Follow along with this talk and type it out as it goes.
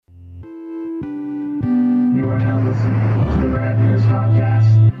now listening to the Rad News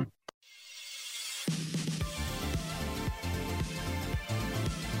Podcast.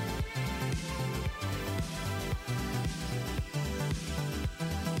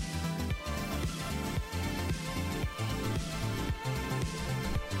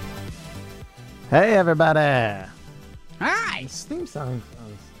 Hey everybody! Hi! This theme song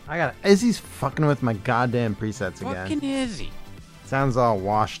Izzy's fucking with my goddamn presets again. Fucking Izzy. Sounds all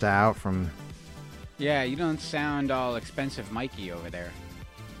washed out from... Yeah, you don't sound all expensive Mikey over there.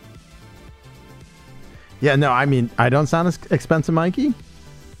 Yeah, no, I mean, I don't sound as expensive, Mikey.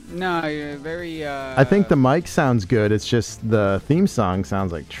 No, you're very, I think the mic sounds good, it's just the theme song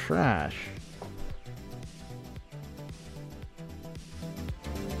sounds like trash.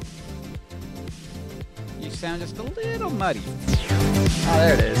 You sound just a little muddy. Oh,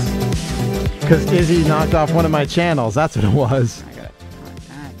 there it is. Because Izzy knocked off one of my channels, that's what it was. I got it.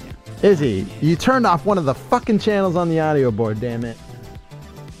 Goddamn. Izzy, you turned off one of the fucking channels on the audio board, damn it.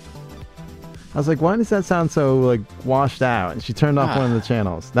 I was like, why does that sound so, like, washed out? And she turned off one of the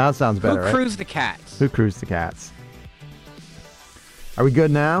channels. Now it sounds better, Who right? crews the cats? Who crews the cats? Are we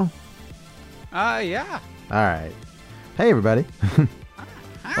good now? Yeah. All right. Hey, everybody. Hi.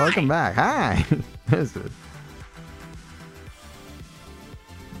 Welcome back. Hi. There's it.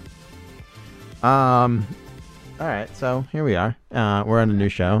 All right, so here we are. We're on a new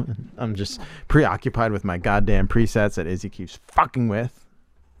show. I'm just preoccupied with my goddamn presets that Izzy keeps fucking with.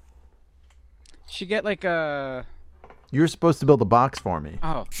 She get like a... You were supposed to build a box for me.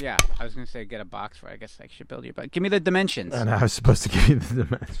 Oh, yeah. I was going to say get a box for it. I guess I should build you, but give me the dimensions. And I was supposed to give you the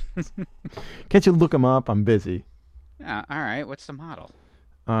dimensions. Can't you look them up? I'm busy. All right. What's the model?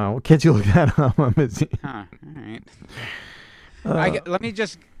 Well, can't you look that up? I'm busy. Huh. All right. Let me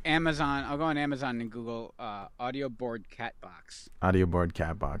just Amazon. I'll go on Amazon and Google audio board cat box. Audio board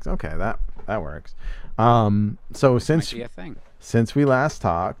cat box. Okay, that works. So Might be a thing. since we last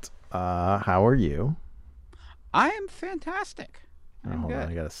talked, how are you? I am fantastic. I'm Hold good. on,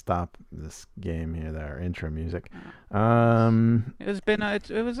 I gotta stop this game here. Our intro music. It's been it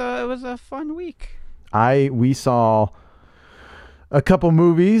was a fun week. We saw a couple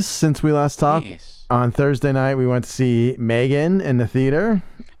movies since we last talked. Yes. On Thursday night, we went to see Megan in the theater.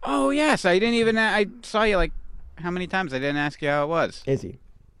 Oh yes, I didn't even. I saw you like how many times? I didn't ask you how it was. Izzy,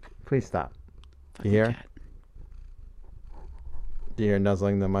 please stop. Fucking hear? cat. Do you hear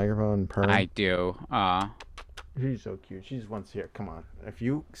nuzzling the microphone? Purring? I do. She's so cute. She just wants to hear. Come on. If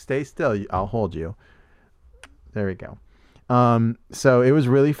you stay still, I'll hold you. There we go. So it was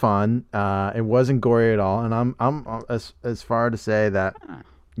really fun. It wasn't gory at all, and I'm as far to say that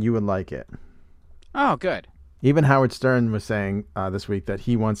you would like it. Oh, good. Even Howard Stern was saying this week that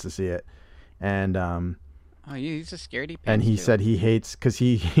he wants to see it, and Oh, he's a scaredy pants. and he too. said he hates because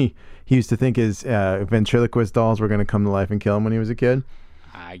he used to think his ventriloquist dolls were going to come to life and kill him when he was a kid.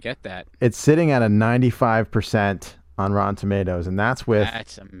 I get that. It's sitting at a 95% on Rotten Tomatoes, and that's with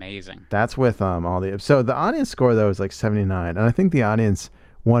That's amazing. all the. So the audience score though is like 79, and I think the audience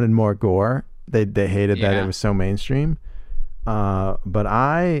wanted more gore. They hated that Yeah. it was so mainstream. But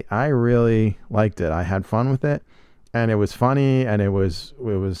I really liked it. I had fun with it, and it was funny, and it was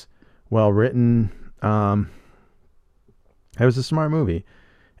well written. It was a smart movie.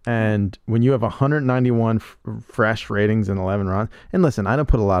 And when you have 191 fresh ratings and 11 runs, and listen, I don't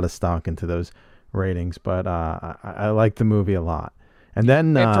put a lot of stock into those ratings, but I like the movie a lot. And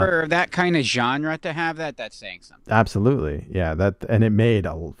then And for that kind of genre to have that, that's saying something. absolutely, yeah, and it made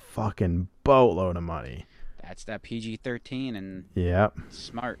a fucking boatload of money. That's that PG-13 and Yep.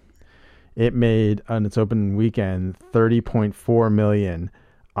 smart. It made on its opening weekend $30.4 million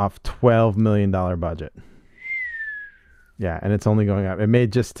off $12 million budget. Yeah, and it's only going up. It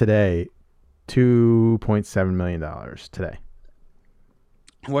made just today $2.7 million today.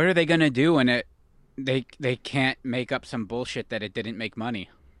 What are they gonna do when they can't make up some bullshit that it didn't make money?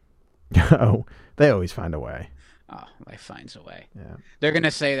 Oh, they always find a way. Oh, life finds a way. Yeah. They're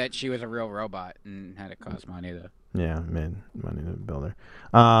gonna say that she was a real robot and had it cost money to. Yeah, made money to build her.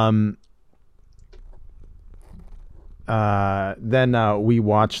 Then we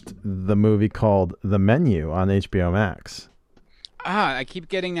watched the movie called The Menu on HBO Max. I keep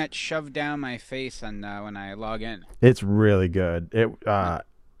getting that shoved down my face when I log in. It's really good.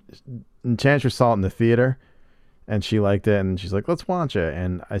 Enchantress saw it in the theater, and she liked it, and she's like, "Let's watch it."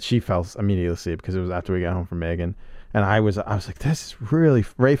 And she fell immediately asleep because it was after we got home from Megan, and I was like, "This is really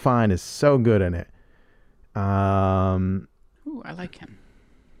Ray Fine is so good in it." Ooh, I like him.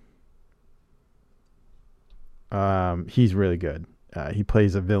 He's really good. He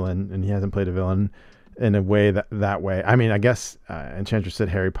plays a villain, and he hasn't played a villain in a way that way. I mean, I guess Enchantress said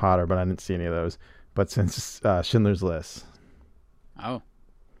Harry Potter, but I didn't see any of those. but since Schindler's List. Oh.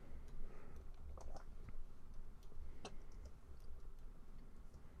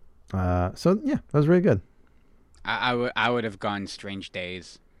 So yeah, that was really good. I would have gone Strange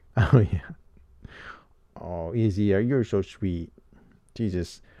Days. Oh yeah. Oh, Izzy, you're so sweet. She's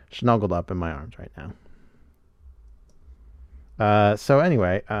just snuggled up in my arms right now. So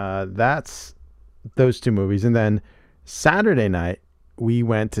anyway, that's those two movies, and then Saturday night we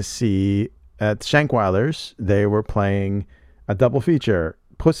went to see at Shankweiler's. They were playing a double feature: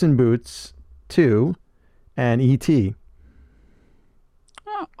 Puss in Boots 2 and E.T.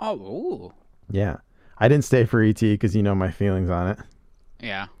 Oh. Yeah, I didn't stay for E.T. because you know my feelings on it.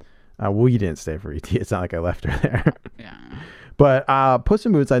 Yeah. Well, you didn't stay for E.T. It's not like I left her there. Yeah. But Puss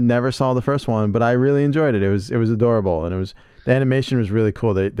in Boots, I never saw the first one, but I really enjoyed it. It was adorable, and the animation was really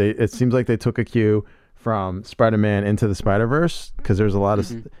cool. They it seems like they took a cue from Spider-Man Into the Spider-Verse, because there's a lot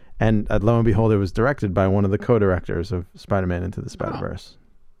of, and lo and behold, it was directed by one of the co-directors of Spider-Man Into the Spider-Verse.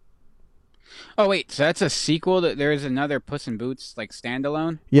 Oh wait, so that's a sequel. There is another Puss in Boots like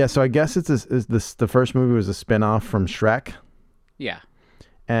standalone. Yeah, so I guess the first movie was a spin-off from Shrek. Yeah.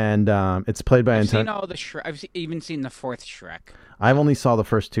 And it's played by I've seen all the Shrek. I've even seen the fourth Shrek. I've only saw the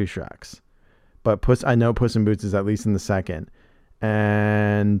first two Shreks, but I know Puss in Boots is at least in the second.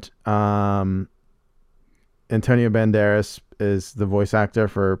 And Antonio Banderas is the voice actor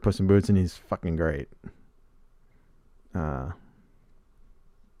for Puss in Boots, and he's fucking great. So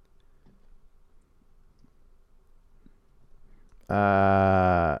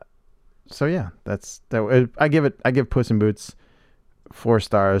yeah, that's that. I give Puss in Boots 4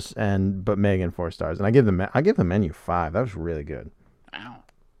 stars, but Megan 4 stars, and I give the Menu 5. That was really good. Ow.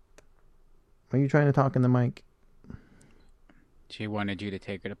 Are you trying to talk in the mic? She wanted you to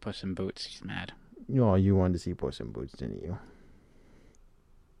take her to Puss in Boots. She's mad. Oh, you wanted to see Puss in Boots, didn't you?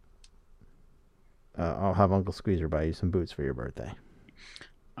 I'll have Uncle Squeezer buy you some boots for your birthday.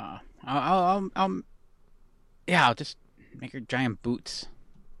 I'll just make her giant boots.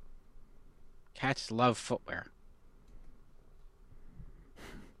 Cats love footwear.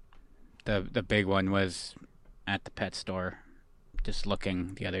 The big one was at the pet store, just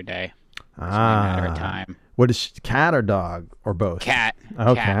looking the other day. It's only a matter of time. What is she, cat or dog or both? Cat.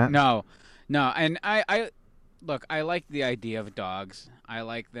 Oh, cat. No, and I look. I like the idea of dogs. I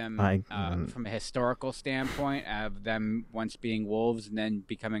like them from a historical standpoint of them once being wolves and then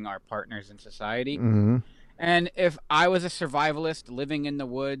becoming our partners in society. Mm-hmm. And if I was a survivalist living in the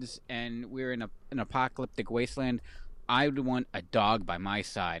woods and we were in an apocalyptic wasteland, I would want a dog by my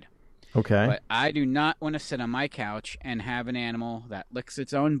side. Okay. But I do not want to sit on my couch and have an animal that licks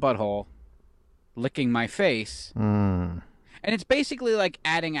its own butthole, licking my face. Mm. And it's basically like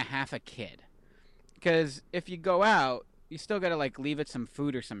adding a half a kid. Because if you go out, you still got to like leave it some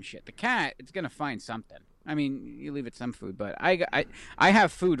food or some shit. The cat, it's going to find something. I mean, you leave it some food, but I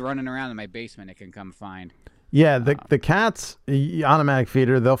have food running around in my basement it can come find. Yeah, the cats, automatic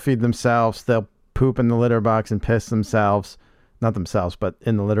feeder, they'll feed themselves. They'll poop in the litter box and piss themselves. Not themselves, but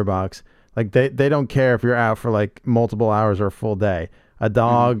in the litter box. Like they don't care if you're out for like multiple hours or a full day. A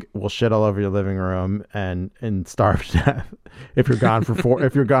dog will shit all over your living room and starve to death if you're gone for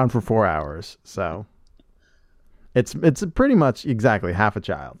 4 hours. So it's pretty much exactly half a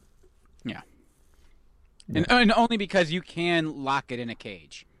child. Yeah. And only because you can lock it in a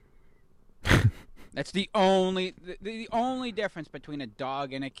cage. That's the only difference between a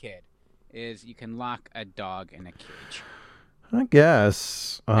dog and a kid is you can lock a dog in a cage. I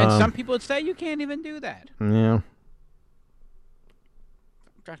guess. And some people would say you can't even do that. Yeah.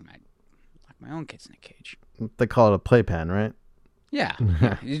 I lock my own kids in a cage. They call it a playpen, right? Yeah.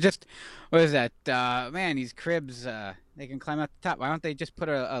 You just, what is that? Man, these cribs, they can climb out the top. Why don't they just put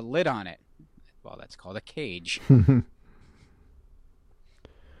a lid on it? Well, that's called a cage.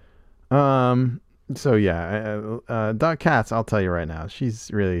 So yeah, dog cats, I'll tell you right now,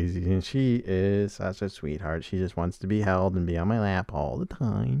 she's really easy, and she is such a sweetheart. She just wants to be held and be on my lap all the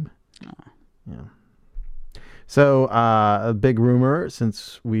time. Oh. Yeah. So a big rumor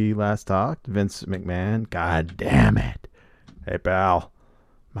since we last talked, Vince McMahon, god damn it. Hey pal,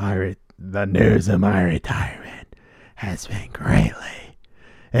 the news of my retirement has been greatly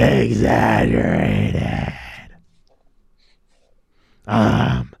exaggerated.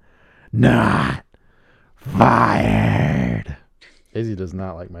 Not fired. Izzy does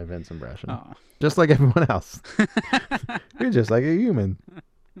not like my Vince impression. Oh. Just like everyone else. You're just like a human.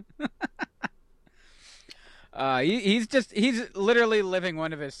 He's literally living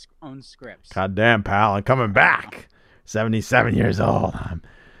one of his own scripts. Goddamn, pal, I'm coming back. 77 years old. I'm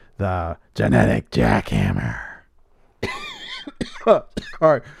the genetic jackhammer. All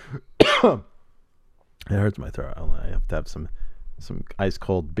right. It hurts my throat. I have to have some ice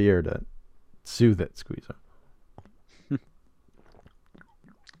cold beer to soothe it, Squeezer.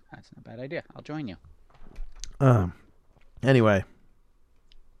 That's not a bad idea. I'll join you. Anyway.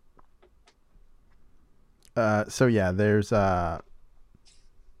 So yeah, there's a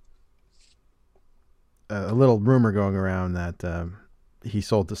little rumor going around that he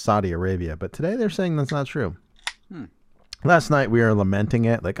sold to Saudi Arabia, but today they're saying that's not true. Last night we were lamenting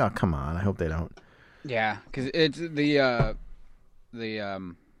it, like, oh come on, I hope they don't. Yeah, because it's the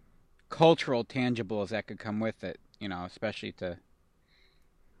cultural tangibles that could come with it, especially to.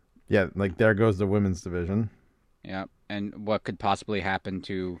 Yeah, like there goes the women's division. Yeah, and what could possibly happen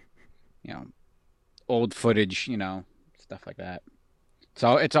to, old footage, stuff like that.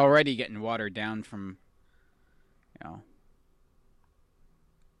 So it's already getting watered down from,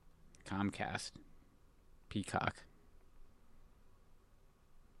 Comcast, Peacock.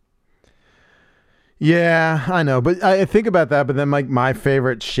 Yeah, I know, but I think about that. But then, like, my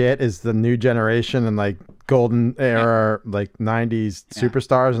favorite shit is the new generation and like golden era, like '90s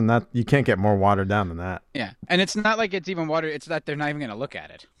superstars, and that you can't get more watered down than that. Yeah, and it's not like it's even watered. It's that they're not even going to look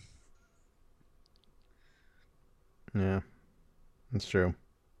at it. Yeah, that's true.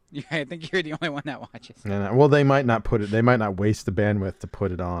 Yeah, I think you're the only one that watches. Yeah, well, they might not put it. They might not waste the bandwidth to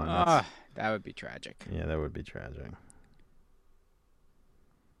put it on. That would be tragic. Yeah, that would be tragic.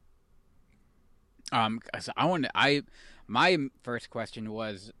 My first question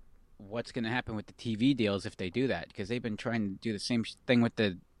was, what's going to happen with the TV deals if they do that? Because they've been trying to do the same thing with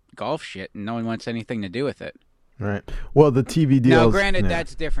the golf shit, and no one wants anything to do with it. Right. Well, the TV deals. Now, granted,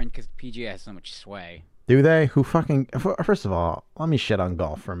 that's different because PGA has so much sway. Do they? Who fucking? First of all, let me shit on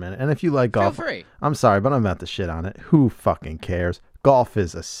golf for a minute. And if you like golf, feel free. I'm sorry, but I'm about to shit on it. Who fucking cares? Golf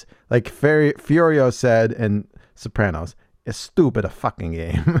is like Furio said in Sopranos, it's stupid a fucking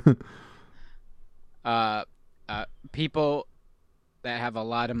game. People that have a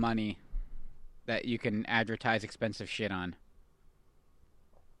lot of money that you can advertise expensive shit on.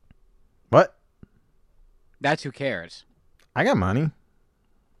 What? That's who cares. I got money.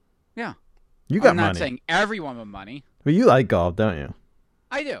 Yeah. You got money. I'm money. not saying everyone with money. But you like golf, don't you?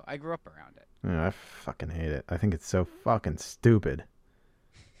 I do. I grew up around it. Yeah, I fucking hate it. I think it's so fucking stupid.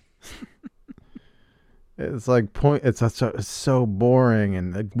 It's like it's so boring,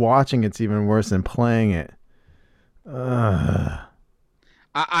 and like, watching it's even worse than playing it. I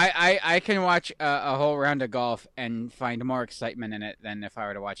can watch a whole round of golf and find more excitement in it than if I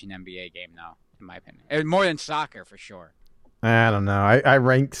were to watch an NBA game now, in my opinion. More than soccer, for sure. I don't know. I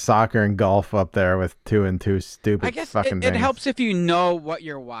ranked soccer and golf up there with 2 and 2 stupid I guess fucking it things. helps if you know what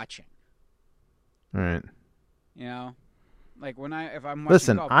you're watching. Right. Like if I'm watching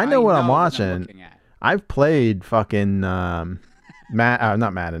Listen, golf, I know what I'm watching. I'm looking at. I've played fucking not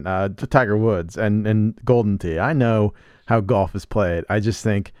Madden, Tiger Woods and Golden Tee. I know how golf is played. I just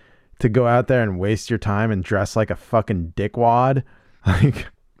think to go out there and waste your time and dress like a fucking dickwad, like.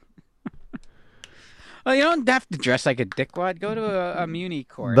 Well, you don't have to dress like a dickwad. Go to a muni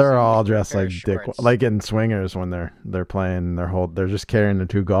course. They're all dressed like dickwad, like in swingers when they're playing. They're just carrying the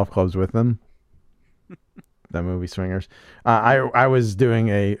 2 golf clubs with them. That movie Swingers. I was doing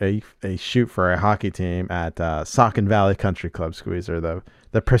a shoot for a hockey team at Saucon Valley Country Club, Squeezer,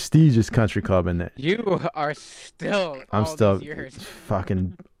 the prestigious country club in it. You are still. I'm all still these years.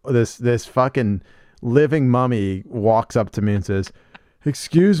 fucking this fucking living mummy walks up to me and says,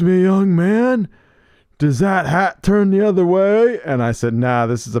 "Excuse me, young man. Does that hat turn the other way?" And I said, "Nah,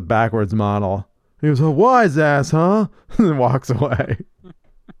 this is a backwards model." He goes, "A wise ass, huh?" And walks away.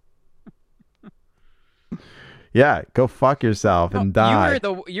 Yeah, go fuck yourself and die.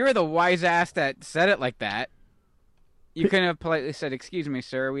 You were the wise ass that said it like that. You couldn't have politely said, "Excuse me,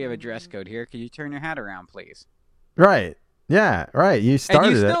 sir, we have a dress code here. Could you turn your hat around, please?" Right. Yeah, right. You started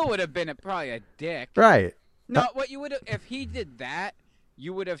it. And you still would have been probably a dick. Right. No, what you would have, if he did that,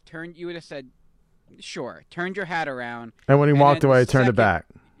 you would have said, "Sure, turned your hat around." And when he walked away, turned it back.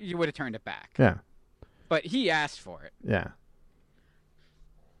 You would have turned it back. Yeah. But he asked for it. Yeah.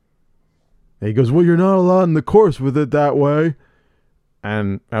 And he goes, "Well, you're not allowed in the course with it that way."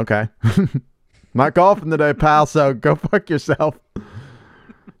 And okay. Not golfing today, pal, so go fuck yourself.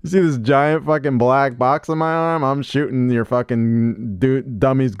 You see this giant fucking black box on my arm? I'm shooting your fucking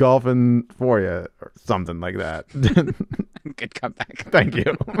dummies golfing for you or something like that. Good comeback. Thank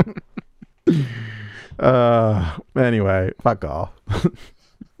you. Anyway, fuck off.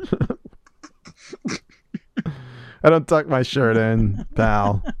 I don't tuck my shirt in,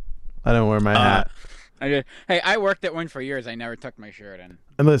 pal. I don't wear my hat. Hey, I worked at one for years. I never tucked my shirt in.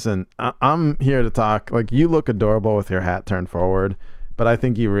 And listen, I'm here to talk. Like, you look adorable with your hat turned forward, but I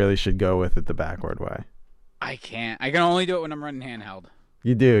think you really should go with it the backward way. I can't. I can only do it when I'm running handheld.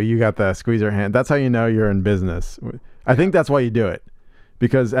 You do. You got the squeezer hand. That's how you know you're in business. I think that's why you do it,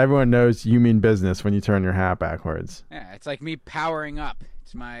 because everyone knows you mean business when you turn your hat backwards. Yeah, it's like me powering up.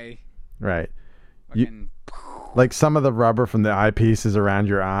 It's my Right. fucking. Like some of the rubber from the eyepiece is around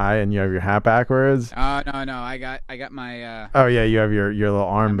your eye, and you have your hat backwards. Oh no! I got my. Oh yeah, you have your little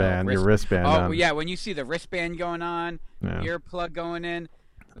armband, your wristband. Oh yeah, when you see the wristband going on, Yeah. earplug going in,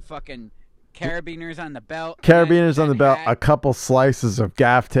 the fucking carabiners on the belt. Carabiners on the belt, hat. a couple slices of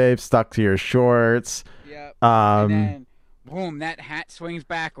gaff tape stuck to your shorts. Yep. Um, And then, boom! That hat swings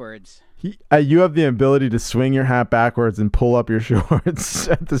backwards. You have the ability to swing your hat backwards and pull up your shorts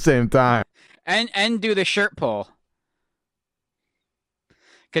at the same time. And do the shirt pull.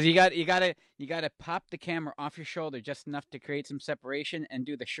 Because you gotta pop the camera off your shoulder just enough to create some separation, and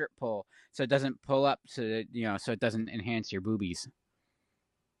do the shirt pull so it doesn't pull up, so that, so it doesn't enhance your boobies.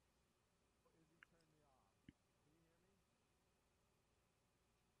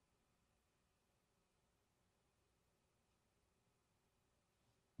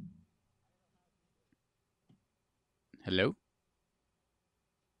 Hello?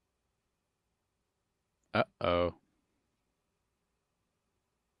 Uh-oh.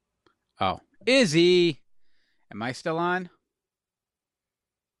 Oh. Izzy! Am I still on?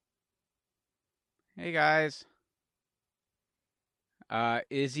 Hey, guys.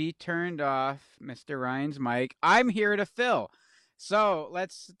 Izzy turned off Mr. Ryan's mic. I'm here to fill. So,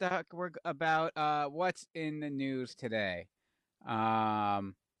 let's talk about what's in the news today.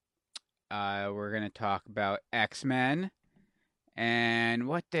 We're going to talk about X-Men. And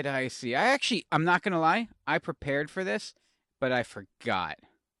what did I see? I'm not going to lie. I prepared for this, but I forgot.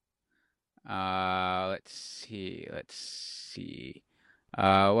 Let's see.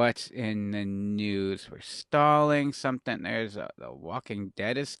 What's in the news? We're stalling something. There's The Walking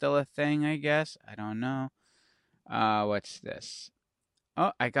Dead is still a thing, I guess. I don't know. What's this?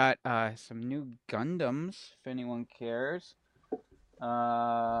 Oh, I got some new Gundams, if anyone cares.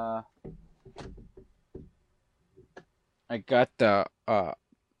 I got the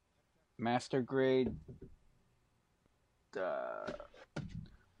Master Grade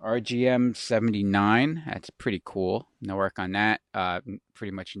RGM 79. That's pretty cool. No work on that.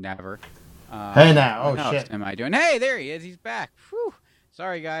 Pretty much never. Hey now! Oh what else shit! am I doing? Hey, there he is. He's back. Whew.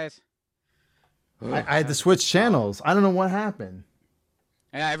 Sorry, guys. I had to switch channels. I don't know what happened.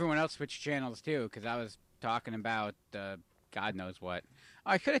 Yeah, everyone else switched channels too, because I was talking about God knows what.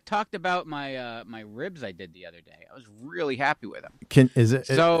 I could have talked about my my ribs I did the other day. I was really happy with them.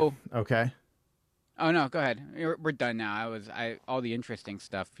 Okay? Oh no, go ahead. We're done now. All the interesting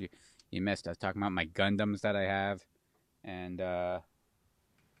stuff you missed. I was talking about my Gundams that I have, and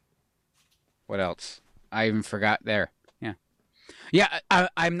what else? I even forgot there. Yeah.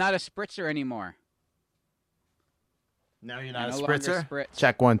 I'm not a spritzer anymore. Now you're not I a no longer spritzer? spritz.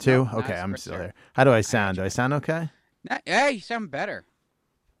 Check 1 2. No, not Okay, a I'm still spritzer. here. How do I sound? Do I sound okay? Hey, you sound better.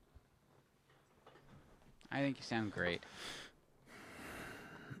 I think you sound great.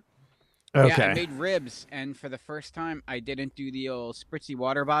 Okay. Yeah, I made ribs, and for the first time, I didn't do the old spritzy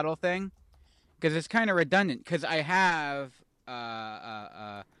water bottle thing, because it's kind of redundant. Because I have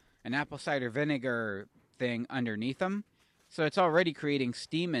an apple cider vinegar thing underneath them, so it's already creating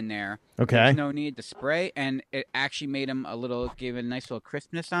steam in there. Okay. There's no need to spray, and it actually made them gave it a nice little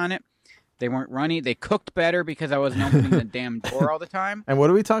crispness on it. They weren't runny. They cooked better because I wasn't opening the damn door all the time. And what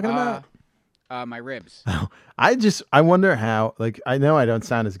are we talking about? My ribs. I wonder how, like, I know I don't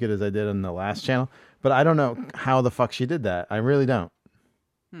sound as good as I did on the last channel, but I don't know how the fuck she did that. I really don't.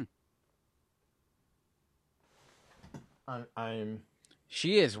 I'm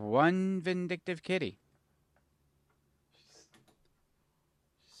She is one vindictive kitty.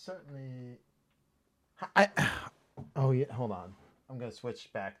 certainly. Oh yeah, hold on. I'm gonna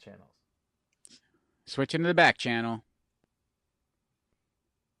switch back channels. Switching to the back channel.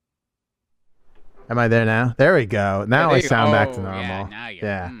 Am I there now? There we go. Now There I you sound go. back to Oh, normal. Yeah, now you're.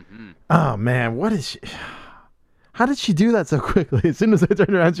 Yeah. Mhm. Oh man, what is she? How did she do that so quickly? As soon as I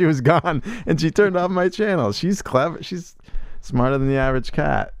turned around, she was gone, and she turned off my channel. She's clever. She's smarter than the average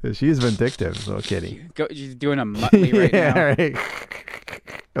cat. She's vindictive, little kitty. She's doing a Muttley right yeah, now. right.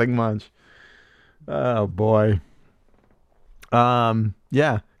 Like Munch. Oh boy.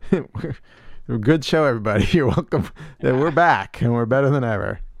 Yeah. Good show, everybody. You're welcome. We're back, and we're better than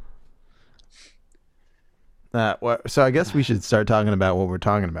ever. So I guess we should start talking about what we're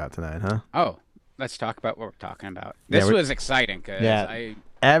talking about tonight, huh? Oh, let's talk about what we're talking about. This was exciting because Yeah.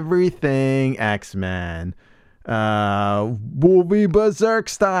 Everything X-Men. Wolvie Berserk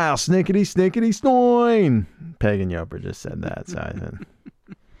style, snickety snickety snoin. Pagan Yoper just said that. So I said,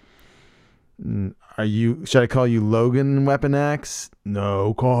 should I call you Logan Weapon X?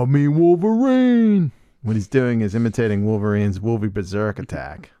 No, call me Wolverine. What he's doing is imitating Wolverine's Wolvie Berserk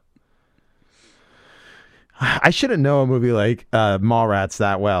attack. I shouldn't know a movie like Mallrats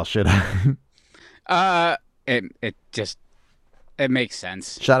that well, should I? It makes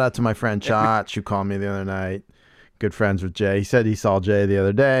sense. Shout out to my friend Chach, who called me the other night. Good friends with Jay. He said he saw Jay the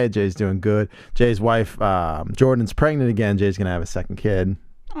other day. Jay's doing good. Jay's wife, Jordan's pregnant again. Jay's going to have a second kid.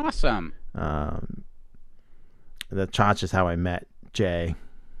 Awesome. The Chach is how I met Jay.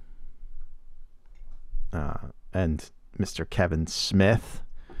 And Mr. Kevin Smith.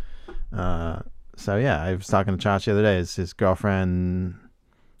 So yeah, I was talking to Chach the other day. It's his girlfriend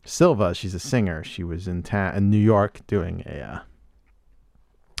Silva. She's a singer. She was in New York doing a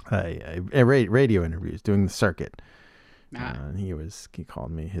radio interviews, doing the circuit. And he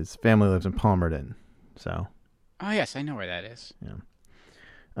called me. His family lives in Palmerton. So. Oh yes, I know where that is. Yeah.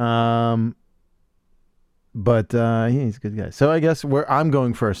 But he's a good guy. So I guess I'm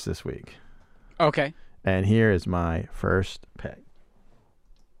going first this week. Okay. And here is my first pick.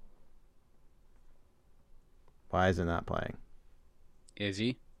 Why is it not playing?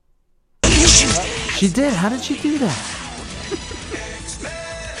 Izzy? She did. How did she do that?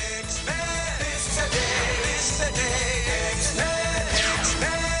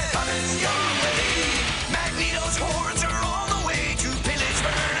 Magneto's hordes are on the way to pillage,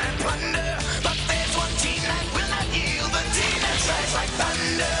 burn, and plunder. But there's one team that will not yield, the team that strikes like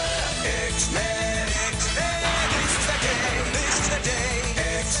thunder. X-Men, X-Men, this is the day, this is the day.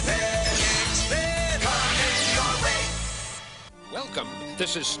 X-Men, X-Men, coming your way. Welcome.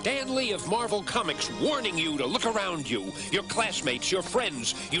 This is Stan Lee of Marvel Comics warning you to look around you. Your classmates, your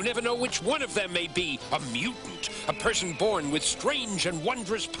friends. You never know which one of them may be a mutant. A person born with strange and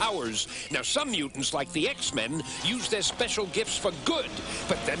wondrous powers. Now, some mutants, like the X-Men, use their special gifts for good.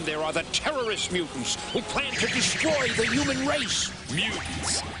 But then there are the terrorist mutants who plan to destroy the human race.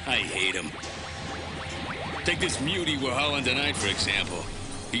 Mutants. I hate them. Take this mutie we're hauling tonight, for example.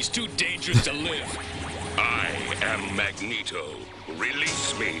 He's too dangerous to live. I am Magneto.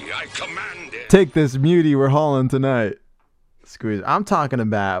 Release me. I command it. Take this mutie we're hauling tonight. Squeeze. I'm talking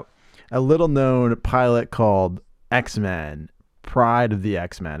about a little known pilot called X-Men, Pride of the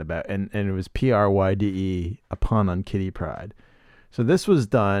X-Men, and it was Pryde, a pun on Kitty Pryde. So this was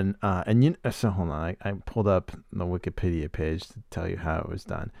done, so hold on, I pulled up the Wikipedia page to tell you how it was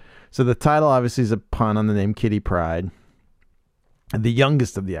done. So the title obviously is a pun on the name Kitty Pryde, the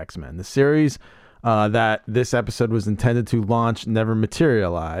youngest of the X-Men. The series that this episode was intended to launch never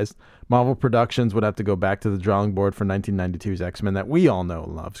materialized. Marvel Productions would have to go back to the drawing board for 1992's X-Men that we all know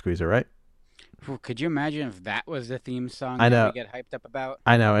and love. Squeezer, right? Could you imagine if that was the theme song I know. that we get hyped up about?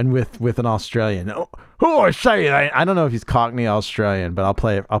 I know, and with an Australian. Oh, I say it. I don't know if he's Cockney Australian, but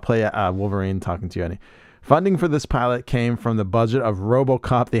I'll play Wolverine talking to you, Eddie. Funding for this pilot came from the budget of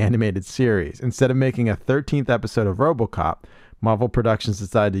RoboCop the animated series. Instead of making a 13th episode of RoboCop, Marvel Productions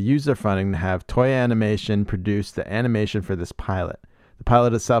decided to use their funding to have Toei Animation produce the animation for this pilot. The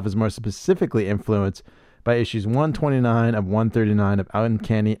pilot itself is more specifically influenced by issues 129 of 139 of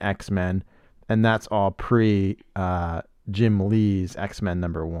Uncanny X-Men, and that's all pre Jim Lee's X-Men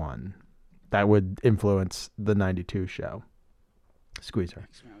 #1. That would influence the 92 show. Squeezer.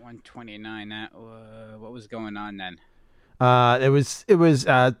 X-Men 129. What was going on then? There was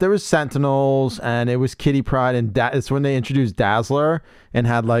Sentinels, and it was Kitty Pryde, and it's when they introduced Dazzler and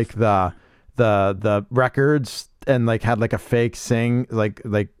had like the records and like had like a fake sing like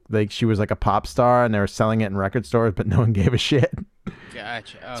she was like a pop star, and they were selling it in record stores, but no one gave a shit.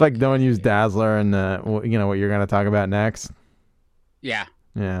 Gotcha. It's like no one used Dazzler, and you know what you're gonna talk about next. Yeah.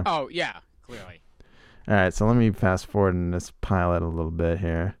 Yeah. Oh yeah, clearly. All right, so let me fast forward in this pilot a little bit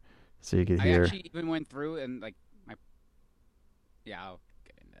here, so you can hear. I actually even went through and like my. Yeah, I'll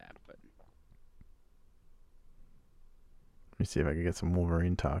get into that, but. Let me see if I can get some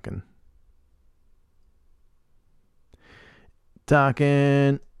Wolverine talking. Oh,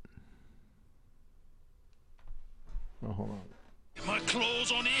 hold on. My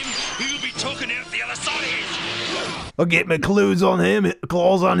claws on him. He'll be talking out the other side of his. I'll get my claws on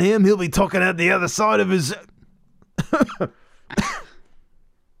him. He'll be talking out the other side of his.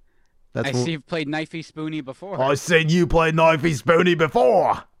 I see you've played Knifey Spoony before. I seen you play Knifey Spoony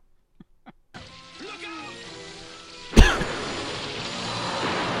before.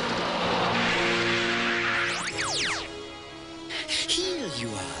 Here you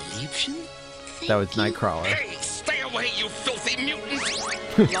are, Liebchen. That was Nightcrawler. Hey, stay away away, you filthy mutant!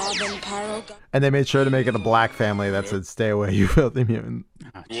 Blob and Pyro got And they made sure to make it a black family that said, "Stay away, you filthy mutant."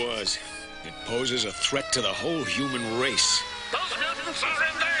 Was. It poses a threat to the whole human race. Those mutants are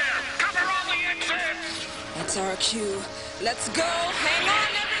in there! Cover all the exits! That's our cue. Let's go. Hang on,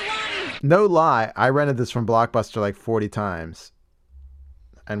 everyone. No lie, I rented this from Blockbuster like 40 times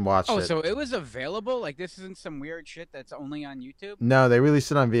and watched Oh, it. so it was available? Like, this isn't some weird shit that's only on YouTube? No, they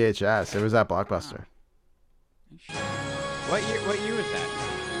released it on VHS. It was at Blockbuster. What year was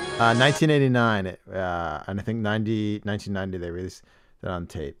that? 1989, and I think 1990 they released it on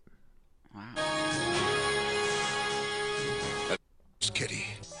tape. Wow. Kitty.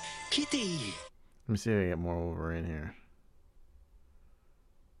 Kitty. Let me see if I can get more Wolverine here.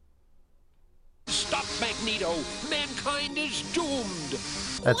 Stop Magneto! Mankind is doomed!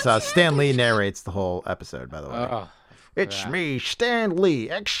 That's Stan Lee narrates the whole episode, by the way. Oh, It's me, Stan Lee,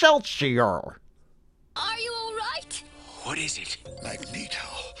 Excelsior. Are you all right? What is it? Magneto.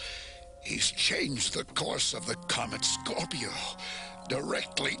 He's changed the course of the comet Scorpio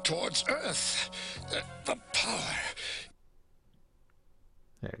directly towards Earth. The power.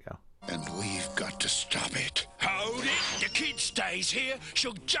 There you go. And we've got to stop it. Hold it! The kid stays here.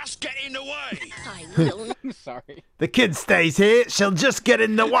 She'll just get in the way. I will. sorry. The kid stays here. She'll just get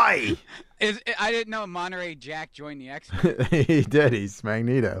in the way. I didn't know Monterey Jack joined the X-Men. He did. He's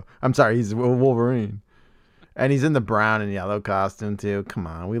Magneto. I'm sorry. He's Wolverine. And he's in the brown and yellow costume, too. Come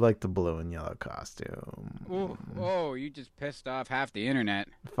on. We like the blue and yellow costume. Ooh, oh, you just pissed off half the internet.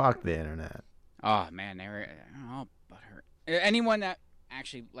 Fuck the internet. Oh, man, they were all butthurt. Anyone that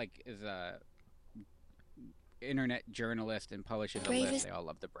actually, like, is a internet journalist and publishes a list, they all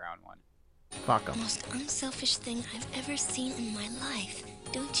love the brown one. Fuck them. Most unselfish thing I've ever seen in my life.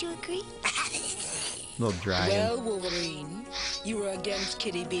 Don't you agree? Little dragon. Well, Wolverine, you were against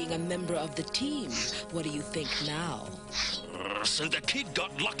Kitty being a member of the team. What do you think now? So the kid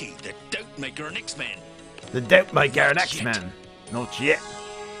got lucky. That don't make her an X-Man. The dope might get an X-Men. Not yet.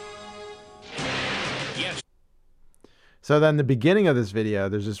 Yes. So then the beginning of this video,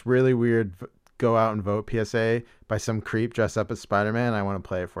 there's this really weird go out and vote PSA by some creep dressed up as Spider-Man. I want to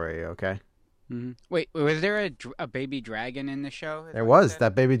play it for you, okay? Mm-hmm. Wait, was there a baby dragon in the show? There was.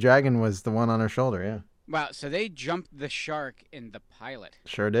 That baby dragon was the one on her shoulder, yeah. Wow, so they jumped the shark in the pilot.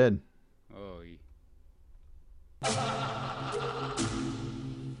 Sure did. Oh,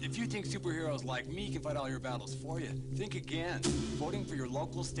 If you think superheroes like me can fight all your battles for you, think again. Voting for your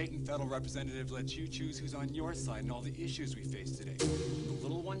local, state, and federal representative lets you choose who's on your side in all the issues we face today. The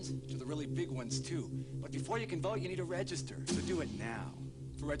little ones to the really big ones, too. But before you can vote, you need to register, so do it now.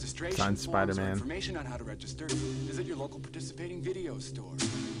 For registration Signed forms Spider-Man. or information on how to register, visit your local participating video store.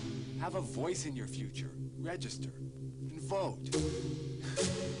 Have a voice in your future. Register. And vote.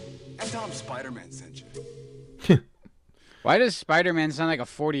 And tell them Spider-Man sent you. why does Spider-Man sound like a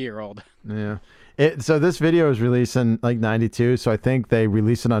 40-year-old? Yeah. So this video was released in like 92, so I think they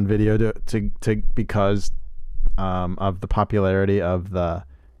released it on video to because of the popularity of the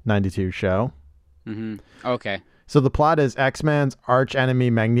 92 show. Mm-hmm. Okay. So the plot is X-Men's arch enemy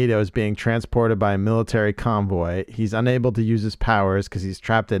Magneto is being transported by a military convoy. He's unable to use his powers because he's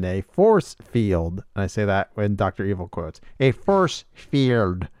trapped in a force field. And I say that in Dr. Evil quotes. A force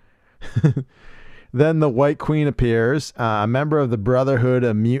field. Then the White Queen appears, a member of the Brotherhood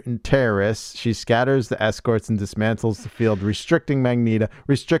of Mutant Terrorists. She scatters the escorts and dismantles the field,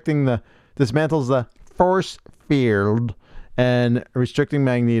 dismantles the force field and restricting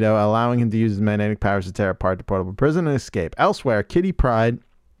Magneto, allowing him to use his magnetic powers to tear apart the portable prison and escape. Elsewhere, Kitty Pryde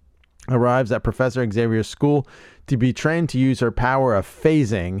arrives at Professor Xavier's school to be trained to use her power of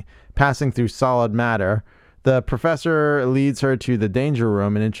phasing, passing through solid matter. The professor leads her to the danger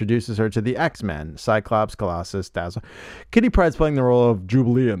room and introduces her to the X-Men, Cyclops, Colossus, Dazzler. Kitty Pryde's playing the role of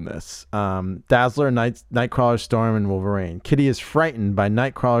Jubilee in this. Dazzler, Nightcrawler, Storm, and Wolverine. Kitty is frightened by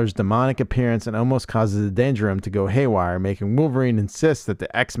Nightcrawler's demonic appearance and almost causes the danger room to go haywire, making Wolverine insist that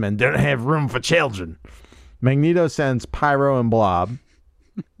the X-Men don't have room for children. Magneto sends Pyro and Blob.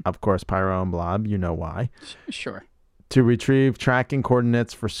 Of course, Pyro and Blob, you know why. Sure. To retrieve tracking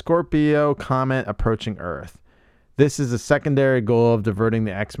coordinates for Scorpio comet approaching Earth. This is a secondary goal of diverting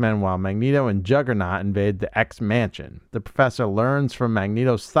the X-Men while Magneto and Juggernaut invade the X-Mansion. The professor learns from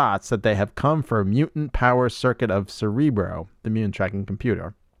Magneto's thoughts that they have come for a mutant power circuit of Cerebro, the mutant tracking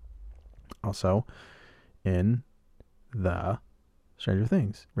computer. Also in the Stranger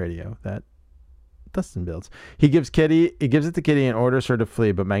Things radio that Dustin builds. He gives it to Kitty and orders her to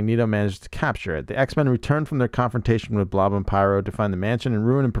flee, but Magneto manages to capture it. The X-Men return from their confrontation with Blob and Pyro to find the mansion in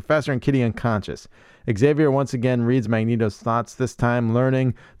ruin and Professor and Kitty unconscious. Xavier once again reads Magneto's thoughts, this time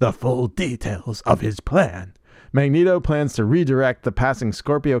learning the full details of his plan. Magneto plans to redirect the passing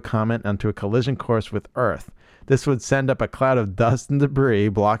Scorpio comet onto a collision course with Earth. This would send up a cloud of dust and debris,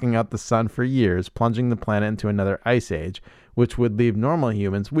 blocking out the sun for years, plunging the planet into another ice age, which would leave normal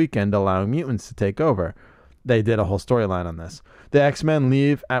humans weakened, allowing mutants to take over. They did a whole storyline on this. The X-Men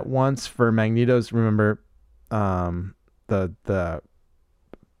leave at once for Magneto's, remember, the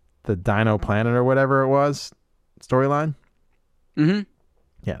Dino Planet or whatever it was, storyline? Mm-hmm.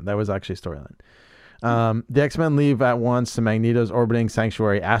 Yeah, that was actually a storyline. The X-Men leave at once to Magneto's orbiting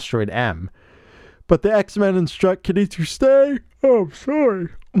sanctuary, Asteroid M. But the X-Men instruct Kitty to stay. Oh, I'm sorry.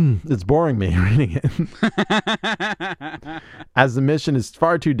 It's boring me reading it. As the mission is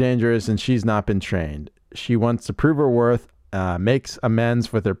far too dangerous and she's not been trained. She wants to prove her worth, makes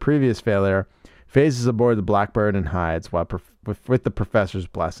amends with her previous failure, phases aboard the Blackbird and hides with the professor's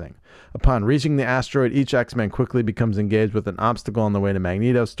blessing. Upon reaching the asteroid, each X-Men quickly becomes engaged with an obstacle on the way to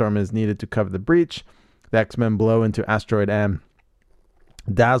Magneto. Storm is needed to cover the breach. The X-Men blow into Asteroid M.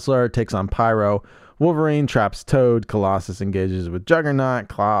 Dazzler takes on Pyro. Wolverine traps Toad. Colossus engages with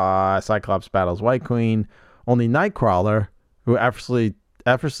Juggernaut. Cyclops battles White Queen. Only Nightcrawler, who effortlessly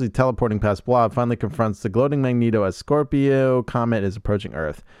teleporting past Blob, finally confronts the gloating Magneto as Scorpio Comet is approaching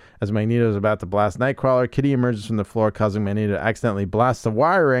Earth. As Magneto is about to blast Nightcrawler, Kitty emerges from the floor, causing Magneto to accidentally blast the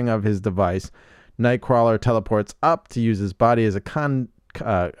wiring of his device. Nightcrawler teleports up to use his body as a conduct.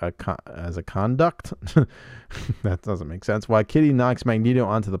 That doesn't make sense. While Kitty knocks Magneto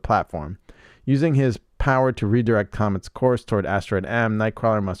onto the platform. Using his power to redirect Comet's course toward Asteroid M,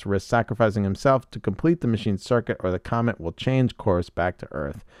 Nightcrawler must risk sacrificing himself to complete the machine's circuit, or the Comet will change course back to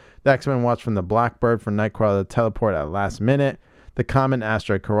Earth. The X-Men watch from the Blackbird for Nightcrawler to teleport at the last minute. The Comet and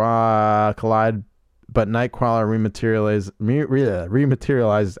Asteroid collide, but Nightcrawler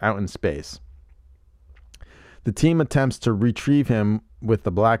rematerializes out in space. The team attempts to retrieve him with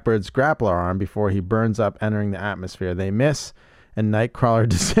the Blackbird's grappler arm before he burns up, entering the atmosphere. They miss, and Nightcrawler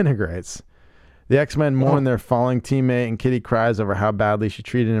disintegrates. The X-Men mourn their falling teammate, and Kitty cries over how badly she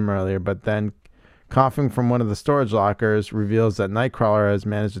treated him earlier, but then, coughing from one of the storage lockers, reveals that Nightcrawler has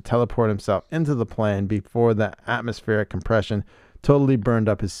managed to teleport himself into the plane before the atmospheric compression totally burned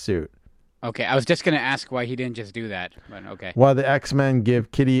up his suit. Okay, I was just going to ask why he didn't just do that, but okay. While the X-Men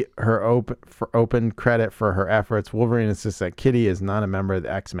give Kitty her open credit for her efforts, Wolverine insists that Kitty is not a member of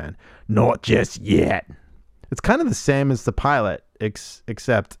the X-Men. Not just yet. It's kind of the same as the pilot,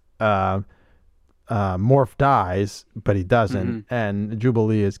 except Morph dies, but he doesn't, and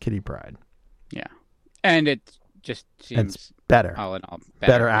Jubilee is Kitty Pryde. Yeah. And it just seems it's better. All in all,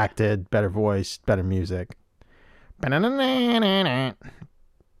 better acted, better voice, better music.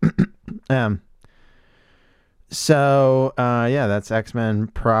 So that's X-Men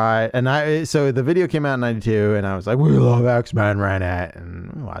Pride, and so the video came out in '92, and I was like, we love X-Men, right?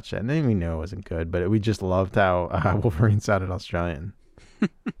 And we watched it, and then we knew it wasn't good, but we just loved how Wolverine sounded Australian.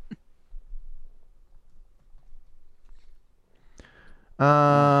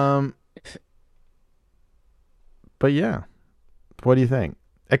 But yeah, what do you think?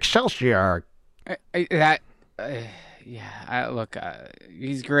 Excelsior. Look,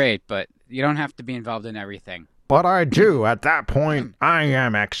 he's great, but you don't have to be involved in everything. But I do. At that point, I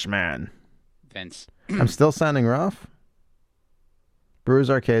am X-Men. Vince. I'm still sounding rough? Brewers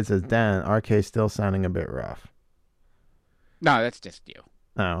Arcade says, Dan, RK still sounding a bit rough. No, that's just you.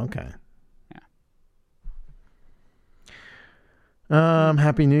 Oh, okay. Yeah.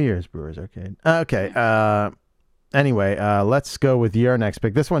 Happy New Year's, Brewers Arcade. Okay. Anyway, let's go with your next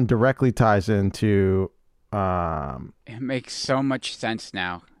pick. This one directly ties into... It makes so much sense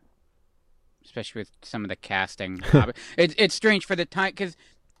now, especially with some of the casting. It's strange for the time, because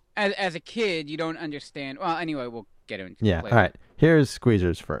as a kid, you don't understand. Well, anyway, we'll get into it later. All right. Here's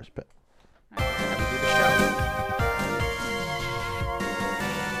Squeezers first. But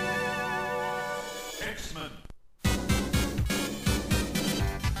X-Men.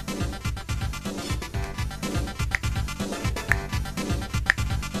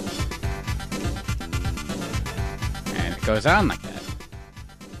 And it goes on like that.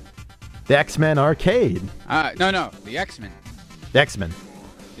 the X-Men Arcade. No, the X-Men. The X-Men.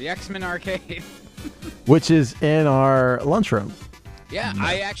 The X-Men Arcade. Which is in our lunchroom. Yeah,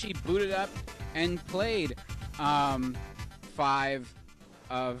 I actually booted up and played 5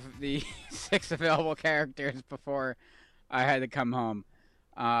 of the 6 available characters before I had to come home.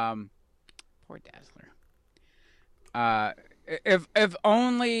 Poor Dazzler. If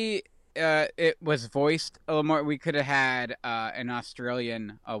only it was voiced a little more, we could have had an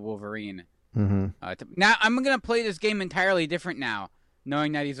Australian Wolverine. Mm-hmm. Now I'm gonna play this game entirely different now,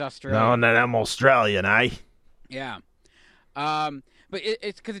 knowing that he's Australian. No, I'm Australian, eh? Yeah. But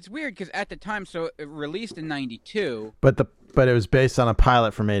it's because it's weird because at the time, so it released in '92. But it was based on a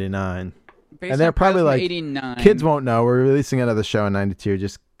pilot from '89. Based And they're on probably pilot from like, '89. kids won't know. We're releasing another show in '92.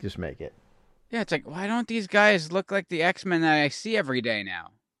 Just make it. Yeah, it's like, why don't these guys look like the X-Men that I see every day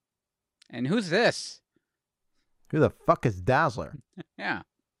now? And who's this? Who the fuck is Dazzler? Yeah.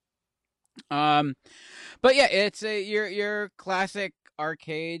 But yeah, it's your classic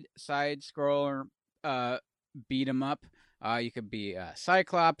arcade side scroller beat 'em up. You could be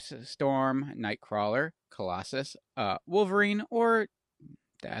Cyclops, Storm, Nightcrawler, Colossus, Wolverine, or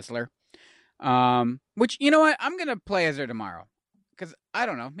Dazzler. Which, you know what? I'm gonna play as her tomorrow. Because, I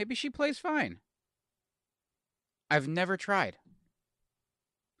don't know, maybe she plays fine. I've never tried.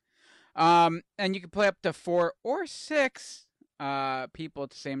 And you can play up to 4 or 6 people at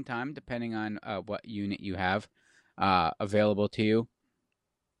the same time, depending on what unit you have available to you.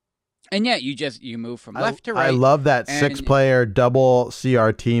 And yeah, you move from left to right. I love that 6-player double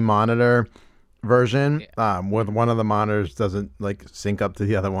CRT monitor version. Where one of the monitors doesn't like sync up to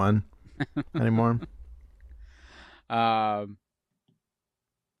the other one anymore.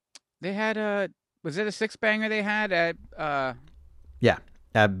 They had was it a 6-banger they had at Yeah,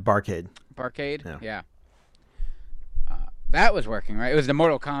 at Barcade. Barcade? Yeah. That was working, right? It was the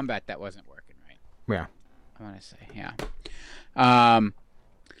Mortal Kombat that wasn't working, right? Yeah. I want to say, yeah.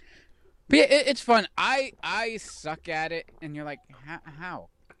 But yeah, it's fun. I suck at it, and you're like, how?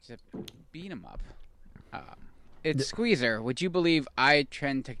 To beat 'em up. It's Squeezer. Would you believe I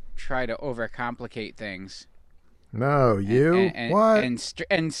tend to try to overcomplicate things? No, you? What? And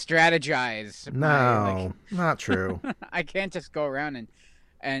strategize. No, not true. I can't just go around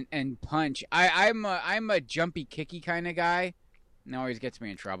and punch. I'm a jumpy, kicky kind of guy. And it always gets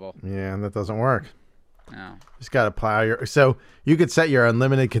me in trouble. Yeah, that doesn't work. No. Just got to plow your... So you could set your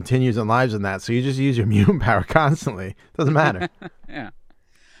unlimited continues and lives in that, so you just use your mutant power constantly. Doesn't matter. Yeah.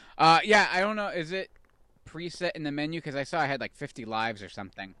 Yeah, I don't know. Is it preset in the menu? Because I saw I had like 50 lives or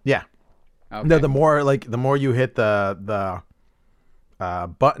something. Yeah. Okay. No, the more you hit the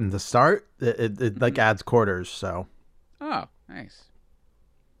button to start, it like adds quarters. So. Oh, nice.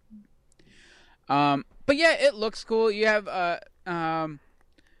 But yeah, it looks cool. You have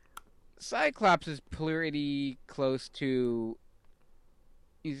Cyclops is pretty close to.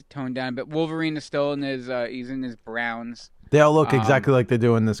 He's toned down, but Wolverine is still in his. He's in his browns. They all look exactly like they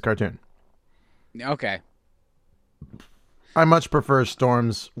do in this cartoon. Okay. I much prefer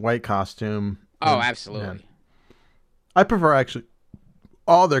Storm's white costume. Oh, absolutely. Yeah. I prefer actually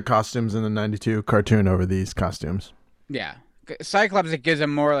all their costumes in the '92 cartoon over these costumes. Yeah, Cyclops, it gives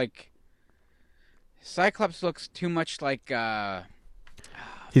him more like. Cyclops looks too much like.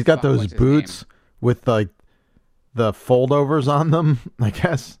 He's got those boots with like the foldovers on them, I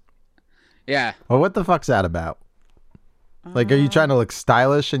guess. Yeah. Well, what the fuck's that about? Like, are you trying to look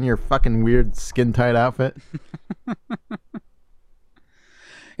stylish in your fucking weird skin tight outfit?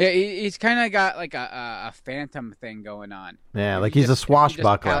 Yeah, he's kind of got like a phantom thing going on. Yeah, like he's a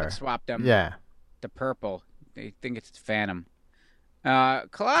swashbuckler. He just swapped him. Yeah. The purple. They think it's Phantom.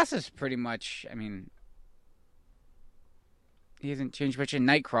 Colossus pretty much, I mean, he hasn't changed much. And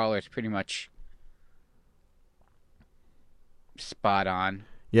Nightcrawler is pretty much spot on.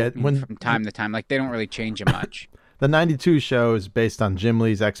 Yeah, from time to time. Like, they don't really change him much. The 92 show is based on Jim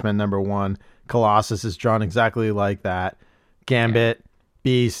Lee's X-Men #1. Colossus is drawn exactly like that. Gambit,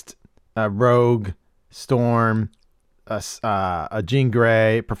 Beast, Rogue, Storm, Jean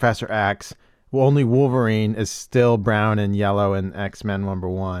Grey, Professor X. Well, only Wolverine is still brown and yellow in X-Men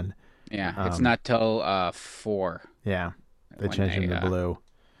 #1. Yeah, it's not till 4. Yeah, they changed him to blue.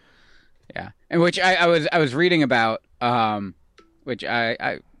 Yeah, and which I was reading about, which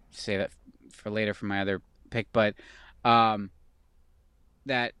I say that for later for my other pick, but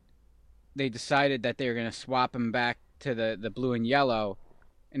that they decided that they were going to swap him back to the blue and yellow,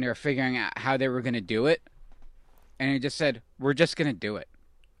 and they were figuring out how they were going to do it, and he just said, we're just going to do it.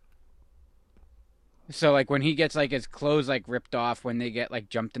 So like when he gets like his clothes like ripped off when they get like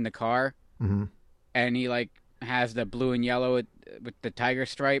jumped in the car, and he like has the blue and yellow with the tiger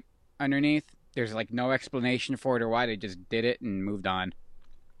stripe underneath, there's like no explanation for it or why. They just did it and moved on.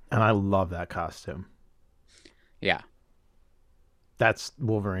 And I love that costume. Yeah. That's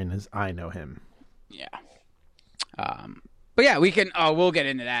Wolverine as I know him. Yeah. But yeah, we can. Oh, we'll get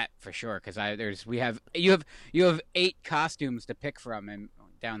into that for sure because you have 8 costumes to pick from and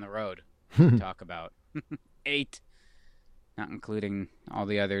down the road to talk about. 8, not including all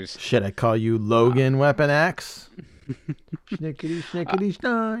the others. Should I call you Logan Weapon X? Schnickety schnickety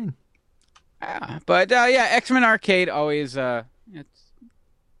stein. But yeah, X-Men Arcade always it's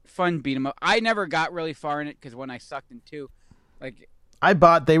fun beat 'em up. I never got really far in it because when I sucked in 2, like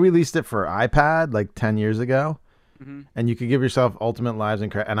They released it for iPad like 10 years ago, and you could give yourself ultimate lives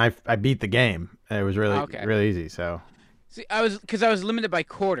and I beat the game. And it was really easy. So, see, I was limited by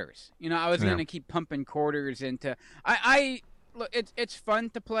quarters. You know, I was gonna keep pumping quarters into. I look, it's fun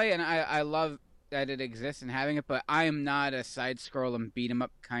to play, and I love that it exists and having it, but I am not a side scroll and beat 'em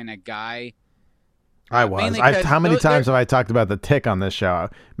up kind of guy. I was. How many times have I talked about the Tick on this show?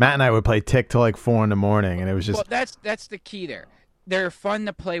 Matt and I would play Tick till like 4 a.m, and it was just. Well, that's the key there. They're fun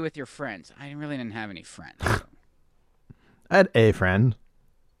to play with your friends. I really didn't have any friends. So. I had a friend.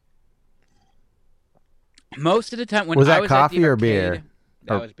 Most of the time when was that I was coffee at the or arcade, beer?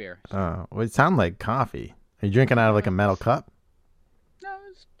 That was beer. Oh, well, it sounded like coffee. Are you drinking out of like a metal cup? No,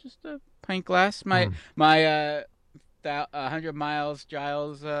 it's just a pint glass. My 100 miles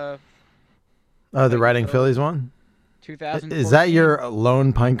Giles. Oh, the Reading Phillies one? 2000. Is that your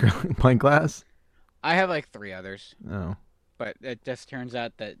lone pint glass? I have like 3 others. Oh. But it just turns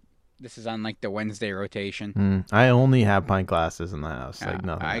out that this is on like the Wednesday rotation. I only have pint glasses in the house. Like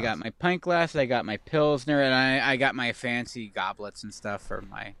nothing I else. got my pint glass, I got my Pilsner, and I got my fancy goblets and stuff for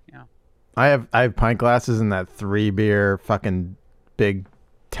my, I have pint glasses in that 3 beer fucking big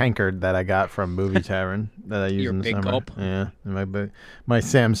tankard that I got from Movie Tavern that I use in the big summer. gulp? Yeah, my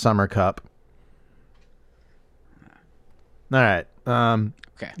Sam Summer cup. All right.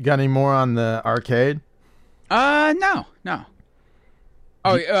 Okay. You got any more on the arcade? No.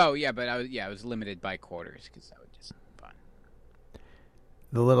 Oh yeah, but I was limited by quarters because that would just be fun.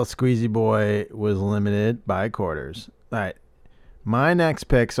 The little squeezy boy was limited by quarters. All right. My next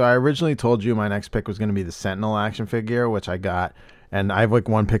pick. So I originally told you my next pick was going to be the Sentinel action figure, which I got, and I have like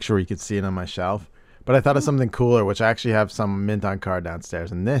one picture where you could see it on my shelf. But I thought of something cooler, which I actually have some mint on card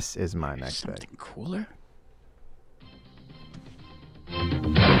downstairs, and this is my next pick. Something cooler.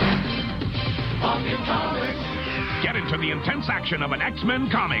 Get into the intense action of an X-Men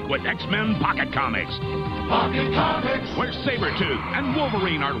comic with X-Men Pocket Comics. Pocket Comics. Where Sabretooth and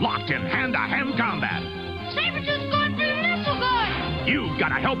Wolverine are locked in hand-to-hand combat. Sabretooth's going through the missile gun! You've got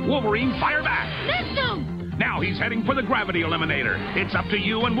to help Wolverine fire back. Missed him! Now he's heading for the Gravity Eliminator. It's up to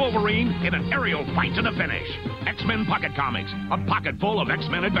you and Wolverine in an aerial fight to the finish. X-Men Pocket Comics, a pocket full of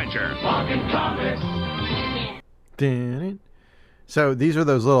X-Men adventure. Pocket Comics. So these are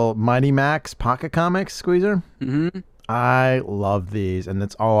those little Mighty Max Pocket Comics, Squeezer. Mm-hmm. I love these, and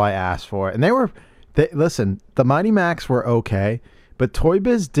that's all I asked for. And listen, the Mighty Max were okay, but Toy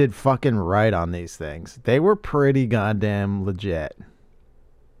Biz did fucking right on these things. They were pretty goddamn legit.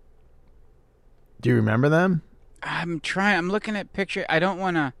 Do you remember them? I'm looking at picture. I don't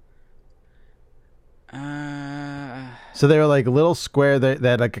want to. So they were like a little square. They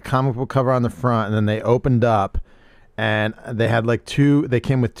had like a comic book cover on the front, and then they opened up, and they had like they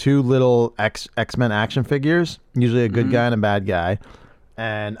came with 2 little X-Men action figures, usually a good guy and a bad guy,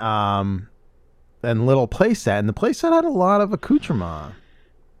 and little playset. And the playset had a lot of accoutrement.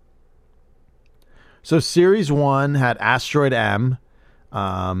 So Series 1 had Asteroid M,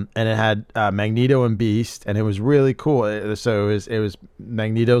 and it had Magneto and Beast, and it was really cool. So it was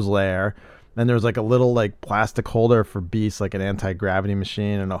Magneto's lair. Then there was like a little like plastic holder for Beast, like an anti-gravity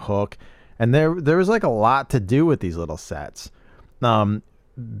machine and a hook. And there was like a lot to do with these little sets. The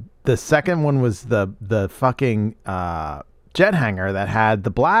second one was the fucking jet hanger that had the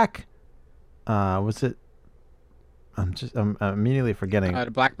black. Was it? I'm immediately forgetting.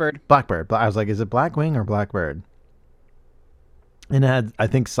 The Blackbird. Blackbird. I was like, is it Blackwing or Blackbird? And it had, I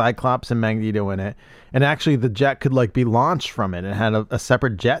think, Cyclops and Magneto in it. And actually, the jet could like be launched from it. It had a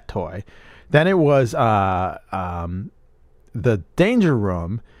separate jet toy. Then it was the Danger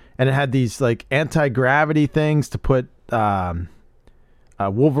Room. And it had these like anti-gravity things to put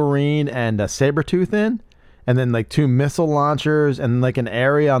Wolverine and Sabretooth in. And then like 2 missile launchers and like an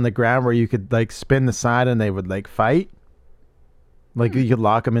area on the ground where you could like spin the side and they would like fight. Like you could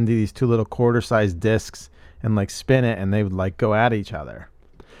lock them into these 2 little quarter-sized discs and like spin it and they would like go at each other.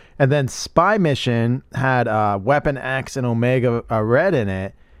 And then Spy Mission had Weapon X and Omega Red in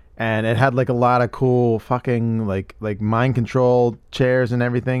it. And it had like a lot of cool fucking like mind control chairs and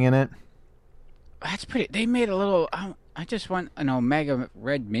everything in it. That's pretty. They made a little. I just want an Omega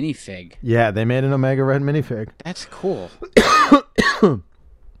Red minifig. Yeah, they made an Omega Red minifig. That's cool.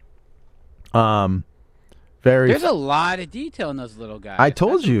 There's a lot of detail in those little guys. I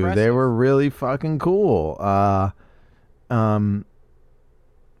told That's you impressive. they were really fucking cool. And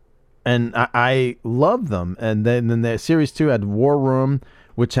I love them. And then the Series 2 had War Room,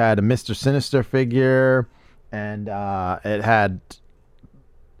 which had a Mr. Sinister figure, and it had,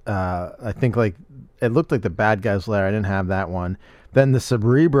 I think, like, it looked like the Bad Guy's Lair. I didn't have that one. Then the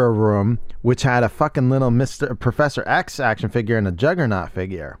Cerebro room, which had a fucking little Professor X action figure and a Juggernaut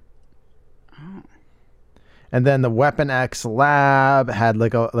figure. Oh. And then the Weapon X lab had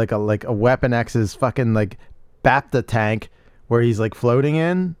like a Weapon X's fucking like Bapta tank where he's like floating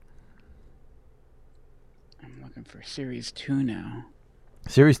in. I'm looking for Series 2 now.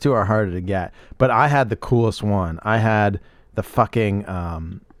 Series 2 are harder to get, but I had the coolest one. I had the fucking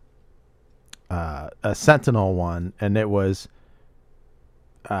a Sentinel one, and it was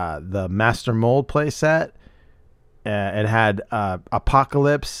the Master Mold playset. It had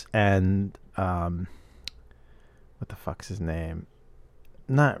Apocalypse and what the fuck's his name?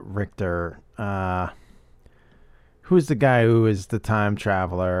 Not Richter. Who's the guy who is the time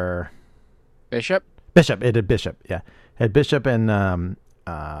traveler? Bishop? Bishop. It had Bishop, yeah. It had Bishop and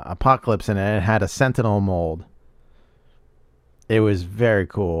Apocalypse in it, and it had a Sentinel mold. It was very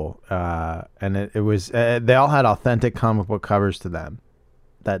cool. And it was they all had authentic comic book covers to them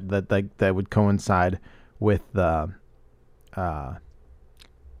that would coincide with the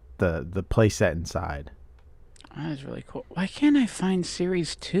playset inside. Oh, that's really cool. Why can't I find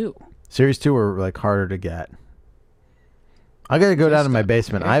Series 2? Series 2 were like harder to get. I gotta go down to my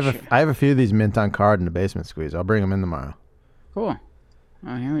basement. I have a few of these mint on card in the basement, Squeeze. I'll bring them in tomorrow. Cool.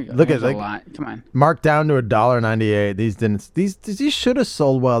 Oh, here we go. Look There's at a lot. Come on. Marked down to $1.98. These should have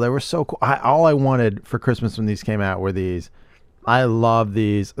sold well. They were so cool. All I wanted for Christmas when these came out were these. I love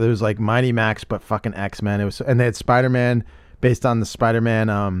these. There was like Mighty Max, but fucking X-Men. And they had Spider-Man based on the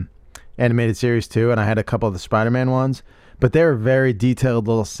Spider-Man animated series too. And I had a couple of the Spider-Man ones, but they were very detailed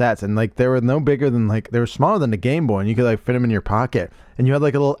little sets. And like they were no bigger than they were smaller than the Game Boy, and you could like fit them in your pocket. And you had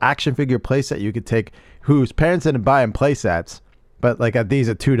like a little action figure playset you could take. Whose parents didn't buy them playsets, but like at these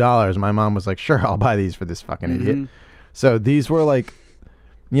at $2, my mom was like, "Sure, I'll buy these for this fucking idiot." So these were like,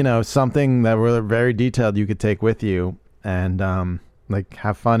 something that were very detailed you could take with you and like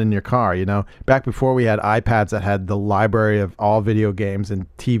have fun in your car. Back before we had iPads that had the library of all video games and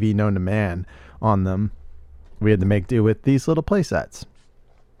TV known to man on them, we had to make do with these little playsets.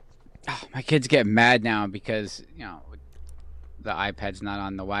 Oh, my kids get mad now because the iPad's not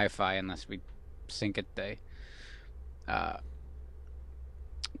on the Wi-Fi unless we sync it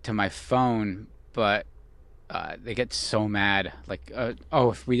to my phone, but they get so mad. Like,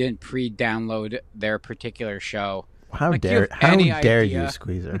 if we didn't pre-download their particular show. How like, dare you,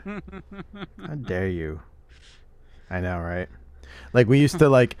 Squeezer? How dare you? I know, right? Like we used to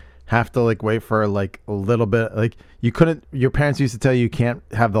like have to like wait for like a little bit. Like you couldn't. Your parents used to tell you can't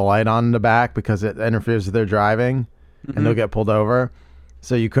have the light on in the back because it interferes with their driving, and they'll get pulled over.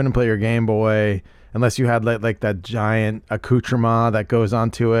 So you couldn't play your Game Boy unless you had like that giant accoutrement that goes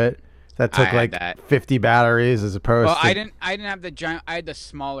onto it. That took like 50 batteries as opposed to. I didn't have the giant. I had the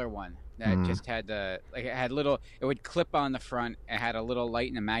smaller one that just had it had little. It would clip on the front. It had a little light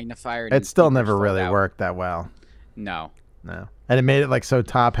and a magnifier. It still never really worked that well. No. And it made it like so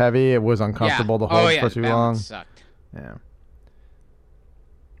top heavy. It was uncomfortable to hold for too long. Sucked. Yeah.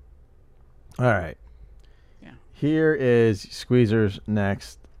 All right. Yeah. Here is Squeezer's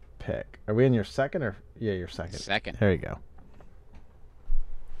next pick. Are we in your second or your second? Second. There you go.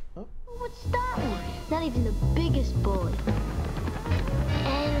 What's that one? Not even the biggest bully.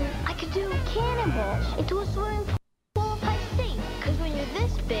 And I could do cannonballs into a swimming pool of high C. Because when you're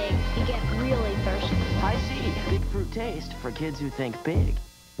this big, you get really thirsty. High C, big fruit taste for kids who think big.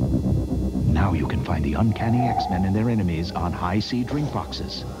 Now you can find the uncanny X-Men and their enemies on High C drink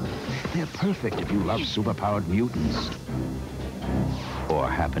boxes. They're perfect if you love superpowered mutants. Or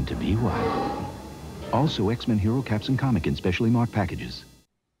happen to be one. Also, X-Men Hero Caps and Comic in specially marked packages.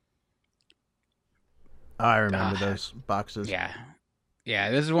 I remember those boxes. Yeah.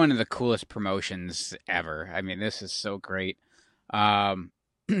 Yeah, this is one of the coolest promotions ever. I mean, this is so great.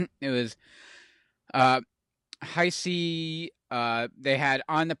 It was High C. They had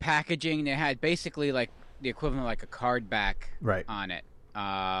on the packaging, they had basically like the equivalent of like a card back on it.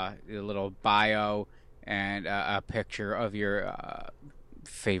 A little bio and a picture of your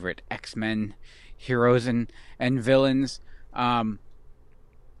favorite X-Men heroes and villains. And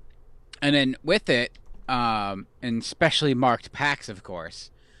then with it, in specially marked packs, of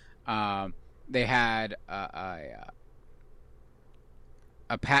course, they had a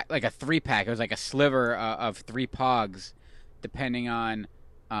pack, like a 3-pack. It was like a sliver of 3 Pogs, depending on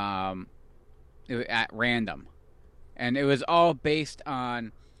at random, and it was all based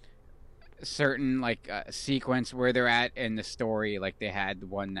on certain like sequence where they're at in the story. Like they had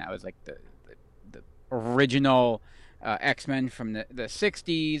one that was like the original X-Men from the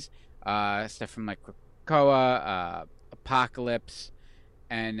 60s, stuff from like Krakoa, Apocalypse,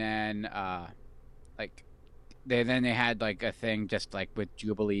 and then like they had like a thing just like with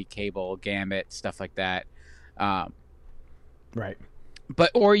Jubilee, Cable, Gambit, stuff like that. Right.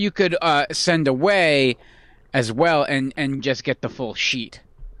 But or you could send away as well and just get the full sheet.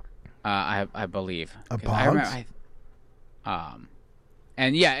 I believe.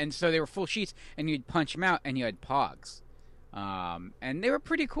 And so they were full sheets, and you'd punch them out, and you had Pogs, and they were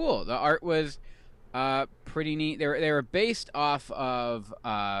pretty cool. The art was pretty neat. They were based off of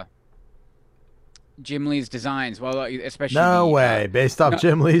Jim Lee's designs. Well, especially based off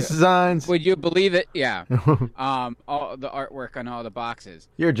Jim Lee's designs. Would you believe it? Yeah. All the artwork on all the boxes.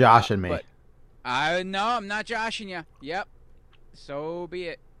 You're joshing me. But no, I'm not joshing you. Yep. So be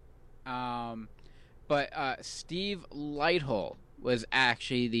it. But Steve Lighthole was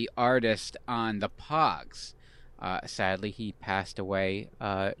actually the artist on the Pogs. Sadly, he passed away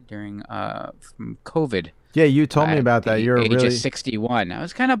during from COVID. Yeah, you told me about that. You're age really of 61. I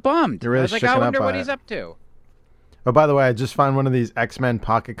was kind of bummed. You're really I was like, I shaken wonder up what by he's it. up to. Oh, by the way, I just found one of these X-Men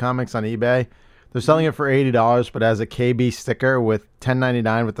pocket comics on eBay. They're selling it for $80, but as a KB sticker with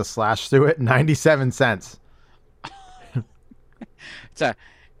 $10.99 with the slash through it, 97 cents. It's a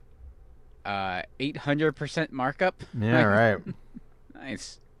 800% markup. Yeah, right.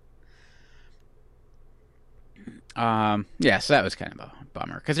 Nice. Yeah, so that was kind of a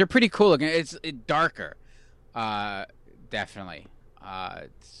bummer because they're pretty cool looking. It's darker, definitely. I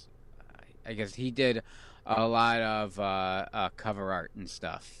guess he did a lot of cover art and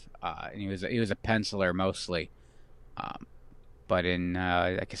stuff, and he was a penciler mostly. But in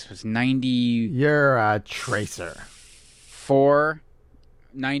I guess it was 90. You're a tracer.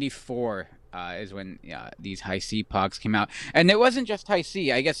 94 is when these High C Pogs came out, and it wasn't just High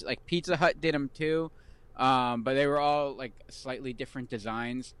C. I guess like Pizza Hut did them too. But they were all like slightly different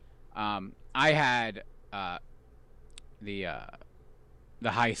designs. I had the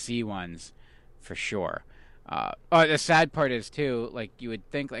High C ones for sure. The sad part is too, like you would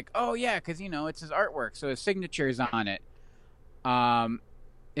think like, oh yeah, because it's his artwork, so his signature is on it.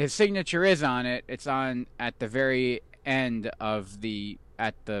 His signature is on it. It's on at the very end of the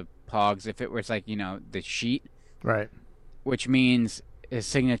Pogs. If it was like the sheet, right, which means his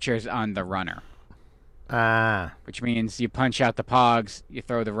signature is on the runner. Which means you punch out the Pogs, you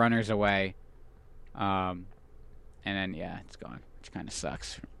throw the runners away, and then it's gone, which kind of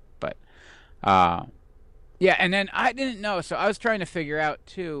sucks. But and then I didn't know, so I was trying to figure out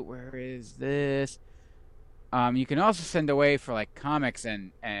too. Where is this? You can also send away for like comics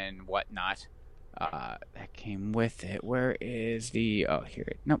and whatnot. That came with it. Where is the? Oh,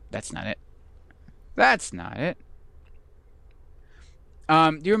 here. Nope, that's not it. That's not it.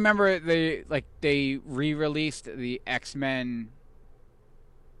 Do you remember they re-released the X-Men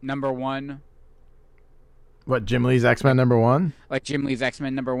 #1? What, Jim Lee's X-Men #1? Like Jim Lee's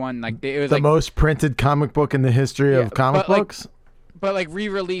X-Men #1, like it was the like, most printed comic book in the history of comic books. But like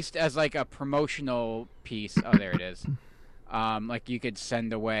re-released as like a promotional piece. Oh, there it is. Like you could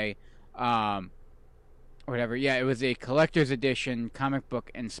send away, or whatever. Yeah, it was a collector's edition comic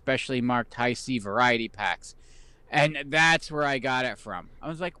book and specially marked High C variety packs. And that's where I got it from. I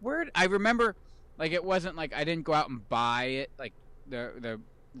was like, where? I remember, like, it wasn't like I didn't go out and buy it, like the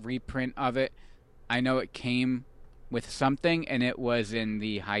reprint of it. I know it came with something, and it was in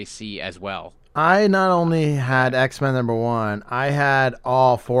the High C as well. I not only had X-Men #1, I had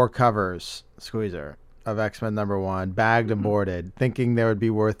all 4 covers, Squeezer, of X-Men #1, bagged and boarded, thinking they would be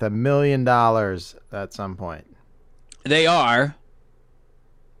worth $1 million at some point. They are.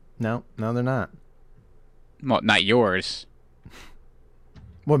 No, they're not. Well, not yours.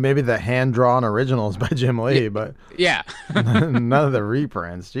 Well, maybe the hand-drawn originals by Jim Lee, but yeah, none of the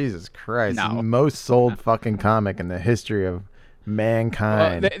reprints. Jesus Christ. No. Most sold fucking comic in the history of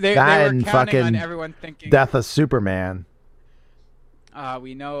mankind. Well, they were and counting fucking on everyone thinking Death of Superman.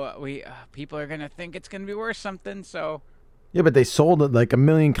 We know people are gonna think it's gonna be worth something. So Yeah, but they sold it like 1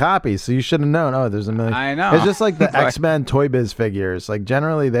 million copies, so you should have known. Oh, there's 1 million. I know. It's just like the X-Men Toy Biz figures. Like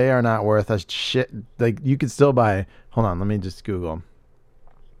generally, they are not worth a shit. Like you could still buy. Hold on, let me just Google.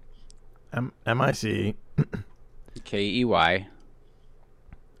 MIC KEY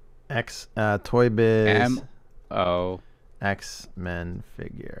X Toy Biz MO X-Men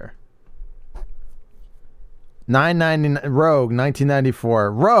figure. $9.99 Rogue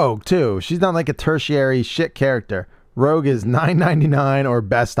 1994. Rogue too. She's not like a tertiary shit character. Rogue is $9.99 or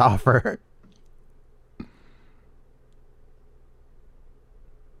best offer.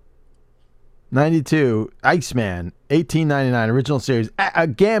 $92 Iceman $18.99 original series. A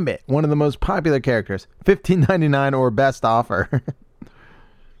Gambit, one of the most popular characters, $15.99 or best offer.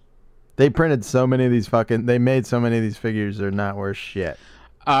 They printed so many of these they made so many of these figures, they're not worth shit.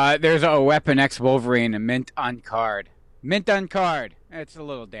 There's a Weapon X Wolverine, a mint on card. Mint on card. It's a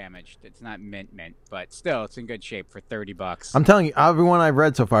little damaged. It's not mint, but still, it's in good shape for $30. I'm telling you, everyone I've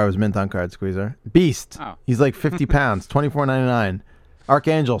read so far was mint on card, Squeezer. Beast. Oh. He's like 50 pounds, $24.99.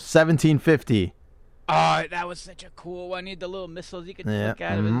 Archangel, $17.50. Oh, that was such a cool one. He had the little missiles you could look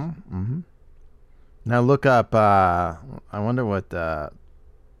out of it. Now look up. I wonder what Deadpool's.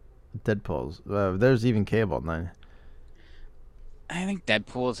 There's even Cable. I think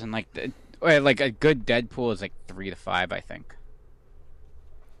Deadpool's in like a good Deadpool is like 3 to 5. I think.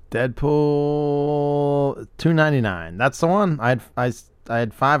 Deadpool $2.99. That's the one. I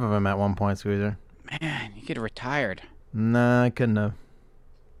had 5 of them at one point, Squeezer. Man, you could have retired. Nah, I couldn't have.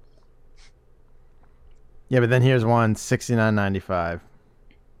 Yeah, but then here's one, $69.95.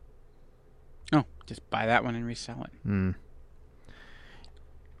 Oh, just buy that one and resell it.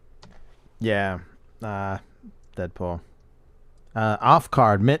 Yeah, Deadpool. Off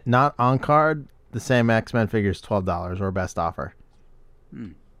card, mint, not on card. The same X-Men figures, $12 or best offer.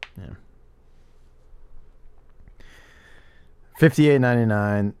 Yeah.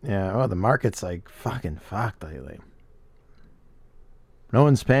 $58.99. Yeah. Oh, the market's like fucking fucked lately. No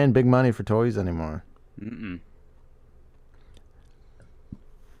one's paying big money for toys anymore. All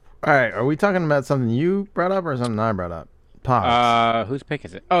right, are we talking about something you brought up or something I brought up? Pogs. Whose pick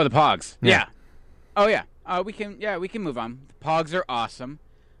is it? Oh, the Pogs. Yeah. Yeah. Oh yeah. We can move on. The Pogs are awesome.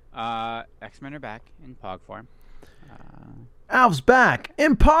 X-Men are back in Pog form. Alf's back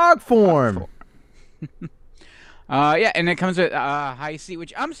in Pog form. Yeah, and it comes with High C,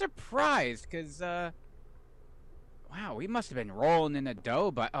 which I'm surprised because wow, we must have been rolling in the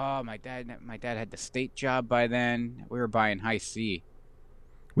dough. But my dad had the state job by then. We were buying High C.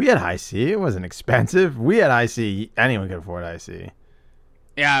 We had High C. It wasn't expensive. We had High C. Anyone could afford High C.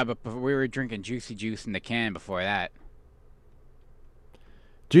 Yeah, but we were drinking Juicy Juice in the can before that.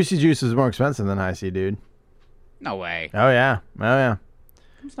 Juicy Juice is more expensive than High C, dude. No way. Oh yeah.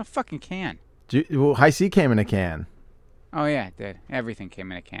 Comes in a fucking can. Well, High C came in a can. Oh yeah, it did. Everything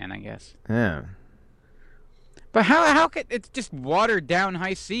came in a can, I guess. Yeah. But how could it's just watered down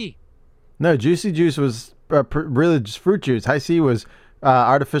High C? No, Juicy Juice was really just fruit juice. High C was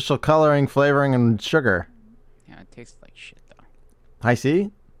artificial coloring, flavoring, and sugar. Yeah, it tastes like shit though. High C?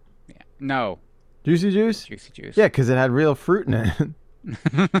 Yeah. No. Juicy Juice? Juicy Juice. Yeah, because it had real fruit in it.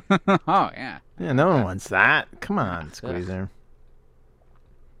 Oh yeah. Yeah, no one wants that. Come on, Squeezer.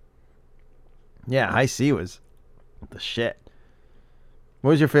 Yeah, High C was the shit.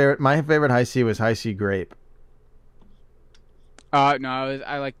 What was your favorite? My favorite High C was High C Grape. No,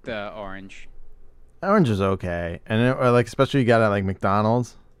 I like the orange. Orange is okay, and like especially you got it at like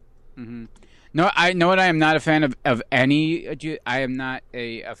McDonald's. No, I know what I am not a fan of any. I am not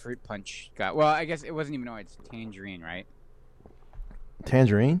a fruit punch guy. Well, I guess it wasn't even orange. It's tangerine, right?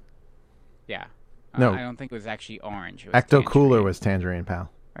 Tangerine? Yeah. No, I don't think it was actually orange. Ecto Cooler was tangerine, pal.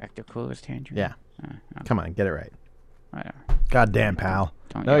 Ecto Cooler was tangerine. Yeah. Okay. Come on, get it right. Whatever. Goddamn, pal.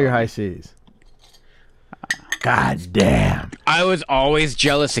 Don't Know yell your at High me. C's. Goddamn. I was always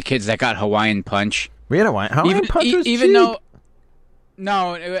jealous of kids that got Hawaiian Punch. We had Hawaiian Punch was even cheap. though.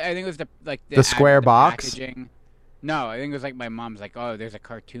 No, I think it was the square box? Packaging. No, I think it was like my mom's like, oh, there's a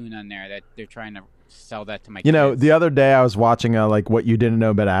cartoon on there that they're trying to sell that to my You know, kids. the other day I was watching like what you didn't know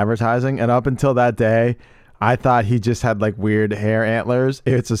about advertising, and up until that day, I thought he just had like weird hair antlers.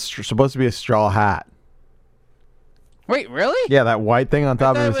 It's supposed to be a straw hat. Wait, really? Yeah, that white thing on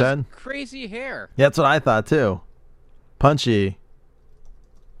top I of thought his it was head. crazy hair. Yeah, that's what I thought too. Punchy.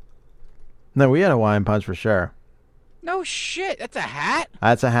 No, we had a Hawaiian Punch for sure. No shit, that's a hat?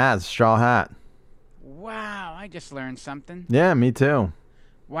 That's a hat, it's a straw hat. Wow, I just learned something. Yeah, me too.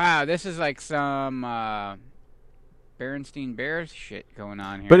 Wow, this is like some Berenstein Bears shit going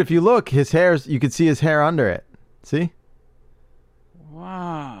on here. But if you look, his hair's, you can see his hair under it. See?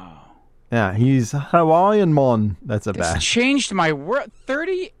 Wow. Yeah, he's Hawaiian mon. That's a This bad. changed my world.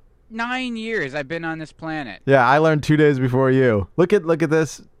 39 years I've been on this planet. Yeah, I learned 2 days before you. Look at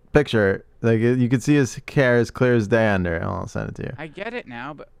this picture. Like you can see his hair as clear as day under it. I'll send it to you. I get it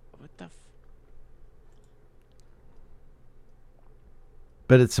now, but what the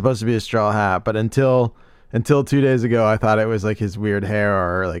But it's supposed to be a straw hat. But until 2 days ago, I thought it was like his weird hair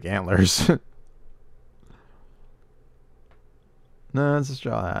or like antlers. No, it's a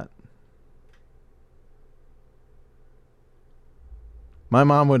straw hat. My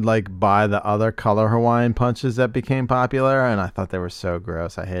mom would like buy the other color Hawaiian Punches that became popular, and I thought they were so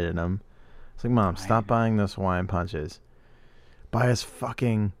gross. I hated them. It's like, Mom, stop buying those Hawaiian Punches. Buy us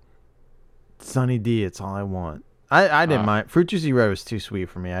fucking Sunny D. It's all I want. I didn't mind. Fruit Juicy Red was too sweet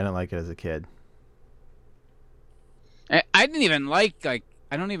for me. I didn't like it as a kid. I didn't even like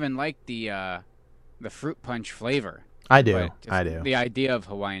I don't even like the fruit punch flavor. I do. But just I do. The idea of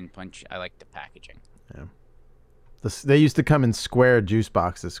Hawaiian punch, I like the packaging. Yeah. They used to come in square juice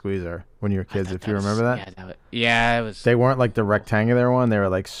boxes, Squeezer, when you were kids. If you remember that. Yeah, it was. They weren't like the rectangular one. They were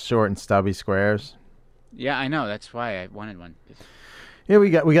like short and stubby squares. Yeah, I know. That's why I wanted one. Yeah,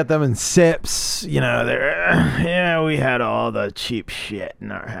 we got them in sips. You know, we had all the cheap shit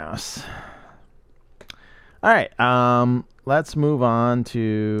in our house. All right, let's move on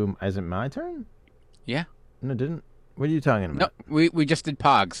to. Is it my turn? Yeah. No, didn't. What are you talking about? No, we just did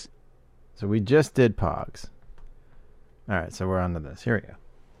Pogs. So we just did Pogs. All right, so we're on to this. Here we go.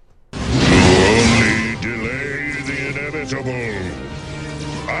 Only delay the inevitable.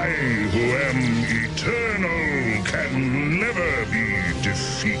 I, who am eternal, can never be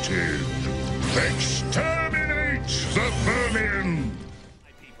defeated. Exterminate the vermin!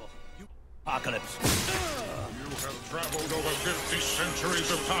 Apocalypse. You have traveled over 50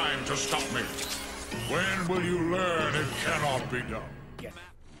 centuries of time to stop me. When will you learn it cannot be done?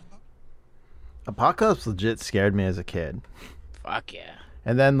 Apocalypse legit scared me as a kid. Fuck yeah.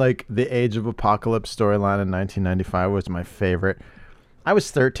 And then, like, the Age of Apocalypse storyline in 1995 was my favorite. I was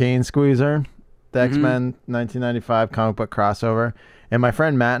 13, Squeezer, the X-Men 1995 comic book crossover. And my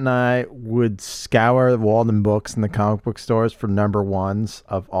friend Matt and I would scour the Walden Books in the comic book stores for number ones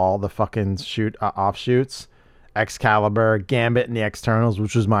of all the fucking offshoots. Excalibur, Gambit and the Externals,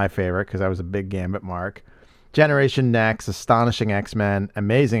 which was my favorite because I was a big Gambit mark. Generation Next, Astonishing X-Men,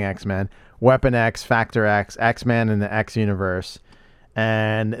 Amazing X-Men, Weapon X, Factor X, X-Men in the X Universe.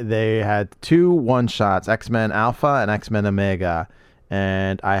 And they had 2 one-shots, X-Men Alpha and X-Men Omega.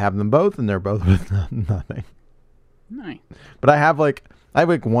 And I have them both, and they're both with nothing. Nice. But I have like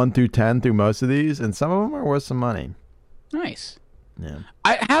 1 through 10 through most of these, and some of them are worth some money. Nice. Yeah.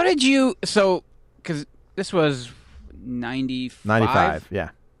 How did you... So, because this was 95? 95,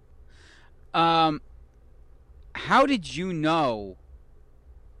 yeah. How did you know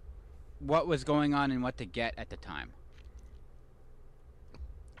what was going on and what to get at the time?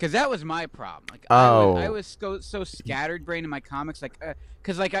 Because that was my problem. Like, I was so scattered brain in my comics. Like,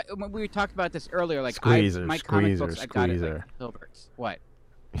 because we talked about this earlier. Like, my comic books, I got it like Hilbert's. What?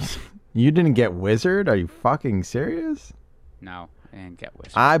 You didn't get Wizard? Are you fucking serious? No, I didn't get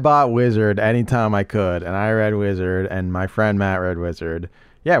Wizard. I bought Wizard anytime I could, and I read Wizard, and my friend Matt read Wizard.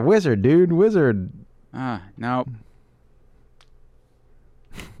 Yeah, Wizard, dude, Wizard. No.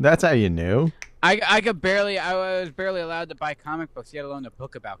 That's how you knew. I was barely allowed to buy comic books, yet alone a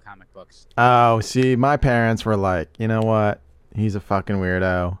book about comic books. Oh, see, my parents were like, you know what? He's a fucking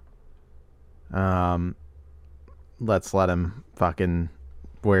weirdo. Let's let him fucking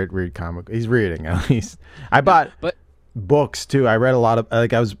read comic. He's reading at least. I bought books too. I read a lot of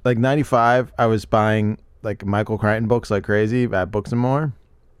I was like 95. I was buying like Michael Crichton books like crazy at Books and More.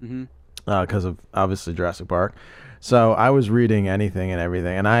 Mm-hmm. Because of obviously Jurassic Park. So I was reading anything and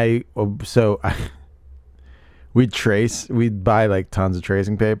everything, and we'd buy like tons of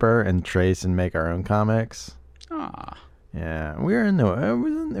tracing paper and trace and make our own comics. Ah, yeah, we were into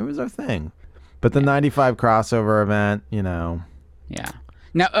it. It was our thing. But the 95 crossover event, you know. Yeah.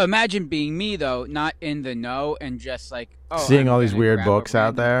 Now imagine being me though, not in the know, and just like seeing all these weird books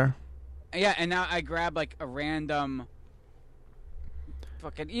out there. Yeah, and now I grab like a random.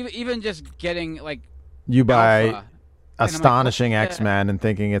 Fucking even just getting like. You buy Alpha, Astonishing like, X-Men and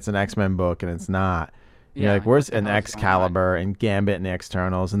thinking it's an X-Men book, and it's not. You're Yeah, like, where's an Excalibur and Gambit and the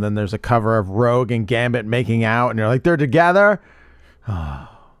Externals? And then there's a cover of Rogue and Gambit making out, and you're like, they're together? Oh,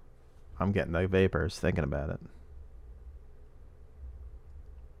 I'm getting the vapors thinking about it.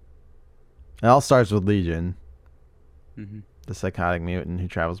 It all starts with Legion, the psychotic mutant who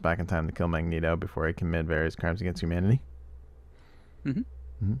travels back in time to kill Magneto before he commits various crimes against humanity.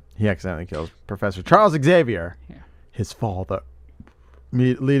 He accidentally kills Professor Charles Xavier, his father,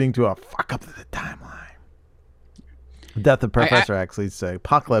 leading to a fuck up of the timeline. The death of Professor X leads to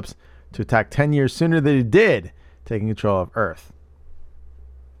Apocalypse to attack 10 years sooner than he did, taking control of Earth.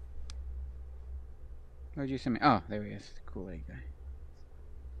 Where'd you send me? Oh, there he is. The Kool-Aid guy.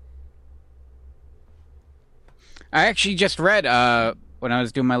 I actually just read, when I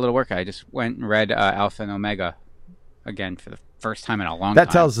was doing my little work, I just went and read Alpha and Omega again for the first time in a long time.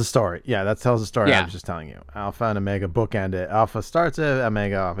 That tells the story. Yeah, that tells the story Yeah. I was just telling you. Alpha and Omega bookend it. Alpha starts it,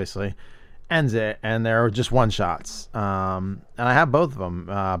 Omega obviously ends it, and they're just one-shots. And I have both of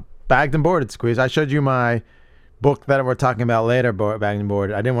them. Bagged and boarded, Squeeze. I showed you my book that we're talking about later, bagged and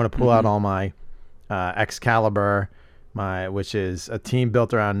boarded. I didn't want to pull out all my Excalibur, which is a team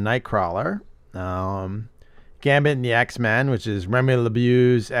built around Nightcrawler. Gambit and the X-Men, which is Remy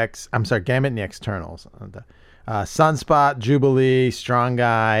LeBew's Gambit and the Externals. Sunspot, Jubilee, Strong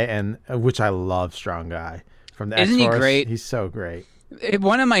Guy, and which I love Strong Guy from the Isn't he X-Force. great? He's so great.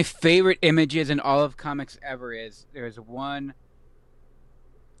 One of my favorite images in all of comics ever is there's one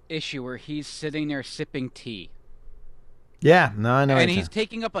issue where he's sitting there sipping tea. Yeah, no, I know. And he's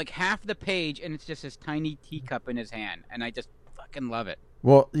taking up like half the page, and it's just his tiny teacup in his hand, and I just fucking love it.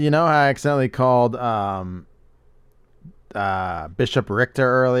 Well, you know how I accidentally called Bishop Richter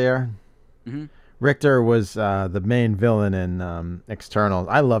earlier? Mm-hmm. Richter was the main villain in Externals.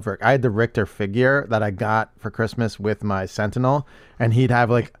 I love Richter. I had the Richter figure that I got for Christmas with my Sentinel, and he'd have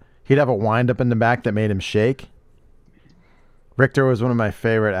a wind up in the back that made him shake. Richter was one of my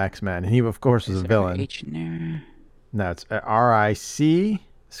favorite X-Men. He, of course, was a villain. H in there? No, it's R-I-C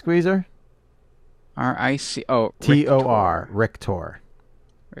Squeezer. R-I-C. Oh, T-O-R. Rictor.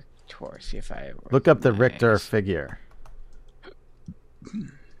 Rictor. See if I look up the Richter figure.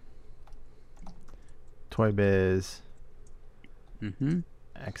 Toy Biz. Mm-hmm.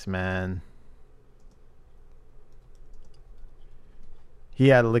 X-Men. He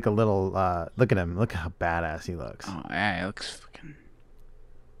had like a little look at him. Look how badass he looks. Oh yeah, he looks fucking.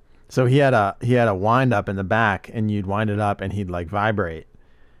 So he had a wind up in the back, and you'd wind it up, and he'd like vibrate,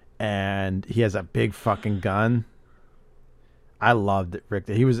 and he has a big fucking gun. I loved it, Rick.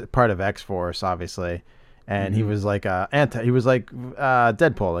 He was part of X-Force, obviously, and he was like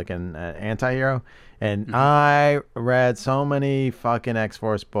Deadpool, like an anti-hero. And I read so many fucking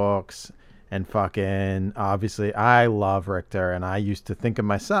X-Force books, and fucking obviously I love Richter, and I used to think of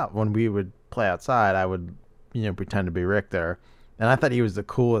myself when we would play outside, I would pretend to be Richter. And I thought he was the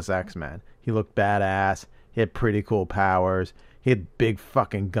coolest X-Men. He looked badass. He had pretty cool powers. He had big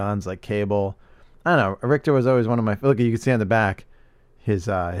fucking guns like Cable. I don't know. Richter was always one of my. Look, you can see on the back, his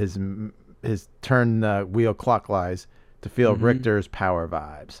turn wheel clockwise to feel Richter's power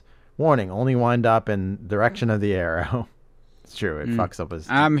vibes. Warning: only wind up in direction of the arrow. It's true. It fucks up his.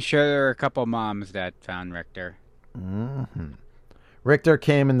 I'm sure there are a couple moms that found Richter. Mm-hmm. Richter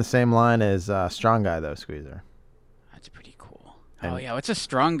came in the same line as Strong Guy, though, Squeezer. That's pretty cool. Oh yeah, what's a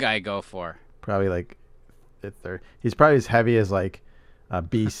Strong Guy go for? Probably like, he's probably as heavy as like a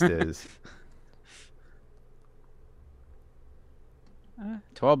Beast is.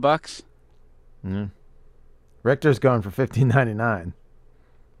 $12. Mm. Richter's going for $15.99.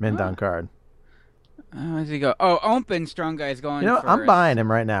 Mint on card. Where does he go? Oh, Open Strong Guy's going. For I'm buying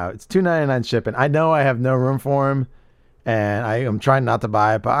him right now. It's $2.99 shipping. I know I have no room for him, and I am trying not to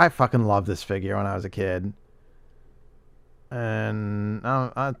buy it, but I fucking loved this figure when I was a kid. And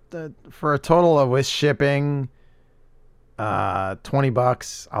for a total of with shipping,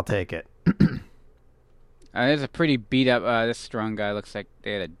 $20, I'll take it. There's a pretty beat up. This Strong Guy looks like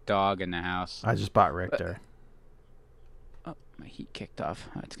they had a dog in the house. I just bought Richter. Oh, my heat kicked off.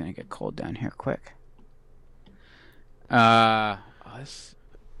 Oh, it's gonna get cold down here quick. So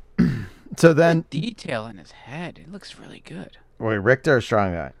then detail in his head. It looks really good. Wait, Richter or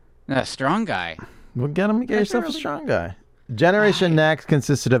Strong Guy? Strong Guy. Well, get yourself a Strong Guy. Generation Next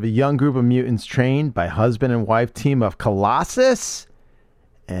consisted of a young group of mutants trained by husband and wife team of Colossus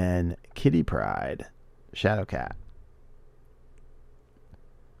and Kitty Pryde, Shadowcat.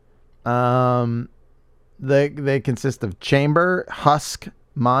 They consist of Chamber, Husk,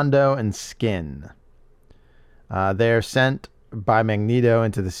 Mondo, and Skin. They are sent by Magneto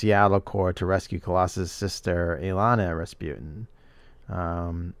into the Seattle core to rescue Colossus' sister, Ilana Rasputin.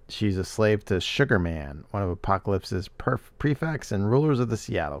 She's a slave to Sugar Man, one of Apocalypse's prefects and rulers of the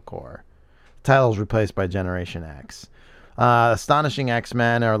Seattle core. The title is replaced by Generation X. Astonishing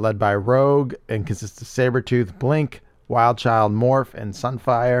X-Men are led by Rogue and consist of Sabretooth, Blink, Wildchild, Morph, and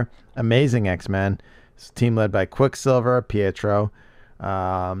Sunfire. Amazing X-Men. It's a team led by Quicksilver, Pietro,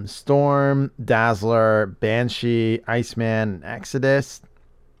 Storm, Dazzler, Banshee, Iceman, and Exodus.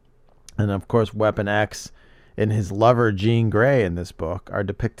 And of course, Weapon X and his lover Jean Grey in this book are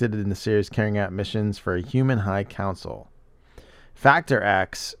depicted in the series carrying out missions for a human high council. Factor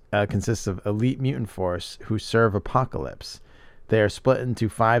X consists of elite mutant force who serve Apocalypse. They are split into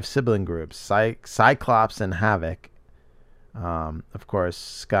 5 sibling groups: Cyclops and Havoc. Of course,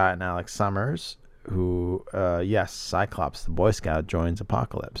 Scott and Alex Summers, who, yes, Cyclops, the Boy Scout, joins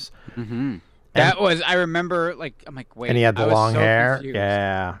Apocalypse. Mm-hmm. That was, I remember, I'm like, wait. And he had the long hair. Confused.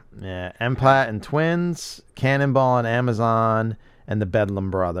 Yeah. Emplat and Twins, Cannonball and Amazon, and the Bedlam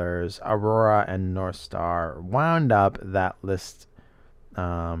Brothers, Aurora and North Star wound up that list.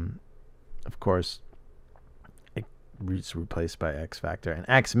 Of course, it's replaced by X Factor. And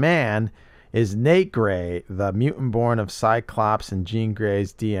X-Man is Nate Gray, the mutant born of Cyclops and Jean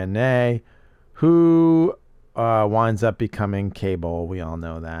Grey's DNA, who winds up becoming Cable. We all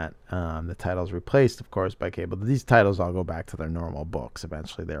know that. The title's replaced, of course, by Cable. These titles all go back to their normal books.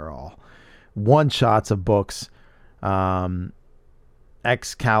 Eventually, they're all one-shots of books.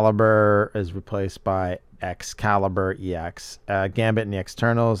 Excalibur is replaced by Excalibur EX. Gambit and the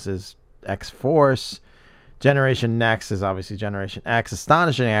Externals is X-Force. Generation Next is obviously Generation X.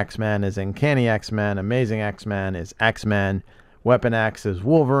 Astonishing X-Men is Uncanny X-Men. Amazing X-Men is X-Men. Weapon X is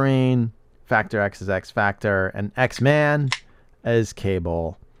Wolverine. Factor X is X-Factor. And X-Man is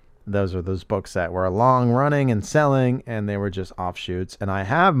Cable. Those are those books that were long running and selling, and they were just offshoots. And I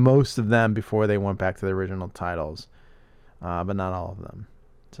have most of them before they went back to the original titles, but not all of them.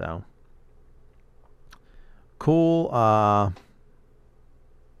 So, cool.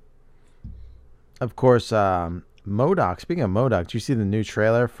 Of course, MODOK. Speaking of MODOK, did you see the new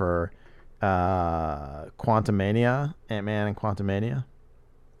trailer for Quantumania? Ant-Man and Quantumania?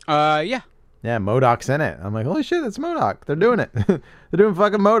 Yeah. Yeah, MODOK's in it. I'm like, holy shit, that's MODOK. They're doing it. They're doing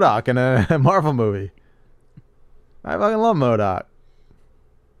fucking MODOK in a Marvel movie. I fucking love MODOK.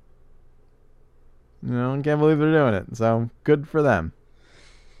 You know, I can't believe they're doing it. So, good for them.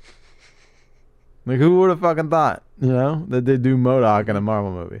 Like, who would have fucking thought, you know, that they'd do MODOK in a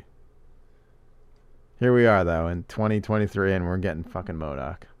Marvel movie? Here we are, though, in 2023, and we're getting fucking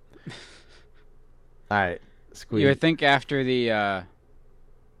MODOK. All right, squeeze. You would think after the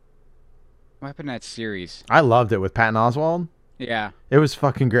what happened to that series? I loved it with Patton Oswalt. Yeah. It was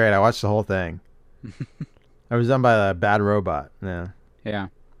fucking great. I watched the whole thing. It was done by Bad Robot. Yeah. Yeah.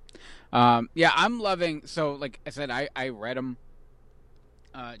 Yeah, I'm loving... So, like I said, I read them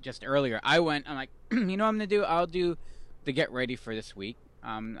just earlier. I'm like, you know what I'm going to do? I'll do the get ready for this week.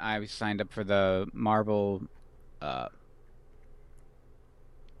 I was signed up for the Marvel... was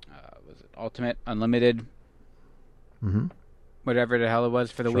it Ultimate Unlimited? Mm-hmm. Whatever the hell it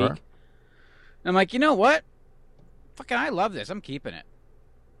was for the week. And I'm like, you know what? Fucking I love this. I'm keeping it.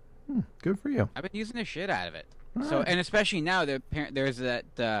 Good for you. I've been using the shit out of it. All So right. and especially now there's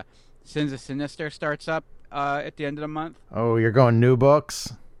that Sins of Sinister starts up at the end of the month. Oh, you're going new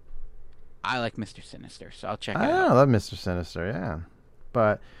books? I like Mr. Sinister, so I'll check it I out. love Mr. Sinister, yeah.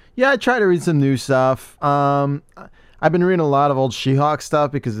 But yeah, I try to read some new stuff. I've been reading a lot of old She-Hulk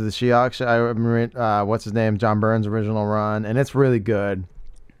stuff because of the She-Hulk. I've been reading, what's his name, John Byrne's original run, and it's really good.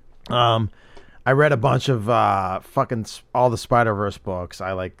 I read a bunch of fucking all the Spider-Verse books.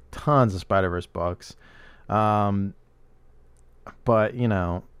 I like tons of Spider-Verse books. But you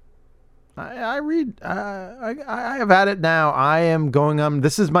know, I read. I have had it now. I am going.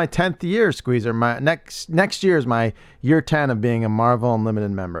 This is my 10th year, Squeezer. My next year is my year 10 of being a Marvel Unlimited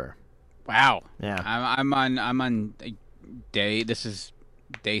member. Wow. Yeah. I'm on day. This is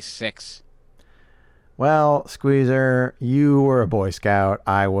day 6. Well, Squeezer, you were a Boy Scout.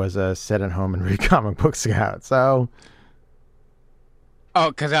 I was a sit-at-home and read comic book scout. So.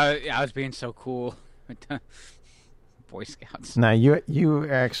 Oh, because I was being so cool with the Boy Scouts. Now you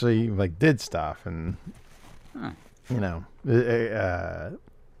actually like did stuff and you know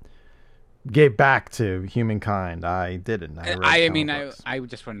gave back to humankind. I didn't. I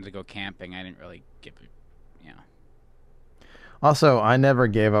just wanted to go camping. I didn't really give it. You know. Also, I never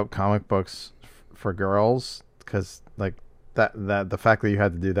gave up comic books for girls because like that the fact that you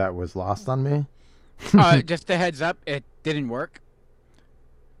had to do that was lost on me. Just a heads up, it didn't work.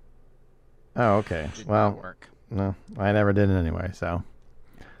 Oh, okay. Well, no, I never did it anyway. So,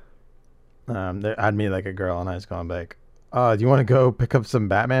 I'd meet like a girl, and I was going like, "Oh, do you want to go pick up some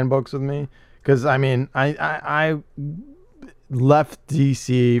Batman books with me?" Because I mean, I left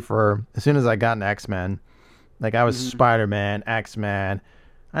DC for as soon as I got an X-Men. Like I was Spider-Man, X-Men.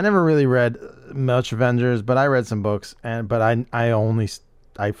 I never really read much Avengers, but I read some books, but I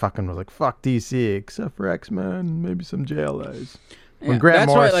fucking was like, fuck DC, except for X-Men, maybe some JLAs. When Grant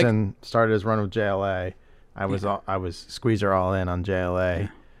Morrison started his run with JLA, I was Squeezer all in on JLA.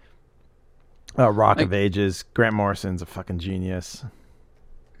 Rock of Ages. Grant Morrison's a fucking genius.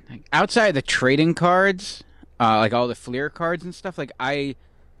 Outside the trading cards, like all the Fleer cards and stuff, like I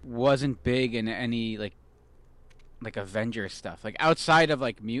wasn't big in any like Avengers stuff. Like outside of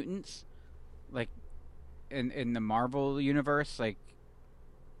like mutants, like in the Marvel universe, like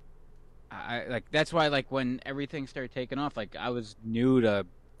I like that's why like when everything started taking off, like I was new to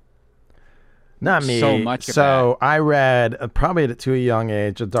not me so much. So I read probably at a young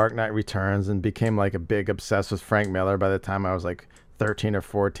age, The Dark Knight Returns, and became like a big obsessed with Frank Miller by the time I was like 13 or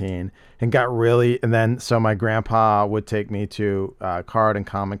 14, and got really, and then so my grandpa would take me to card and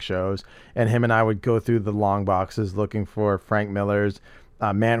comic shows, and him and I would go through the long boxes looking for Frank Miller's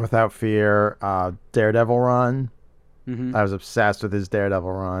Man Without Fear, Daredevil run. I was obsessed with his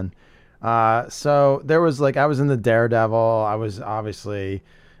Daredevil run. So there was like, I was in the Daredevil. I was obviously,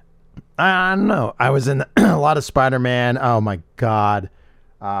 I don't know. I was in a lot of Spider-Man. Oh my God.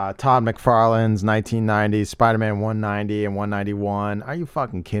 Todd McFarlane's 1990s Spider-Man 190 and 191. Are you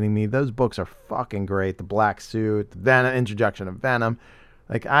fucking kidding me? Those books are fucking great. The Black Suit, the Venom, introduction of Venom.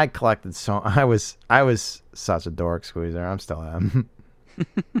 Like, I collected so, I was such a dork, Squeezer. I'm still am.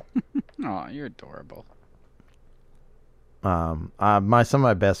 Oh, you're adorable. Some of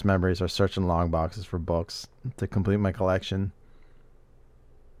my best memories are searching long boxes for books to complete my collection.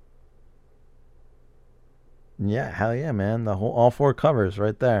 Yeah, hell yeah, man. All 4 covers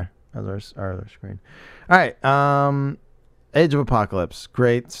right there as our screen. All right, Age of Apocalypse,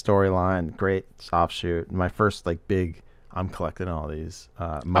 great storyline, great offshoot. My first like big, I'm collecting all these.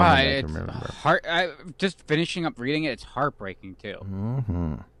 Just finishing up reading it, it's heartbreaking too.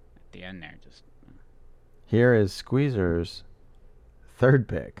 Mm-hmm. At the end there, just. Here is Squeezer's third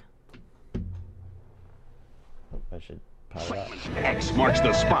pick. I should. X marks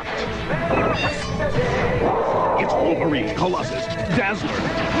the spot. It's Wolverine, Colossus, Dazzler,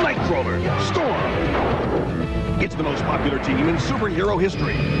 Nightcrawler, Storm. It's the most popular team in superhero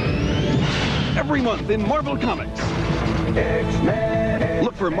history. Every month in Marvel Comics. X-Men.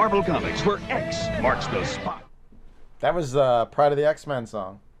 Look for Marvel Comics where X marks the spot. That was the Pride of the X-Men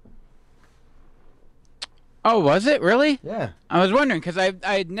song. Oh, was it really? Yeah. I was wondering because I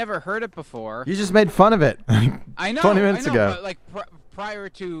had never heard it before. You just made fun of it. I know. 20 minutes ago. But like prior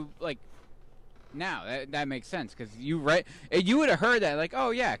to like now, that makes sense because you would have heard that like, oh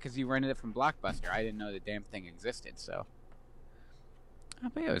yeah, because you rented it from Blockbuster. I didn't know the damn thing existed. So,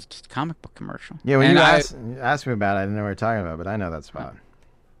 but yeah, it was just a comic book commercial. Yeah, when you asked me about it, I didn't know what you were talking about, but I know that spot.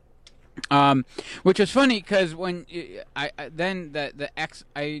 Which was funny because when I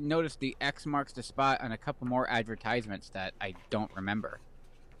noticed the X marks the spot on a couple more advertisements that I don't remember.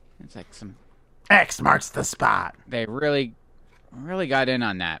 It's like some X marks the spot. They really got in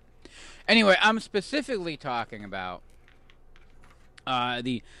on that. Anyway, I'm specifically talking about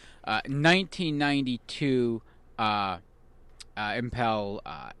the 1992 Impel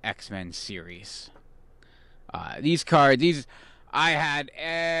X-Men series. These cards, I had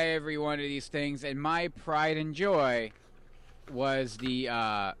every one of these things, and my pride and joy was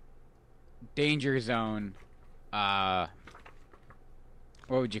the Danger Zone. What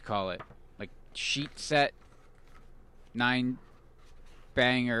would you call it? Like sheet set,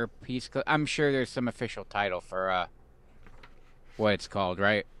 9-banger piece. I'm sure there's some official title for what it's called,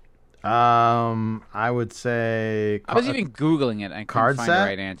 right? I would say. I was even googling it. I couldn't find the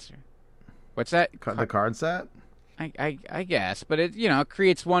right answer. What's that? The card set. I guess, but it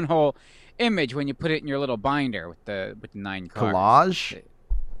creates one whole image when you put it in your little binder with the 9 cards.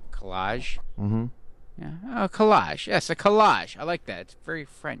 Collage. Mm-hmm. Yeah. Oh, collage. Yes, a collage. I like that. It's very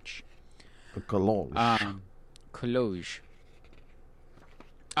French. A collage. Collage.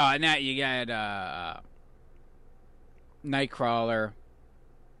 Now you got Nightcrawler,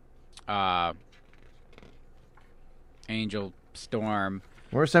 Angel, Storm.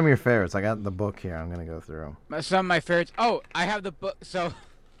 What are some of your favorites? I got the book here. I'm going to go through. Some of my favorites. Oh, I have the book. So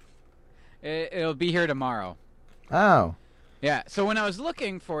it'll be here tomorrow. Oh. Yeah. So when I was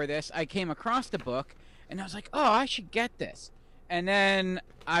looking for this, I came across the book, and I was like, oh, I should get this. And then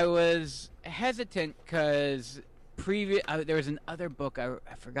I was hesitant because there was another book. I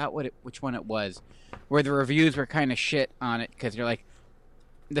forgot which one it was, where the reviews were kind of shit on it because they're like,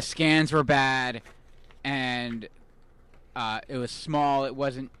 the scans were bad, and it was small. It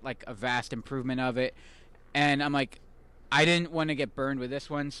wasn't like a vast improvement of it. And I'm like, I didn't want to get burned with this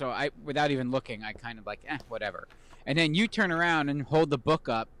one. So without even looking, I kind of like, whatever. And then you turn around and hold the book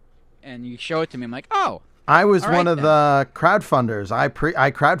up and you show it to me. I'm like, oh. I was one of the crowdfunders. I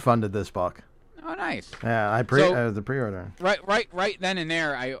crowdfunded this book. Oh, nice. Yeah, I was the pre-order. Right then and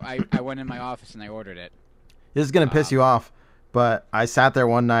there, I went in my office and I ordered it. This is going to piss you off, but I sat there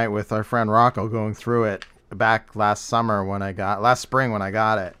one night with our friend Rocco going through it. Back last spring when I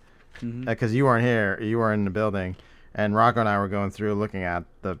got it, because you weren't here, you were in the building, and Rocco and I were going through looking at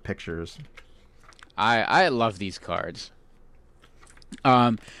the pictures. I love these cards.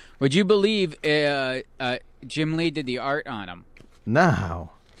 Would you believe Jim Lee did the art on them? No,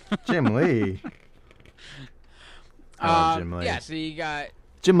 Jim Lee. Jim Lee. Yeah, so you got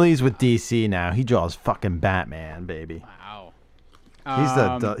Jim Lee's with DC now. He draws fucking Batman, baby. Wow.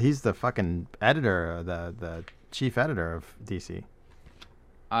 He's the fucking editor, the chief editor of DC.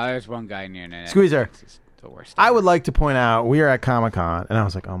 There's one guy in the internet. Squeezer. The worst. I would like to point out we were at Comic-Con and I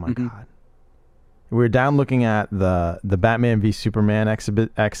was like, oh my god. We were down looking at the Batman v Superman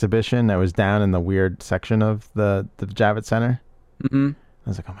exhibition that was down in the weird section of the Javits Center. Mm-hmm. I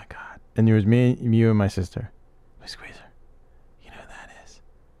was like, oh my god, and it was me, you, and my sister. My Squeezer, you know who that is?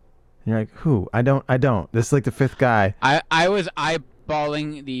 And you're like, who? I don't. This is like the 5th guy. I was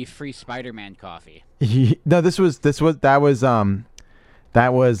eyeballing the free Spider-Man coffee. No, that was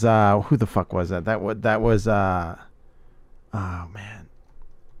who the fuck was that? That was oh man.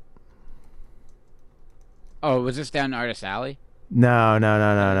 Oh, was this down Artist Alley? No.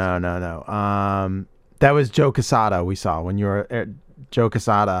 That was Joe Quesada we saw when you were Joe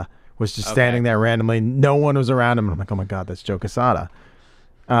Quesada was just standing there randomly. No one was around him. I'm like, oh my god, that's Joe Quesada.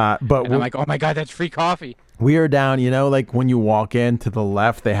 But and I'm like, oh my god, that's free coffee. We are down, like when you walk in to the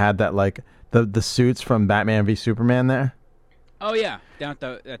left, they had that like the suits from Batman v Superman there. Oh yeah, down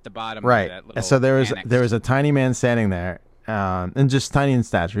at the bottom. Right. That little So there was a tiny man standing there, and just tiny in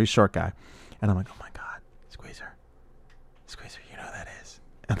stature. He's a short guy, and I'm like, oh my god, Squeezer, you know who that is?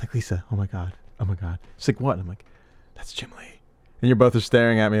 And I'm like, Lisa, oh my god. She's like, what? And I'm like, that's Jim Lee. And you both are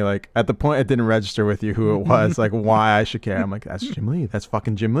staring at me like, at the point it didn't register with you who it was, like why I should care. I'm like, that's Jim Lee. That's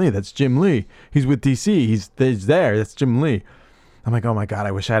fucking Jim Lee. That's Jim Lee. He's with DC. He's there. That's Jim Lee. I'm like, oh my god,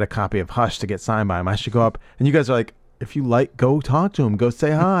 I wish I had a copy of Hush to get signed by him. I should go up. And you guys are like, if you like, go talk to him. Go say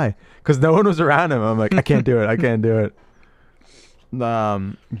hi. Because no one was around him. I'm like, I can't do it.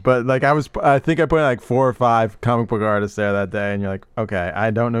 But like I think I put in like 4 or 5 comic book artists there that day, and you're like, okay, I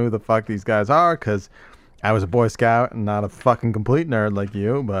don't know who the fuck these guys are because I was a Boy Scout and not a fucking complete nerd like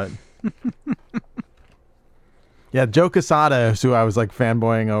you, but yeah, Joe Quesada is who I was like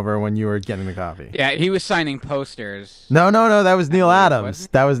fanboying over when you were getting the coffee. Yeah, he was signing posters. No, that was Neil Adams.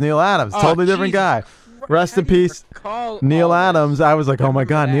 That was Neil Adams. Totally different guy. Rest in peace, Neil Adams. I was like, oh my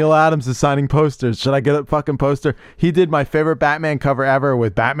god, Neil Adams is signing posters. Should I get a fucking poster? He did my favorite Batman cover ever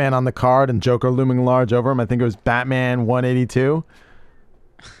with Batman on the card and Joker looming large over him. I think it was Batman 182.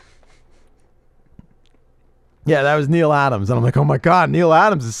 Yeah, that was Neil Adams. And I'm like, oh my god, Neil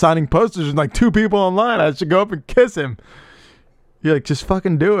Adams is signing posters with like 2 people online. I should go up and kiss him. You're like, just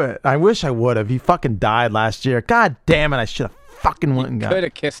fucking do it. I wish I would have. He fucking died last year. God damn it, I should have fucking went and got. Could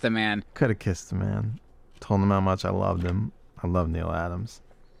have kissed the man. Told him how much I loved him. I love Neil Adams.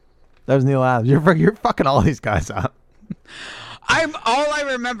 That was Neil Adams. You're fucking all these guys up. All I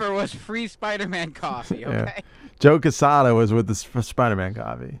remember was free Spider-Man coffee. Okay. Yeah. Joe Quesada was with the Spider-Man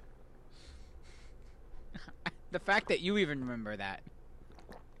coffee. The fact that you even remember that.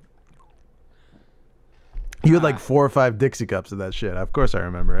 You had like 4 or 5 Dixie cups of that shit. Of course I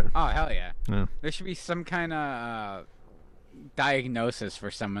remember it. Oh hell yeah. Yeah. There should be some kind of diagnosis for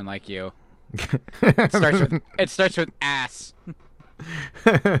someone like you. It starts with ass.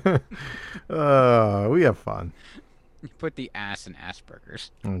 We have fun. You put the ass in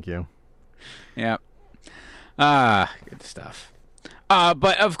Asperger's. Thank you. Yep. Good stuff.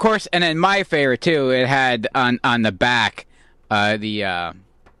 But of course, and then my favorite too. It had on the back, the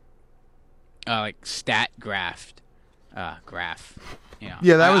like stat graph. You know,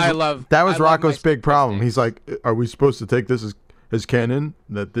 yeah, that was Rocco's big problem. He's like, are we supposed to take this as canon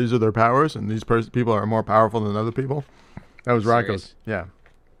that these are their powers and these people are more powerful than other people? That was Rocco's. Yeah.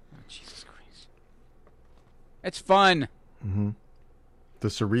 Oh, Jesus Christ. It's fun. Mm-hmm. The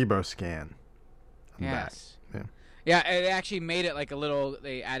Cerebro scan. Yes. Yeah, it actually made it like a little.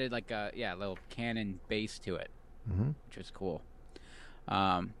 They added like a little canon base to it, which was cool.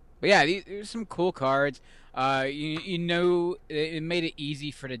 But yeah, there's some cool cards. You know, it made it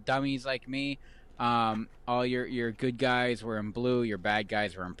easy for the dummies like me. All your good guys were in blue, your bad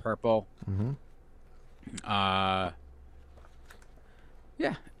guys were in purple.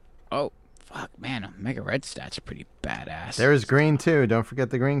 Yeah. Oh, fuck, man, Omega Red stats are pretty badass. There is green too. Don't forget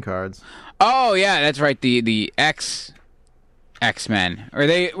the green cards. Oh yeah, that's right. The X-Men.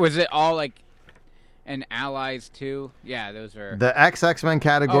 Was it all like and Allies too? Yeah, those are. The X-Men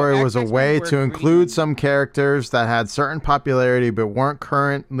category was a way to include some characters that had certain popularity but weren't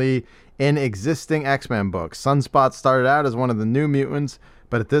currently in existing X-Men books. Sunspot started out as one of the New Mutants,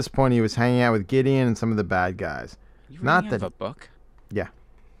 but at this point he was hanging out with Gideon and some of the bad guys. You really have a book? Yeah.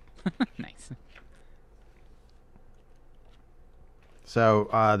 Nice. So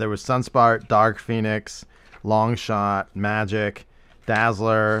there was Sunspot, Dark Phoenix, Longshot, Magic,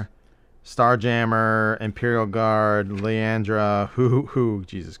 Dazzler, Starjammer, Imperial Guard, Leandra,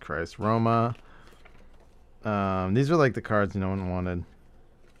 Jesus Christ, Roma. These were like the cards no one wanted.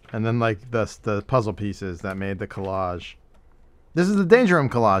 And then like the puzzle pieces that made the collage. This is the Danger Room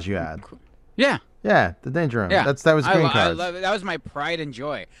collage you had. Yeah. Yeah, the Danger Room. Yeah. That was green cards. I love it. That was my pride and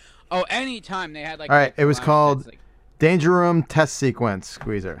joy. Oh, anytime they had like. All right, it was called like... Danger Room Test Sequence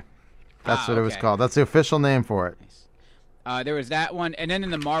Squeezer. That's what it was called. That's the official name for it. There was that one, and then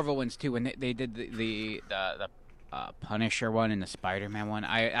in the Marvel ones too, when they did the Punisher one and the Spider-Man one.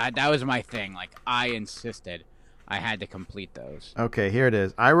 I that was my thing. Like I insisted I had to complete those. Okay, here it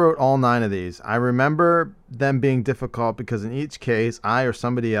is. I wrote all 9 of these. I remember them being difficult because in each case, I or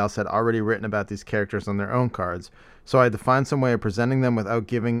somebody else had already written about these characters on their own cards. So I had to find some way of presenting them without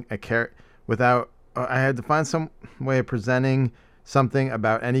giving a I had to find some way of presenting something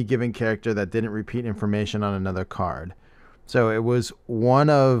about any given character that didn't repeat information on another card. So it was one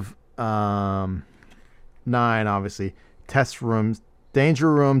of 9, obviously. Test rooms.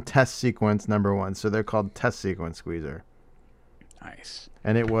 Danger Room Test Sequence #1. So they're called Test Sequence Squeezer. Nice.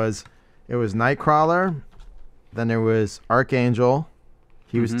 And it was Nightcrawler. Then there was Archangel.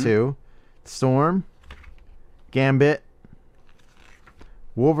 He was 2. Storm. Gambit.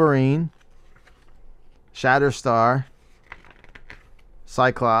 Wolverine. Shatterstar.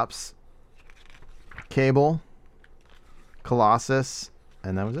 Cyclops. Cable. Colossus.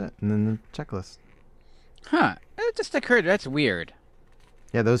 And that was it. And then the checklist. Huh. It just occurred. That's weird.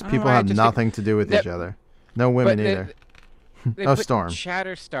 Yeah, those I don't know people why I have just nothing to do with each other. No women but either. They Oh, put Storm.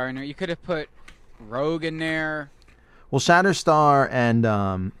 Shatterstar in there. You could have put Rogue in there. Well, Shatterstar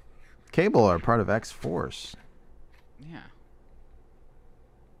and Cable are part of X-Force. Yeah.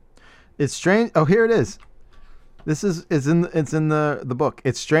 It's strange. Oh, here it is. It's in the book.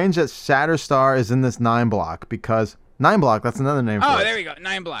 It's strange that Shatterstar is in this 9 block because 9 block. That's another name. Oh, for there it. we go.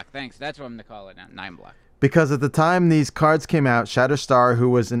 9 block. Thanks. That's what I'm gonna call it now. 9 block. Because at the time these cards came out, Shatterstar,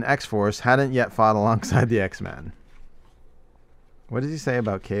 who was in X-Force, hadn't yet fought alongside the X-Men. What did he say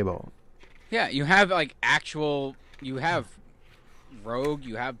about Cable? Yeah, you have like actual. You have Rogue.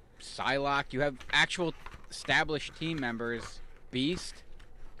 You have Psylocke. You have actual established team members. Beast.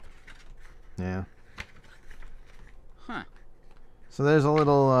 Yeah. Huh. So there's a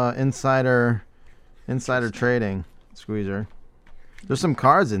little insider trading, Squeezer. There's some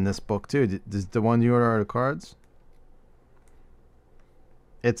cards in this book too. Does the one you order are the cards?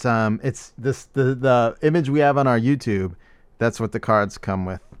 It's the image we have on our YouTube. That's what the cards come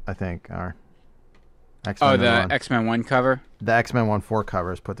with. I think are. X-Men Oh, the 1. X-Men 1 cover. The X-Men 1/4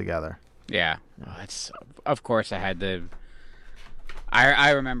 covers put together. Yeah. Oh, it's of course I had to. I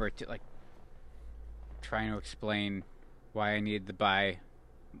remember like trying to explain why I needed to buy.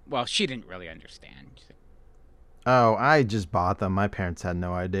 Well, she didn't really understand. Oh, I just bought them. My parents had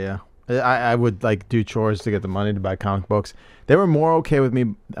no idea. I would like do chores to get the money to buy comic books. They were more okay with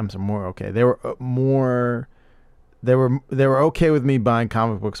me. I'm sorry, more okay. They were more. They were okay with me buying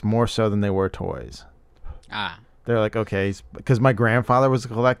comic books more so than they were toys. Ah. They're like, okay, because my grandfather was a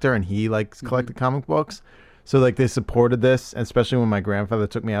collector and he likes collected comic books, so like they supported this, especially when my grandfather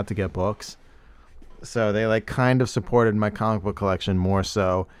took me out to get books. So they like kind of supported my comic book collection more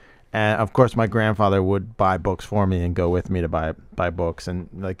so. And of course, my grandfather would buy books for me and go with me to buy books. And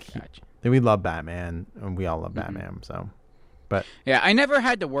like, we love Batman, and we all love Batman. So, but yeah, I never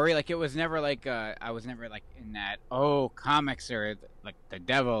had to worry. Like, it was never like I was never like in that. Oh, comics are like the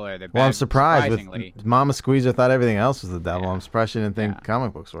devil or the. Well, I'm bad, surprised. surprisingly. With Mama Squeezer thought everything else was the devil. I'm surprised she didn't think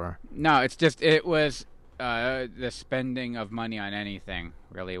comic books were. No, it's just it was the spending of money on anything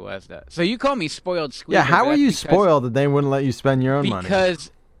really was that. So you call me spoiled Squeezer. Yeah, how but were that's you because- spoiled that they wouldn't let you spend your own money?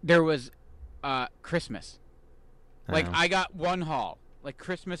 Because there was Christmas. Like Oh. I got one haul. Like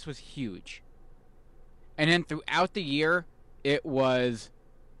Christmas was huge. And then throughout the year, it was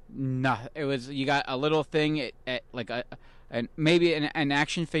nothing. It was you got a little thing at like maybe an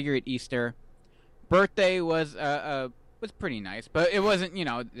action figure at Easter. Birthday was pretty nice, but it wasn't.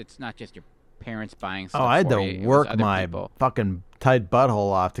 It's not just your parents buying stuff. Oh, I had for to you, it was work other my people. fucking tight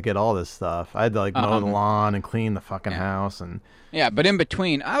butthole off to get all this stuff. I had to like mow the lawn and clean the fucking house and. Yeah, but in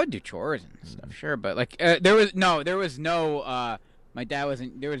between, I would do chores and stuff, sure. But like, there was no. My dad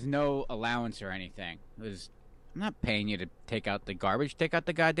wasn't. There was no allowance or anything. It was. I'm not paying you to take out the garbage. Take out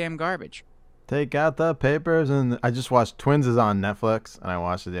the goddamn garbage. Take out the papers, and I just watched Twins is on Netflix, and I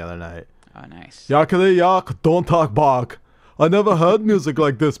watched it the other night. Oh, nice. Yakety yak, don't talk back. I never heard music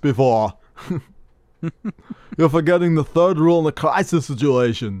like this before. You're forgetting the third rule in the crisis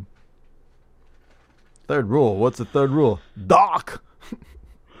situation. Third rule? What's the third rule? Doc!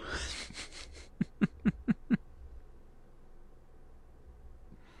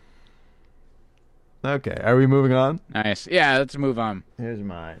 Okay, are we moving on? Nice. Yeah, let's move on. Here's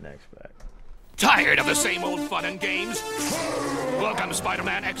my next pick. Tired of the same old fun and games? Welcome,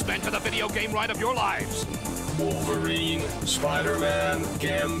 Spider-Man X-Men, to the video game ride of your lives. Wolverine, Spider-Man,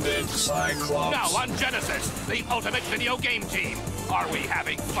 Gambit, Cyclops. Now on Genesis, the ultimate video game team. Are we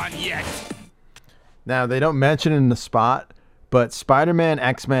having fun yet? Now, they don't mention it in the spot, but Spider-Man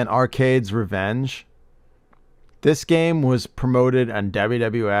X-Men Arcade's Revenge This game was promoted on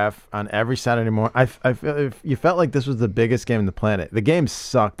WWF on every Saturday morning. I feel if you felt like this was the biggest game on the planet. The game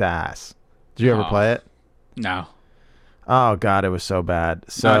sucked ass. Did you ever play it? No. Oh God, it was so bad.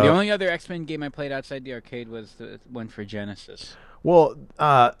 So No, the only other X-Men game I played outside the arcade was the one for Genesis. well,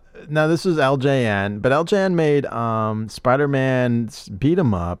 now this was LJN, but LJN made Spider-Man beat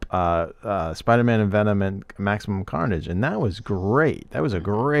 'em up, Spider-Man and Venom and Maximum Carnage, and that was great. That was a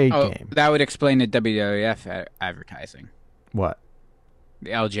great game. That would explain the WWF advertising. What?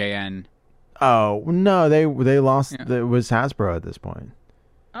 The LJN. Oh no, they lost. It was Hasbro at this point.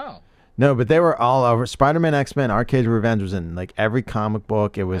 Oh. No, but they were all over. Spider-Man, X-Men, Arcade Revenge was in like every comic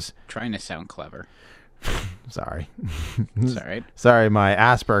book. It was Trying to sound clever. sorry. It's all right. Sorry, my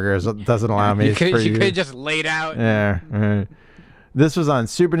Asperger's doesn't allow me. You could for have just laid out. Yeah. Right. This was on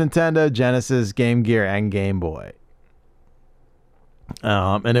Super Nintendo, Genesis, Game Gear, and Game Boy.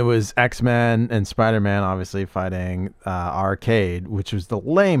 And it was X-Men and Spider-Man obviously fighting Arcade, which was the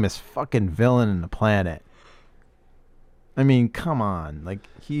lamest fucking villain in the planet. I mean, come on. Like,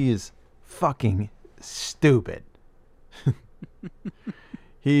 he is fucking stupid.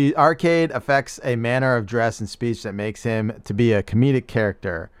 Arcade affects a manner of dress and speech that makes him to be a comedic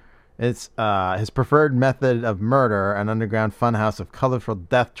character. It's his preferred method of murder, an underground funhouse of colorful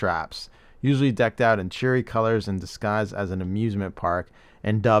death traps, usually decked out in cheery colors and disguised as an amusement park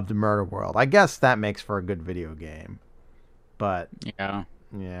and dubbed Murder World. I guess that makes for a good video game. But yeah.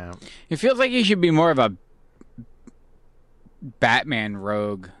 Yeah. It feels like he should be more of a Batman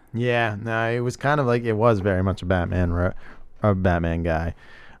rogue. Yeah, no, it was kind of like it was very much a Batman guy.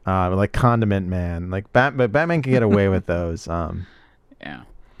 Like Condiment Man. Like but Batman can get away with those. Yeah.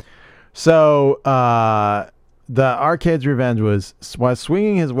 So, the Arcade's revenge was, while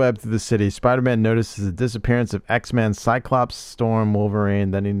swinging his web through the city, Spider-Man notices the disappearance of X-Men, Cyclops, Storm,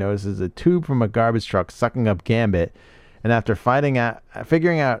 Wolverine. Then he notices a tube from a garbage truck sucking up Gambit. And after figuring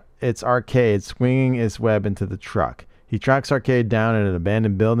out it's Arcade, swinging his web into the truck. He tracks Arcade down at an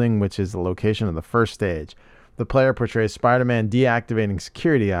abandoned building, which is the location of the first stage. The player portrays Spider-Man deactivating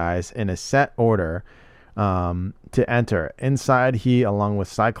security eyes in a set order to enter. Inside, he, along with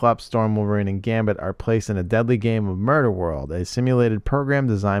Cyclops, Storm, Wolverine, and Gambit, are placed in a deadly game of Murder World, a simulated program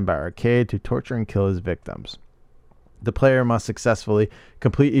designed by Arcade to torture and kill his victims. The player must successfully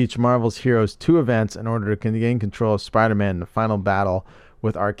complete each Marvel's Heroes 2 events in order to gain control of Spider-Man in the final battle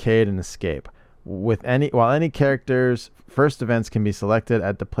with Arcade and escape. While any character's first events can be selected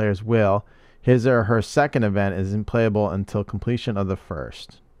at the player's will, his or her second event isn't playable until completion of the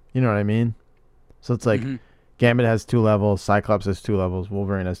first. You know what I mean? So it's like Gambit has 2 levels, Cyclops has 2 levels,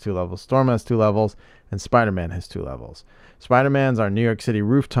 Wolverine has 2 levels, Storm has 2 levels, and Spider-Man has 2 levels. Spider-Man's are New York City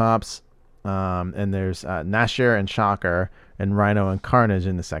rooftops, and there's Nashir and Shocker, and Rhino and Carnage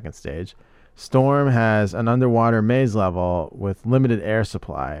in the second stage. Storm has an underwater maze level with limited air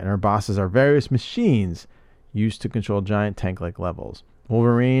supply, and her bosses are various machines used to control giant tank-like levels.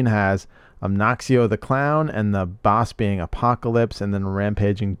 Wolverine has Omnoxio the Clown, and the boss being Apocalypse, and then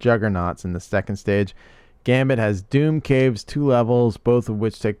rampaging Juggernauts in the second stage. Gambit has Doom Caves 2 levels, both of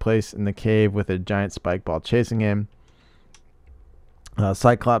which take place in the cave with a giant spike ball chasing him.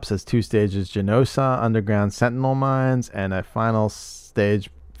 Cyclops has 2 stages, Genosa, underground Sentinel mines, and a final stage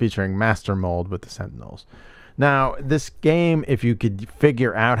featuring Master Mold with the Sentinels. Now, this game, if you could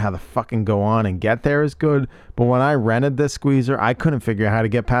figure out how to fucking go on and get there, is good. But when I rented this squeezer, I couldn't figure out how to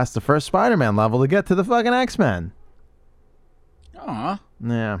get past the first Spider-Man level to get to the fucking X-Men. Aw.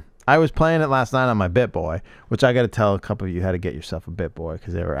 Yeah. I was playing it last night on my BitBoy, which I got to tell a couple of you how to get yourself a BitBoy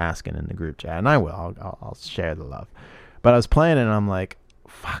because they were asking in the group chat, and I will. I'll share the love. But I was playing it, and I'm like,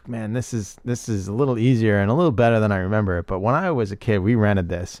 fuck, man, this is a little easier and a little better than I remember it. But when I was a kid, we rented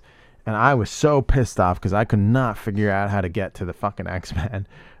this, and I was so pissed off because I could not figure out how to get to the fucking X-Men.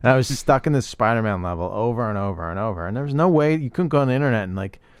 And I was stuck in this Spider-Man level over and over and over, and there was no way you couldn't go on the internet and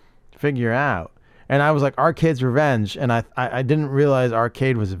like figure out. And I was like, Arcade's Revenge, and I didn't realize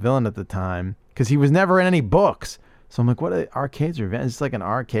Arcade was a villain at the time because he was never in any books. So I'm like, what? Arcade's Revenge? It's like an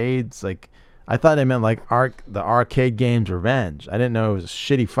arcade's like. I thought it meant like the arcade game's revenge. I didn't know it was a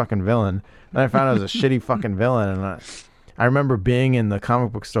shitty fucking villain. Then I found out it was a shitty fucking villain, and I remember being in the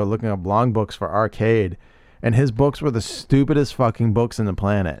comic book store looking up long books for Arcade, and his books were the stupidest fucking books in the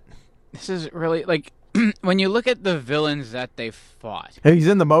planet. This is really like when you look at the villains that they fought. Hey, he's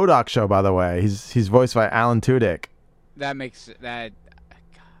in the MODOK show, by the way. He's voiced by Alan Tudyk. That makes that.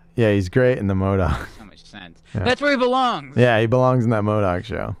 Yeah, he's great in the MODOK. So much sense. Yeah. That's where he belongs. Yeah, he belongs in that MODOK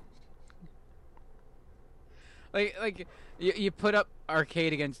show. Like you put up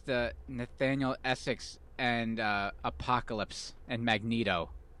Arcade against Nathaniel Essex and Apocalypse and Magneto.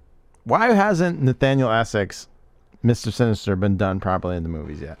 Why hasn't Nathaniel Essex Mr. Sinister been done properly in the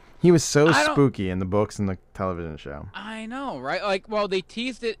movies yet. He was so I don't- spooky in the books and the television show. I know, right? Like, well, they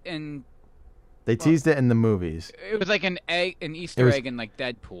teased it in. They teased it in the movies. It was like an Easter was- egg in like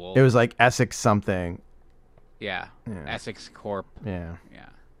Deadpool. It was like Essex something. Yeah. Yeah. Essex Corp. Yeah. Yeah.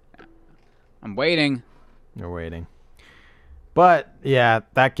 I'm waiting. You're waiting. But yeah,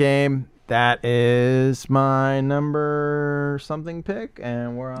 that game, that is my number something pick,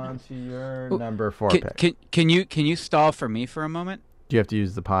 and we're on to your number 4 pick. Can you stall for me for a moment? Do you have to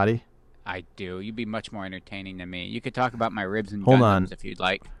use the potty? I do. You'd be much more entertaining than me. You could talk about my ribs and Hold Gundams on. if you'd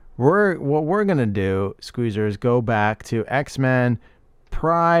like. What we're gonna do, Squeezer, is go back to X-Men,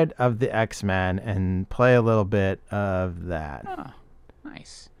 Pride of the X-Men, and play a little bit of that. Oh,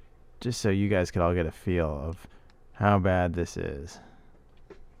 nice. Just so you guys could all get a feel of how bad this is.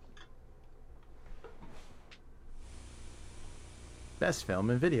 Best Film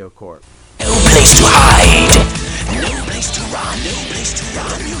and Video Corp. No place to hide. No place to run. No place to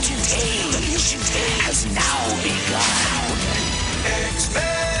run. Mutant age has now begun.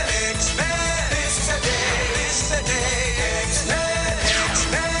 X-Men, X-Men, this is a day, this is a day. X-Men,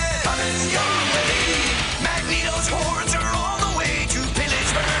 X-Men, coming your way. Magneto's hordes are on the way to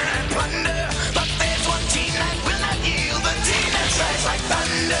pillage, burn, and plunder. But there's one team that will not yield, the team that strikes like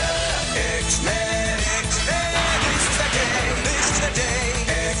thunder. X-Men, X-Men, this is the day, this is the day.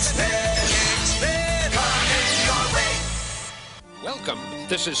 X-Men, X-Men, coming your way. Welcome.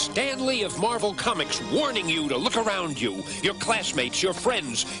 This is Stan Lee of Marvel Comics warning you to look around you. Your classmates, your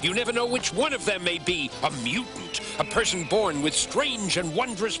friends. You never know which one of them may be a mutant, a person born with strange and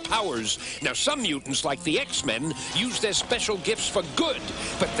wondrous powers. Now, some mutants, like the X-Men, use their special gifts for good.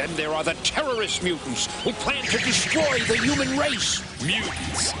 But then there are the terrorist mutants who plan to destroy the human race.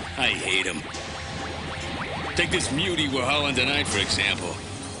 Mutants. I hate them. Take this mutie we're hauling tonight, for example.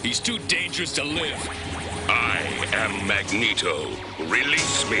 He's too dangerous to live. I am Magneto.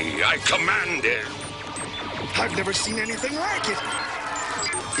 Release me. I command it. I've never seen anything like it.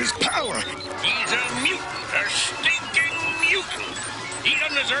 His power. He's a mutant. A stinking mutant. He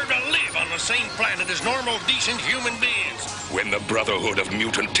doesn't deserve to live on the same planet as normal, decent human beings. When the Brotherhood of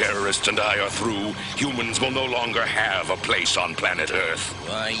Mutant Terrorists and I are through, humans will no longer have a place on planet Earth.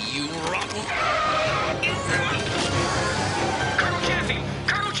 Why, you rotten. Colonel Chaffee!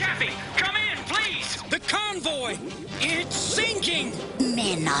 Colonel Chaffee! Come in, please! The convoy! It's sinking!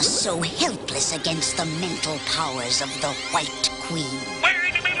 Men are so helpless against the mental powers of the White Queen. We're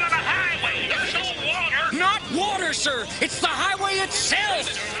in the middle of the highway! There's no water! Not water, sir! It's the highway itself!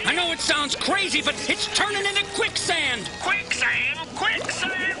 I know it sounds crazy, but it's turning into quicksand! Quicksand?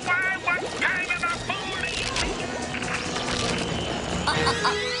 Quicksand? Why, what kind of a fool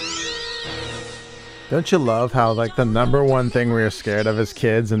are you? Don't you love how, like, the number one thing we were scared of as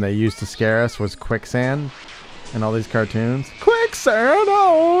kids and they used to scare us was quicksand in all these cartoons? Quicksand!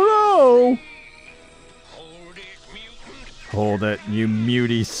 Oh, no! Hold it, you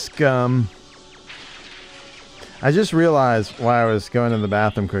mutie scum. I just realized why I was going to the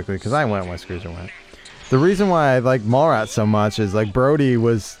bathroom quickly, because I went when Squeezer went. The reason why I like Mallrats so much is, like, Brody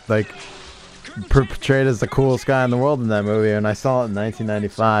was, like, portrayed as the coolest guy in the world in that movie, and I saw it in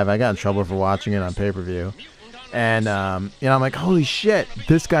 1995. I got in trouble for watching it on pay-per-view, and you know, I'm like, holy shit,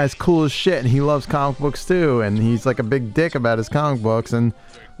 this guy's cool as shit, and he loves comic books too, and he's like a big dick about his comic books, and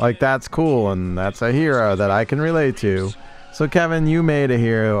like, that's cool, and that's a hero that I can relate to. So Kevin, you made a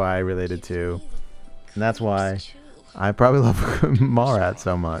hero I related to, and that's why I probably love Mallrats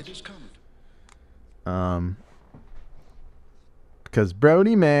so much. Because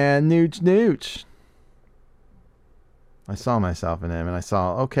Brody, man, nooch. I saw myself in him, and I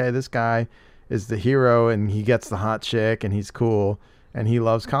saw, okay, this guy is the hero, and he gets the hot chick, and he's cool, and he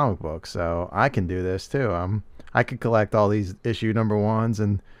loves comic books, so I can do this too. I could collect all these issue number ones,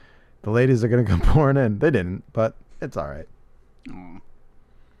 and the ladies are gonna come pouring in. They didn't, but it's all right.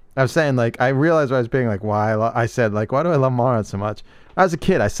 I was saying, like, I realized what I was being like, I said, like, why do I love Mallrats so much? As a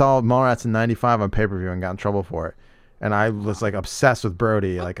kid, I saw Mallrats in '95 on pay-per-view and got in trouble for it. And I was, like, obsessed with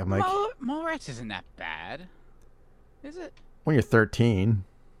Brody. Like, I'm like... Mallrats isn't that bad. Is it? When you're 13.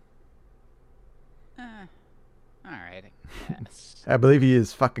 Alright, I guess. I believe he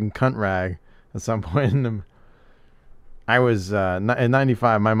is fucking cunt rag at some point in the... I was... in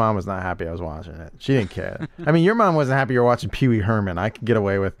 '95, my mom was not happy I was watching it. She didn't care. I mean, your mom wasn't happy you were watching Pee Wee Herman. I could get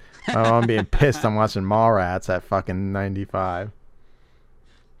away with my mom being pissed I'm watching Mallrats at fucking '95.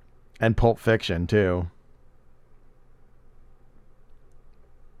 And Pulp Fiction, too.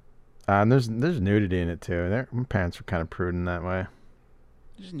 And there's nudity in it too. My parents were kind of prudent that way.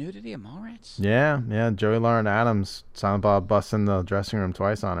 There's nudity in Mallrats? Yeah. Joey Lauren Adams, Silent Bob busting the dressing room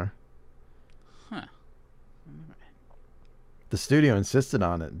twice on her. Huh. The studio insisted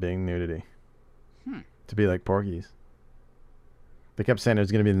on it being nudity. To be like Porky's. They kept saying it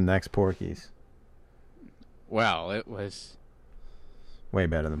was going to be the next Porky's. Well, it was way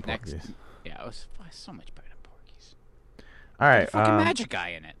better than Porky's. Yeah, it was so much better than Porky's. All right. Fucking magic guy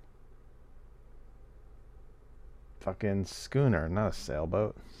in it. Fucking schooner, not a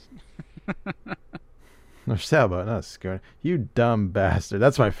sailboat. Or sailboat, not a schooner. You dumb bastard.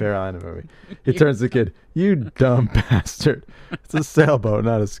 That's my favorite line of the movie. He turns to the kid, you dumb bastard. It's a sailboat,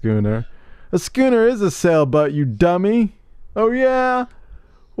 not a schooner. A schooner is a sailboat, you dummy. Oh, yeah?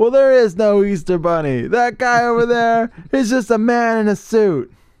 Well, there is no Easter Bunny. That guy over there is just a man in a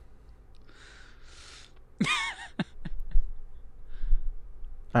suit.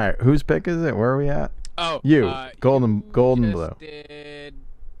 All right, whose pick is it? Where are we at? Oh, you. Golden Blue. Did...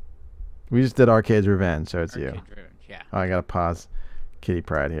 We just did Arcade's Revenge, so it's you. Revenge, yeah. Oh, I gotta pause Kitty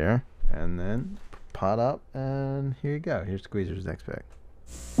Pryde here, and then pot up, and here you go. Here's Squeezer's next pick.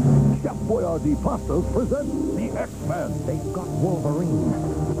 Chef Boyardee Pastas presents the X-Men. They've got Wolverine.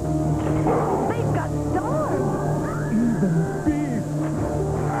 They've got stars. Even beef.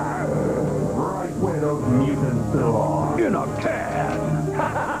 Right where those mutants belong. In a can.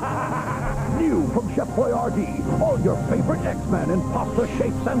 New from Chef Boyardee. All your favorite X-Men in pasta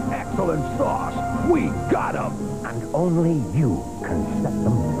shapes and excellent sauce. We got 'em. And only you can set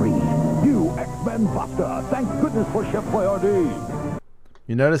them free. New X-Men pasta. Thank goodness for Chef Boyardee.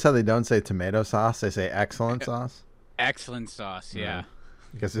 You notice how they don't say tomato sauce; they say excellent sauce. Excellent sauce, yeah.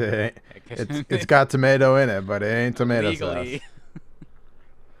 Because it's got tomato in it, but it ain't tomato sauce.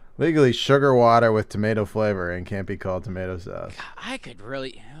 Legally, sugar water with tomato flavor and can't be called tomato sauce. I could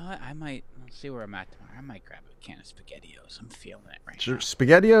really, you know what? I might see where I'm at tomorrow. I might grab a can of SpaghettiOs. I'm feeling it right now.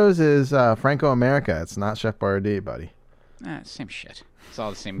 SpaghettiOs is Franco America. It's not Chef Boyardee, buddy. Same shit. It's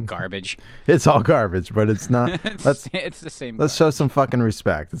all the same garbage. It's all garbage, but it's not. It's the same. Let's show some fucking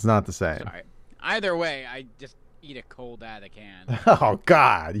respect. It's not the same. Sorry. Either way, I just eat it cold out of the can. Oh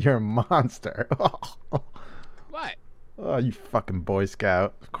God, you're a monster. What? Oh, you fucking Boy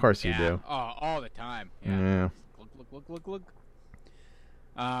Scout. Of course you do. Oh, all the time. Yeah. Yeah. Look.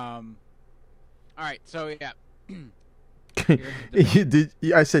 All right. So yeah.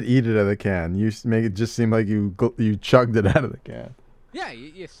 I said eat it out of the can. You make it just seem like you chugged it out of the can. Yeah,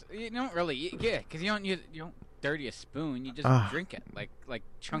 you don't really eat, because you don't dirty a spoon. You just drink it like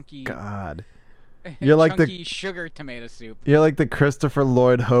chunky. God, you're like chunky sugar tomato soup. You're like the Christopher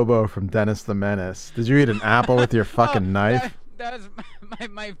Lloyd hobo from Dennis the Menace. Did you eat an apple with your fucking knife? That was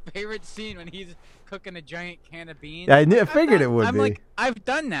my favorite scene when he's cooking a giant can of beans. Yeah, I figured it would be. I'm like, I've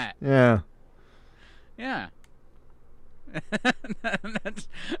done that. Yeah. Yeah. That's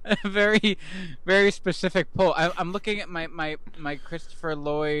a very, very specific pull. I'm looking at my Christopher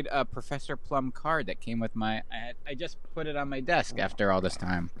Lloyd Professor Plum card that came with my. I just put it on my desk after all this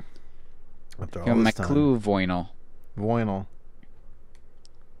time. My Clue Voynal.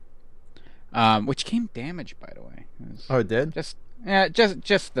 Which came damaged, by the way. It did? Just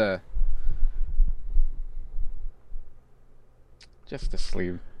the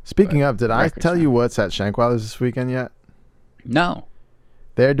sleeve. Speaking of, did I tell you what's at Shankweiler's this weekend yet? No.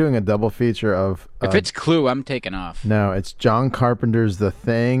 They're doing a double feature of... if it's Clue, I'm taking off. No, it's John Carpenter's The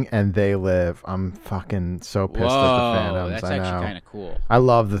Thing and They Live. I'm fucking so pissed at the Phantoms. That's actually kind of cool. I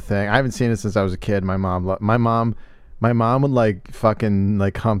love The Thing. I haven't seen it since I was a kid. My mom would like fucking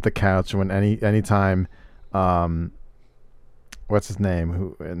like hump the couch when anytime what's his name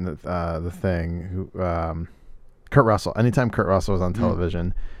who in the Thing who Kurt Russell. Anytime Kurt Russell was on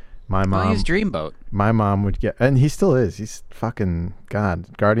television, my mom. He's Dreamboat. My mom would get, and he still is. He's fucking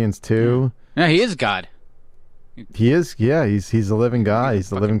God. Guardians 2. Yeah, he is God. He is. Yeah, he's a living guy. He's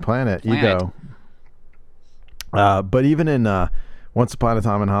the living planet. Ego. But even in Once Upon a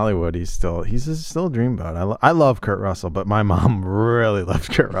Time in Hollywood, he's still a Dreamboat. I love Kurt Russell, but my mom really loves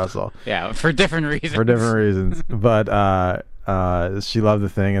Kurt Russell. Yeah, for different reasons. But she loved The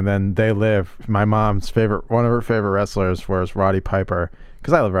Thing, and then They Live. My mom's one of her favorite wrestlers was Roddy Piper,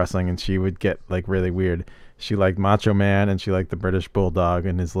 because I love wrestling, and she would get like really weird. She liked Macho Man, and she liked the British Bulldog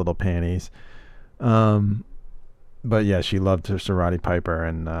and his little panties. But yeah, she loved her Sir Roddy Piper,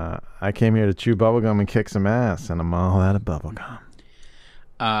 and I came here to chew bubblegum and kick some ass, and I'm all out of bubblegum.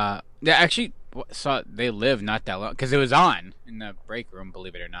 They actually saw They Live not that long, because it was on in the break room,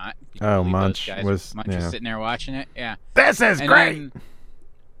 believe it or not. Munch was sitting there watching it. Yeah, this is great.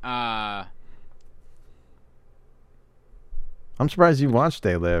 Then, I'm surprised you watched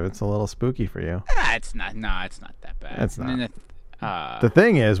They Live. It's a little spooky for you. It's not. No, it's not that bad. It's not. The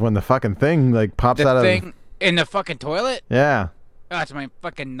thing is, when the fucking thing like pops out of in the fucking toilet. Yeah. Oh, it's my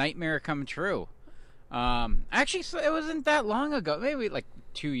fucking nightmare come true. Actually, so it wasn't that long ago. Maybe like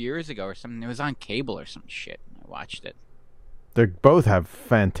 2 years ago or something. It was on cable or some shit. I watched it. They both have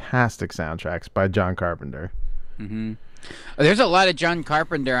fantastic soundtracks by John Carpenter. Mm-hmm. There's a lot of John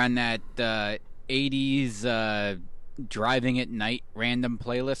Carpenter on that 80s driving at night random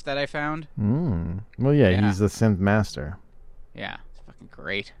playlist that I found. Well, yeah, he's the synth master. Yeah, it's fucking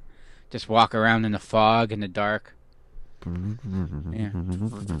great. Just walk around in the fog in the dark. Yeah.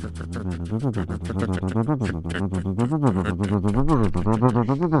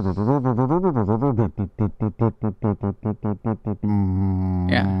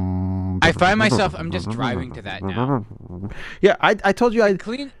 Yeah. I find myself, I'm just driving to that now. Yeah, I told you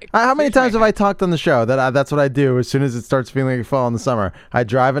how many times have I talked on the show that that's what I do as soon as it starts feeling like fall in the summer. I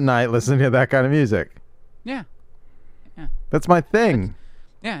drive at night listening to that kind of music. Yeah. That's my thing.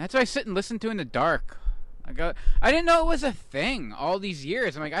 That's what I sit and listen to in the dark. I didn't know it was a thing all these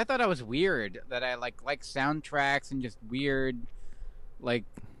years. I'm like, I thought I was weird that I like soundtracks and just weird, like,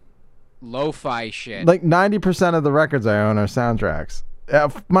 lo-fi shit. Like 90% of the records I own are soundtracks.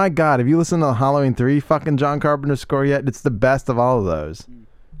 My God, have you listened to the Halloween 3 fucking John Carpenter score yet? It's the best of all of those.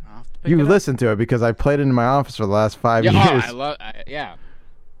 You listened to it because I played it in my office for the last 5 years. Yeah.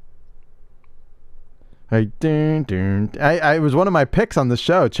 Hey, I was one of my picks on the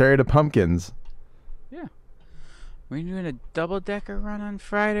show, Cherry to Pumpkins. Yeah. We doing a double-decker run on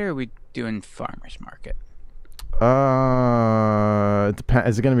Friday, or are we doing farmer's market? It depends.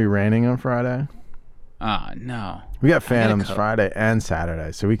 Is it going to be raining on Friday? No. We got Phantoms Friday and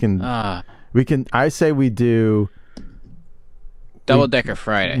Saturday, so we can. I say we do double-decker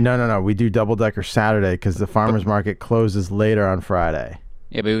Friday. No. We do double-decker Saturday because the farmer's market closes later on Friday.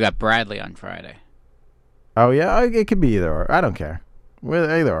 Yeah, but we got Bradley on Friday. Oh yeah, it could be either or. I don't care.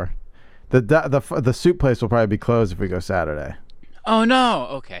 Either or. The soup place will probably be closed if we go Saturday. Oh no.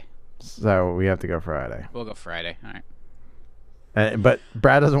 Okay. So we have to go Friday. We'll go Friday. All right. But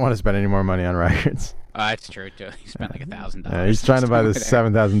Brad doesn't want to spend any more money on records. That's true too. He spent like $1,000. Yeah, he's trying to buy this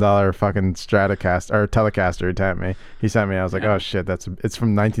 $7,000 fucking Stratocaster or Telecaster. He sent me. I was like, oh shit, it's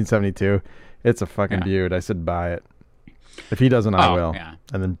from 1972. It's a fucking beaut. I said buy it. If he doesn't, I will. Yeah.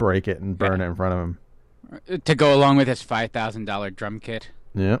 And then break it and burn it in front of him. To go along with his $5,000 drum kit.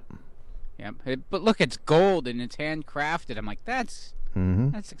 Yep. Yep. But look, it's gold and it's handcrafted. I'm like, that's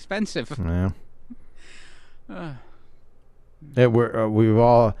expensive. Yeah. We've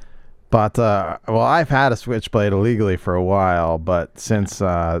all bought. I've had a Switchblade illegally for a while, but since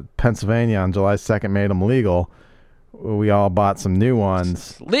Pennsylvania on July 2nd made them legal, we all bought some new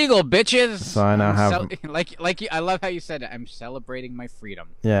ones. Legal, bitches. So I now have I love how you said it. I'm celebrating my freedom.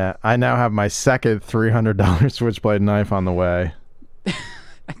 Yeah, I now have my second $300 Switchblade knife on the way.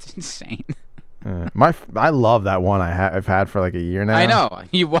 That's insane. I love that one I've had for like a year now. I know.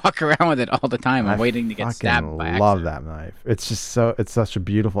 You walk around with it all the time. I'm waiting to get stabbed by accident. I love that knife. It's just it's such a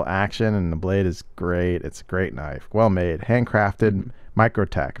beautiful action, and the blade is great. It's a great knife. Well made. Handcrafted.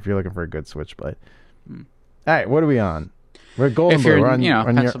 Microtech, if you're looking for a good Switchblade. All right, what are we on? We're Golden Blue. We're on,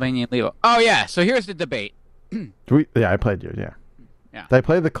 Pennsylvania legal. Oh, yeah. So here's the debate. I played yours, yeah. Did I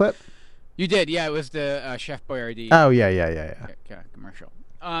play the clip? You did, yeah. It was the Chef Boyardee. Oh, yeah. Commercial.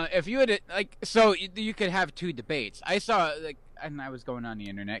 If you had so you could have two debates. I saw and I was going on the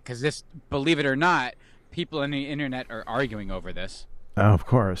internet because this, believe it or not, people on the internet are arguing over this. Oh, of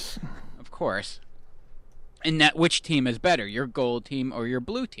course. And that which team is better, your gold team or your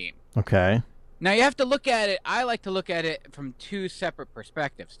blue team? Okay. Now you have to look at it. I like to look at it from two separate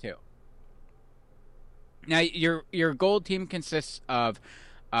perspectives too. Now your gold team consists of,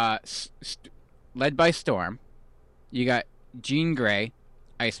 led by Storm. You got Jean Grey,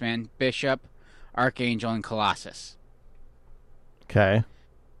 Iceman, Bishop, Archangel, and Colossus. Okay.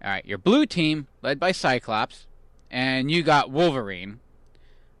 All right. Your blue team, led by Cyclops, and you got Wolverine,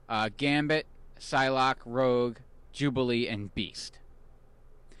 Gambit, Psylocke, Rogue, Jubilee, and Beast.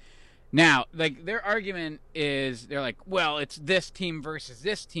 Now, their argument is, they're like, well, it's this team versus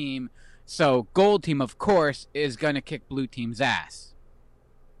this team, so gold team, of course, is going to kick blue team's ass.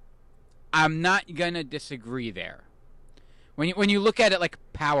 I'm not going to disagree there. When you look at it like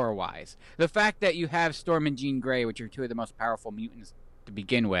power-wise, the fact that you have Storm and Jean Grey, which are two of the most powerful mutants to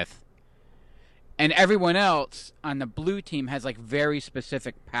begin with, and everyone else on the blue team has very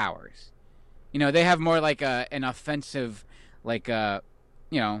specific powers. They have more like an offensive, they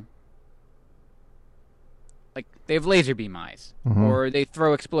have laser beam eyes, or they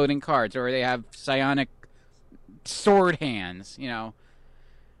throw exploding cards, or they have psionic sword hands,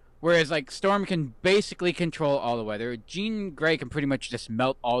 Whereas, Storm can basically control all the weather. Jean Grey can pretty much just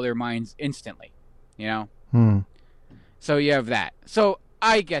melt all their minds instantly, So you have that. So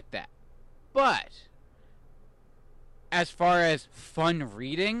I get that. But as far as fun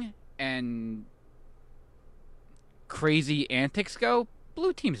reading and crazy antics go,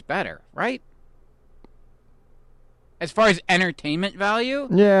 Blue Team's better, right? As far as entertainment value,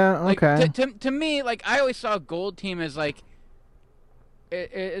 Yeah, like, okay. To me, like I always saw Gold Team as like,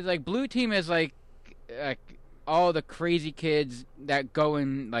 it's like Blue Team is like all the crazy kids that go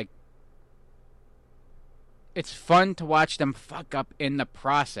in like. It's fun to watch them fuck up in the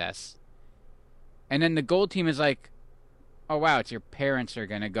process, and then the Gold Team is like, oh wow, it's your parents are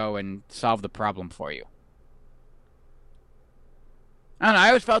gonna go and solve the problem for you. I don't know. I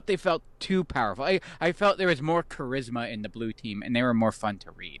always felt they felt too powerful. I felt there was more charisma in the Blue Team, and they were more fun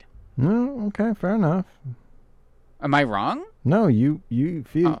to read. No, okay, fair enough. Am I wrong? No, you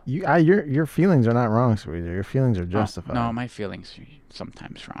feel your feelings are not wrong, Squeezer. Your feelings are Oh, justified. no, my feelings are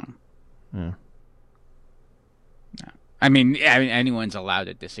sometimes wrong. Yeah. I mean, anyone's allowed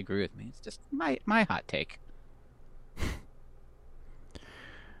to disagree with me. It's just my hot take.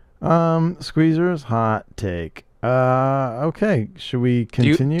 Squeezer's hot take. Okay. Should we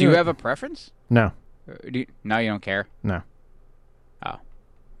continue? Do you have a preference? No. No, you don't care? No. Oh.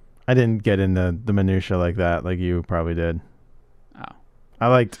 I didn't get into the minutia like that, like you probably did. Oh. I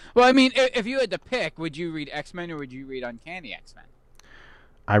liked. Well, I mean, if you had to pick, would you read X-Men or would you read Uncanny X-Men?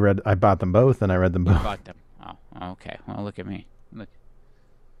 I bought them both, and I read them You both. bought them. Oh, okay. Well, look at me. Look.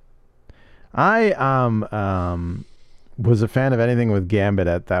 I was a fan of anything with Gambit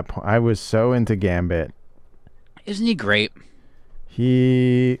at that point. I was so into Gambit. Isn't he great?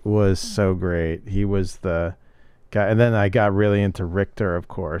 He was so great. He was the guy, and then I got really into Richter, of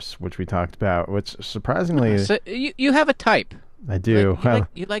course, which we talked about. Which surprisingly, So you have a type. I do.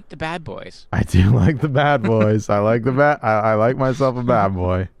 You like the bad boys. I do like the bad boys. I like the I like myself a bad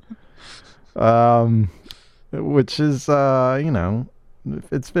boy. Which is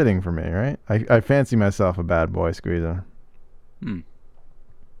it's fitting for me, right? I fancy myself a bad boy, Squeezer.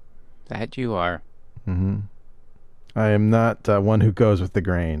 That you are. Mm-hmm. I am not one who goes with the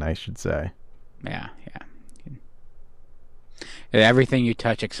grain, I should say. Yeah. Everything you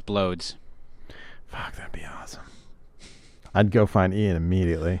touch explodes. Fuck, that'd be awesome. I'd go find Ian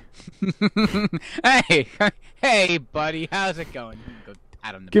immediately. Hey, buddy, how's it going? You can go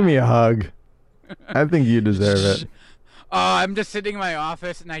pat him. Give me a hug. I think you deserve it. Oh, I'm just sitting in my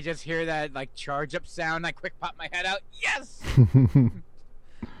office and I just hear that like charge up sound. I quick pop my head out. Yes.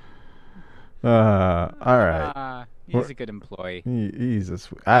 All right. He's a good employee. He's a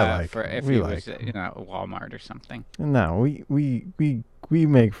I like. If we he like was him. at Walmart or something. No, we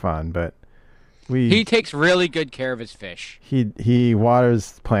make fun, but He takes really good care of his fish. he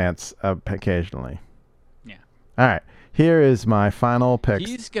waters plants occasionally. Yeah. All right. Here is my final pick.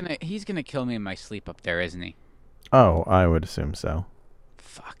 He's gonna kill me in my sleep up there, isn't he? Oh, I would assume so.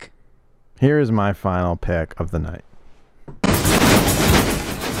 Fuck. Here is my final pick of the night.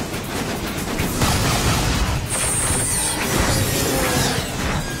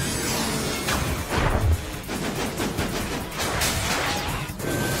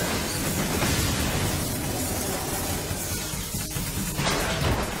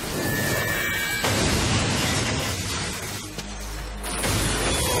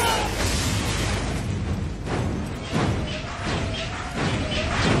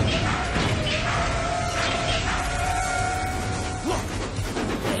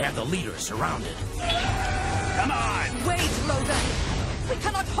 They have the leader surrounded. Come on! Wait, Logan! We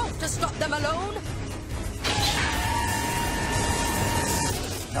cannot hope to stop them alone!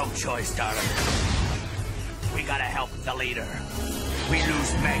 No choice, darling. We gotta help the leader. We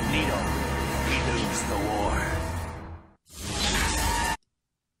lose Magneto. We lose the war.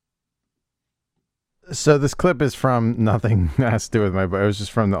 So this clip is from nothing has to do with my book. It was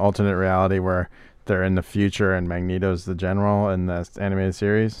just from the alternate reality where they're in the future and Magneto's the general in the animated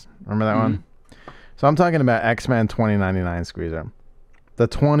series. Remember that one? So I'm talking about X-Men 2099, Squeezer. The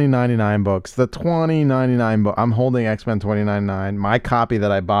 2099 books. The 2099 book. I'm holding X-Men 2099, my copy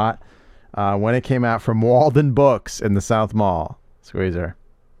that I bought when it came out from Walden Books in the South Mall, Squeezer.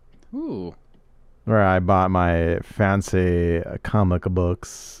 Ooh. Where I bought my fancy comic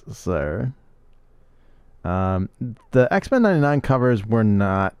books, sir. The X-Men 99 covers were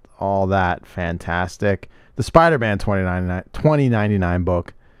not all that fantastic. The Spider-Man 2099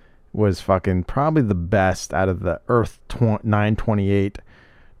 book was fucking probably the best out of the Earth 928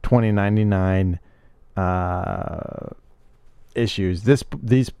 2099 issues.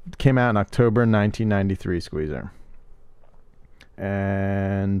 These came out in October 1993, Squeezer.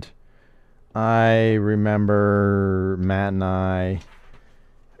 And I remember Matt and I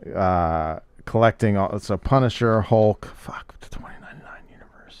collecting all, so Punisher, Hulk, fuck the 2099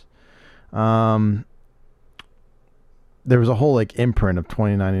 universe. there was a whole like imprint of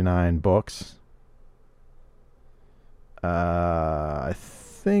 2099 books. I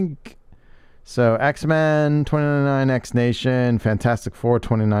think so. X-Men 2099, X Nation, Fantastic Four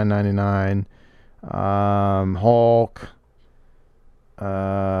 29.99, Hulk.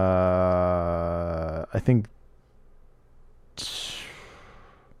 I think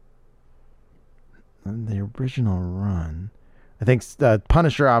the original run. I think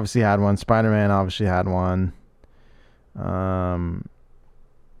Punisher obviously had one. Spider-Man obviously had one. The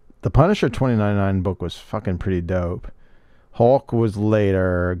Punisher 2099 book was fucking pretty dope. Hulk was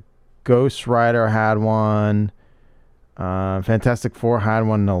later. Ghost Rider had one. Fantastic Four had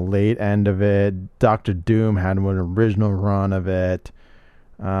one in the late end of it. Doctor Doom had one original run of it.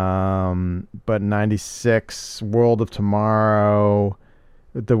 But 96, World of Tomorrow.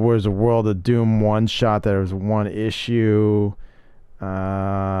 There was a World of Doom one shot. There was one issue.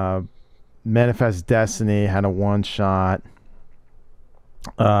 Manifest Destiny had a one shot.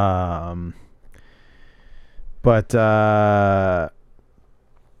 But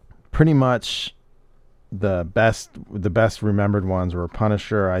pretty much the best remembered ones were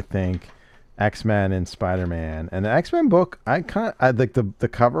Punisher, I think, X-Men, and Spider-Man. And the X-Men book, I like the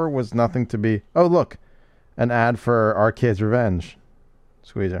cover was nothing to be. Oh, look, an ad for Our Kids Revenge,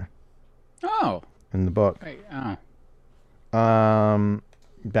 Squeezer. Oh, in the book. Wait, oh.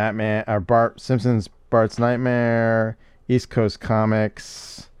 Batman or Bart Simpson's Bart's Nightmare, East Coast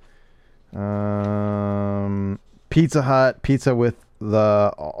Comics, Pizza Hut pizza with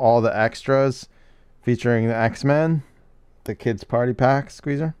all the extras featuring the X-Men, the kids party pack,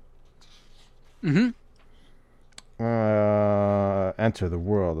 Squeezer. Mm-hmm. Enter the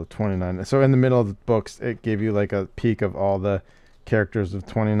world of 29. So in the middle of the books, it gave you like a peek of all the characters of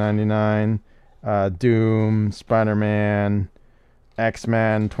 2099. Doom, Spider-Man,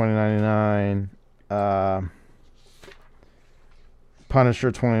 X-Men 2099,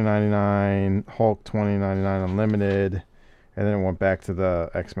 Punisher 2099, Hulk 2099 Unlimited, and then it went back to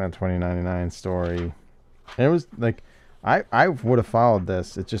the X-Men 2099 story. And it was like, I would have followed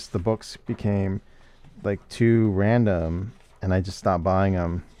this. It just, the books became like too random, and I just stopped buying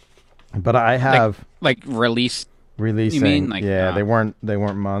them. But I have like releasing. You mean? Like, yeah, they weren't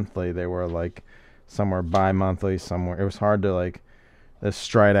monthly. They were like somewhere bi-monthly somewhere. It was hard to like. The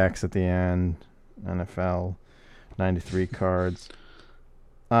Stridex at the end, NFL 93 cards.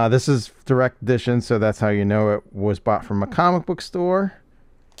 This is direct edition, so that's how you know it was bought from a comic book store.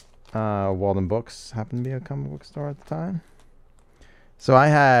 Walden Books happened to be a comic book store at the time. So I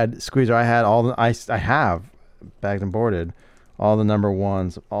had Squeezer. I had all the I have bagged and boarded all the number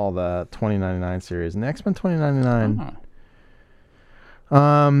ones, all the 2099 series, and the X-Men 2099.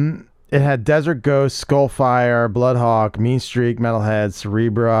 It had Desert Ghost, Skullfire, Bloodhawk, Mean Streak, Metalhead,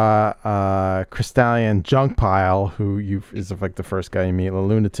 Cerebra, Crystallion, Junk Pile, who is like the first guy you meet, the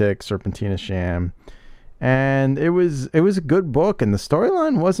Lunatic, Serpentina Sham, and it was a good book, and the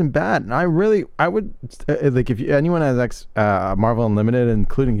storyline wasn't bad. And I would like, if anyone has Marvel Unlimited,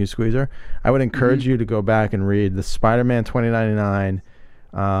 including you, Squeezer, I would encourage you to go back and read the Spider-Man 2099,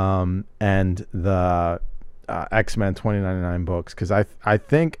 and the X-Men 2099 books, because I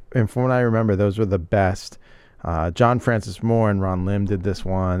think, and from what I remember, those were the best. John Francis Moore and Ron Lim did this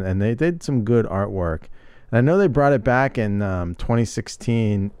one, and they did some good artwork. And I know they brought it back in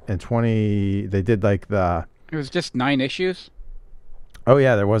 2016 and they did like the. It was just 9 issues. Oh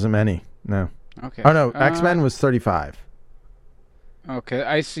yeah, there wasn't many. No. Okay. Oh no, X-Men was 35. Okay,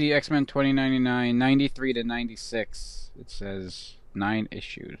 I see X-Men 2099, 93 to 96. It says 9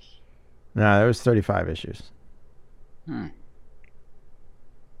 issues. No, there was 35 issues. Hmm.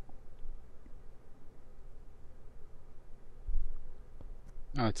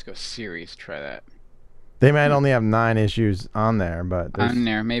 Oh, let's go series. Try that. They might only have 9 issues on there, but on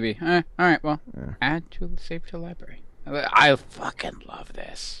there maybe. All right. Well, add to save to library. I fucking love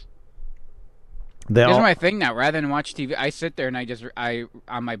this. Here's my thing now. Rather than watch TV, I sit there and I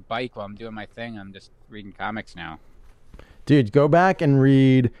on my bike while I'm doing my thing. I'm just reading comics now. Dude, go back and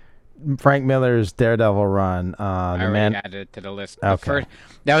read Frank Miller's Daredevil run. I already added it to the list. Okay.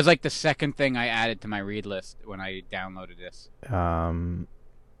 That was like the second thing I added to my read list when I downloaded this.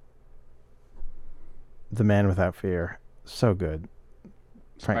 The Man Without Fear. So good.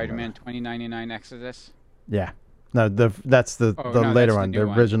 Spider-Man 2099 Exodus? Yeah. No, that's the later one. The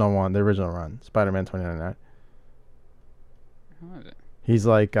original one. The original run. Spider-Man 2099. How is it? He's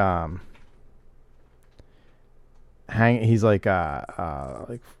like he's like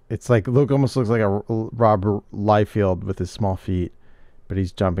it's like almost looks like a Robert Liefeld with his small feet, but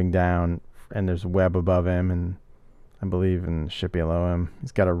he's jumping down and there's a web above him, and I believe in ship below him.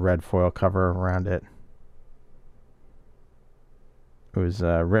 He's got a red foil cover around it. It was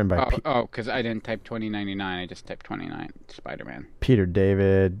written by because I didn't type 2099. I just typed 29 Spider-Man. Peter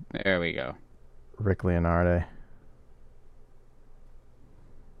David. There we go. Rick Leonardi.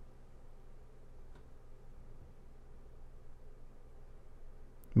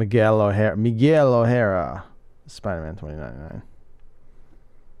 Miguel O'Hara. Spider-Man 2099.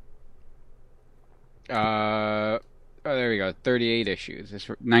 There we go. 38 issues. It's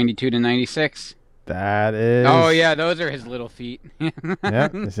 92 to 96. That is. Oh yeah, those are his little feet. Yeah,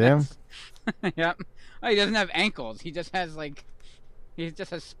 you see him? Yep. Oh, he doesn't have ankles. He just has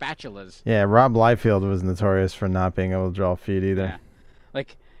spatulas. Yeah, Rob Liefeld was notorious for not being able to draw feet either. Yeah.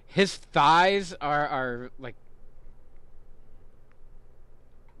 Like his thighs are like.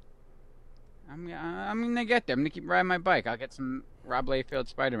 I'm gonna get there. I'm gonna keep riding my bike. I'll get some Rob Liefeld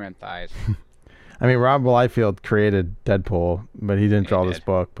Spider-Man thighs. I mean, Rob Liefeld created Deadpool, but he didn't draw this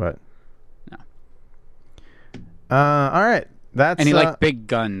book. But no. All right, And he liked big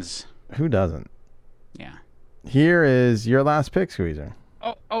guns. Who doesn't? Yeah. Here is your last pick, Squeezer.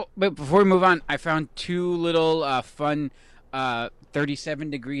 Oh, but before we move on, I found two little fun 37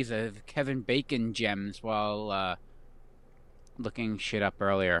 degrees of Kevin Bacon gems while looking shit up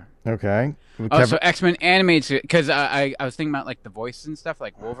earlier. Okay. So X-Men animated, because I was thinking about like the voices and stuff,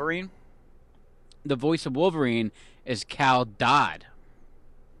 like Wolverine. The voice of Wolverine is Cal Dodd,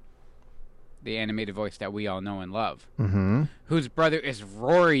 the animated voice that we all know and love. Mm-hmm. Whose brother is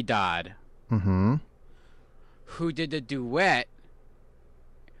Rory Dodd. Mm-hmm. Who did the duet.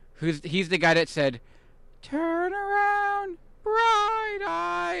 He's the guy that said, "Turn around, bright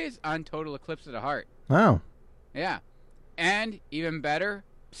eyes" on Total Eclipse of the Heart. Oh. Yeah. And even better,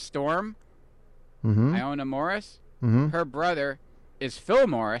 Storm, Mm-hmm. Iona Morris, Mm-hmm. her brother is Phil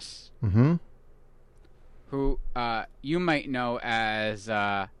Morris, Mm-hmm. who you might know as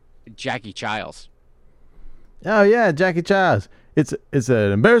Jackie Childs. Oh yeah, Jackie Childs. It's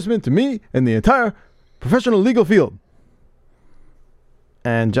an embarrassment to me and the entire professional legal field.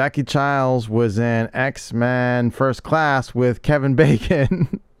 And Jackie Childs was in X-Men First Class with Kevin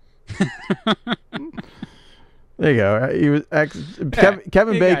Bacon. There you go. He was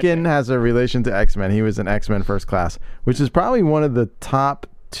Kevin Bacon has a relation to X-Men. He was in X-Men First Class, which is probably one of the top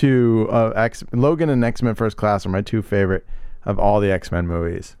two of Logan and X-Men First Class are my two favorite of all the X-Men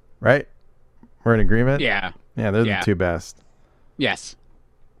movies. Right? We're in agreement? Yeah. Yeah, they're the two best. Yes.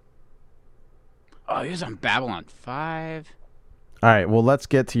 Oh, he was on Babylon 5. All right, well, let's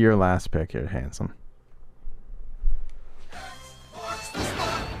get to your last pick here, Handsome.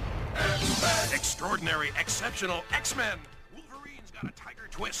 Extraordinary, exceptional X-Men. Wolverine's got a tiger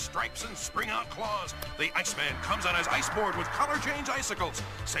twist, stripes, and spring-out claws. The Iceman comes on his ice board with color change icicles.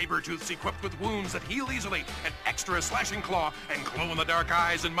 Sabretooth's equipped with wounds that heal easily, an extra slashing claw, and glow-in-the-dark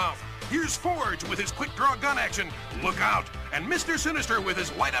eyes and mouth. Here's Forge with his quick-draw gun action. Look out! And Mr. Sinister with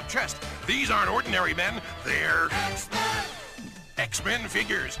his light-up chest. These aren't ordinary men. They're X-Men. X-Men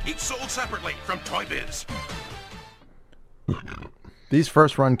figures, each sold separately from Toy Biz. These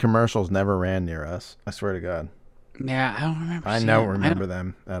first-run commercials never ran near us. I swear to God. Yeah, I don't remember. I don't remember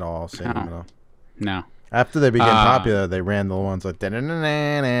them at all. No. After they became popular, they ran the ones like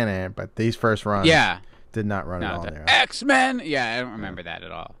da-na-na-na-na-na, but these first runs did not run at all near us. X-Men! Yeah, I don't remember that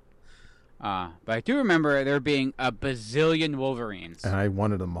at all. But I do remember there being a bazillion Wolverines. And I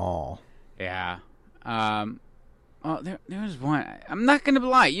wanted them all. Yeah. Oh, there was one. I'm not going to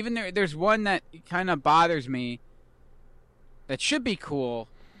lie. Even there's one that kind of bothers me that should be cool.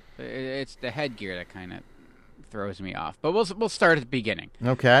 It's the headgear that kind of throws me off. But we'll start at the beginning.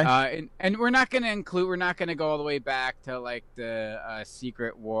 Okay. And we're not going to go all the way back to like the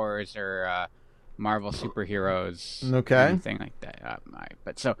Secret Wars or Marvel superheroes. Okay. Anything like that. All right.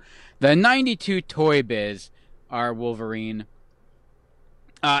 But so the 92 Toy Biz are Wolverine.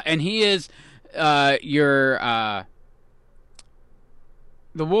 And he is the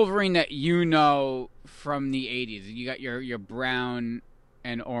Wolverine that you know from the 80s. You got your brown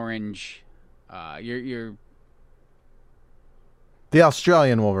and orange. Your the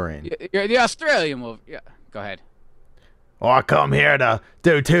Australian Wolverine. You're the Australian Wolverine. Yeah, go ahead. I come here to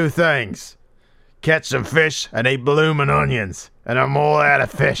do two things: catch some fish and eat bloomin' onions, and I'm all out of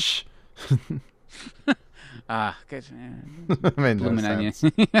fish. Good. I mean, bloomin' no onions.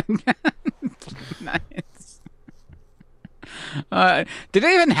 sense. Do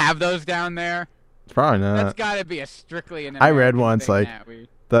they even have those down there? Probably not. That's got to be a strictly an I read American once thing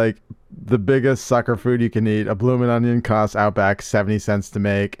like the biggest sucker food you can eat. A bloomin' onion costs Outback 70 cents to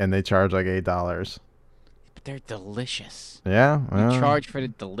make, and they charge like $8. But they're delicious. Yeah, You charge for the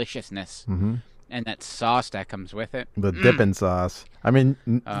deliciousness and that sauce that comes with it. The dipping sauce. I mean,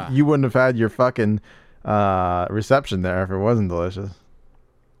 you wouldn't have had your fucking reception there if it wasn't delicious.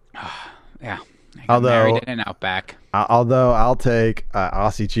 Yeah. I got married in an Outback. Although I'll take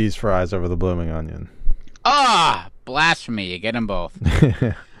Aussie cheese fries over the blooming onion. Blasphemy! You get them both.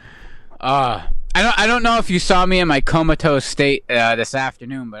 I don't know if you saw me in my comatose state this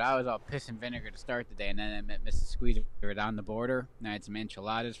afternoon, but I was all piss and vinegar to start the day, and then I met Mrs. Squeezer down the border, and I had some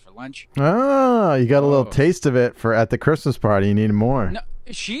enchiladas for lunch. You got a little taste of it at the Christmas party. You need more. No,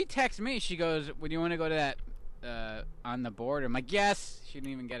 she texted me. She goes, "Would you want to go to that on the border?" I'm like, "Yes." She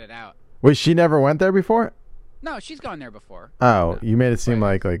didn't even get it out. Wait, she never went there before? No, she's gone there before. Oh, you made it seem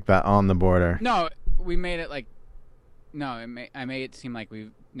like that on the border. No, we made it like. No, I made it seem like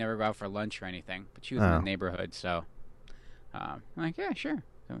we never go out for lunch or anything. But she was in the neighborhood, so I'm like, yeah, sure.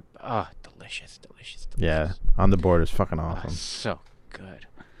 Delicious. Yeah, on the border is fucking awesome. So good.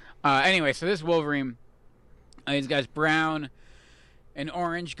 Anyway, so this Wolverine, he's got his brown and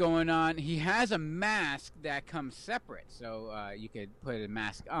orange going on. He has a mask that comes separate, so you could put a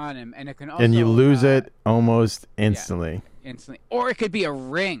mask on him, and it can also. And you lose it almost instantly. Yeah, instantly, or it could be a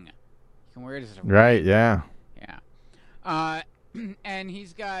ring. You can wear it as a ring. Right? Yeah. And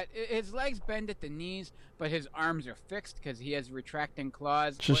he's got his legs bend at the knees, but his arms are fixed because he has retracting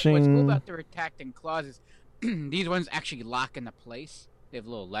claws. What's cool about the retracting claws is these ones actually lock into place. They have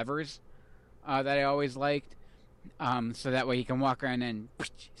little levers that I always liked, so that way he can walk around and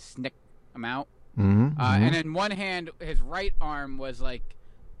snick them out. And then one hand, his right arm was like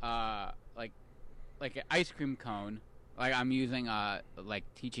an ice cream cone. Like I'm using like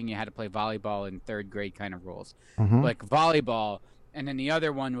teaching you how to play volleyball in 3rd grade kind of rules, like volleyball, and then the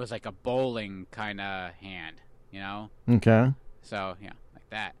other one was like a bowling kind of hand, you know? Okay. So yeah, like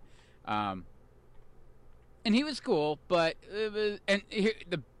that. And he was cool, but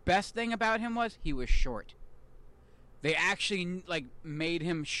the best thing about him was he was short. They actually like made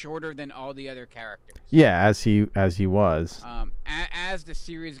him shorter than all the other characters. Yeah, as he was. As the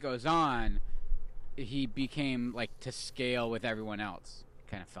series goes on, he became like to scale with everyone else.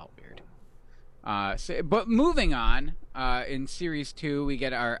 Kind of felt weird. But moving on, in series 2, we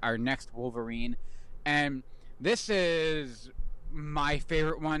get our next Wolverine, and this is my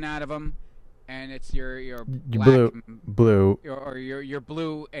favorite one out of them, and it's your black, blue, or your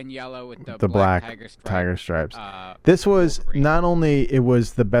blue and yellow with the black tiger stripes. This was Wolverine. Not only it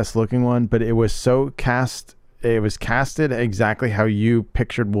was the best looking one, but it was so cast. It was casted exactly how you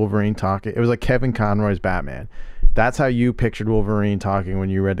pictured Wolverine talking. It was like Kevin Conroy's Batman. That's how you pictured Wolverine talking when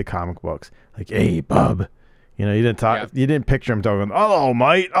you read the comic books. Like, hey, bub. You know, you didn't talk. You didn't picture him talking, hello,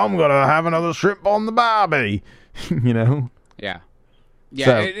 mate, I'm going to have another shrimp on the barbie. You know? Yeah. Yeah,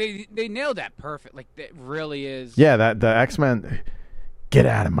 so, they nailed that perfect. Like, it really is. Yeah, the X-Men, get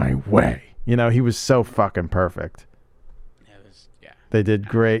out of my way. You know, he was so fucking perfect. They did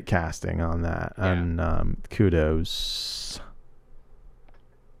great casting on that, and kudos.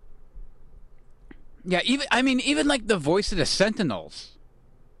 Yeah, even like the voice of the Sentinels,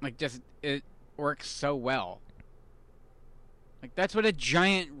 like just it works so well. Like that's what a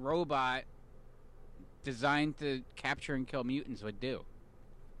giant robot designed to capture and kill mutants would do,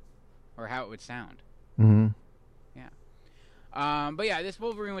 or how it would sound. Yeah. But yeah, this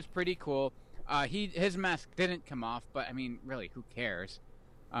Wolverine was pretty cool. His mask didn't come off, but I mean, really, who cares?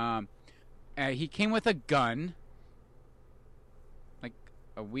 He came with a gun, like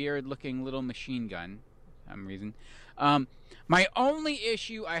a weird-looking little machine gun, for some reason. My only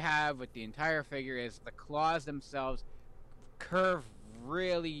issue I have with the entire figure is the claws themselves curve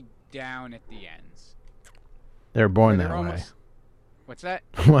really down at the ends. They're born that way. What's that?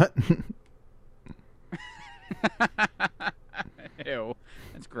 What? Ew,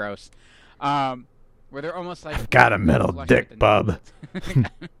 that's gross. Where they're almost like... I've got a metal dick, bub.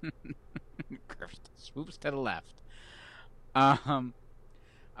 Swoops to the left. But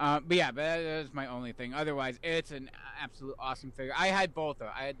yeah, but that is my only thing. Otherwise, it's an absolute awesome figure. I had both of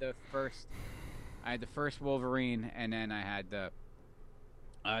them. I had the first Wolverine, and then I had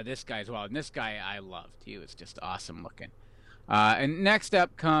this guy as well. And this guy I loved. He was just awesome looking. And next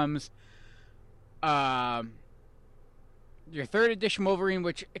up comes your 3rd edition Wolverine,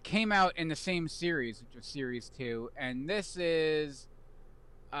 which came out in the same series, which was Series 2. And this is...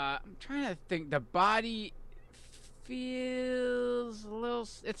 I'm trying to think. The body feels a little...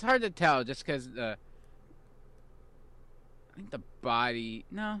 It's hard to tell just because I think the body...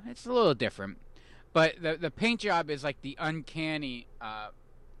 No, it's a little different. But the paint job is like the uncanny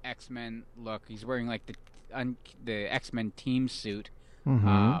X-Men look. He's wearing like the X-Men team suit.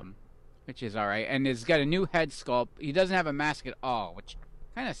 Which is alright. And he's got a new head sculpt. He doesn't have a mask at all, which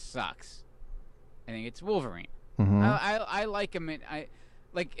kind of sucks. I think it's Wolverine. I like him.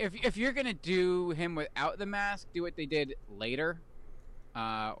 Like if you're gonna do him without the mask, do what they did later.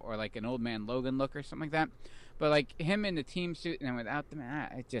 or like an Old Man Logan look or something like that. But like him in the team suit and then without them,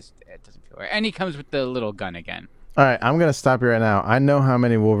 it doesn't feel right. And he comes with the little gun again. All right, I'm gonna stop you right now. I know how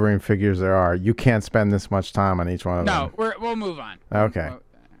many Wolverine figures there are. You can't spend this much time on each one of them. No, we'll move on. Okay.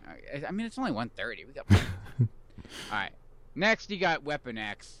 I mean, it's only 1:30. We got. All right. Next, you got Weapon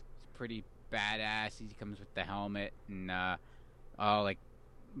X. He's pretty badass. He comes with the helmet and all like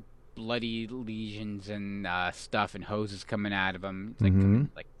bloody lesions and stuff and hoses coming out of him. It's like coming,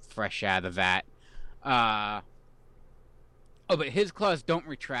 like fresh out of the vat. But his claws don't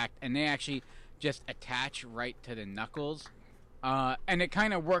retract, and they actually just attach right to the knuckles, and it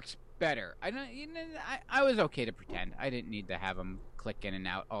kind of works better. I was okay to pretend. I didn't need to have them click in and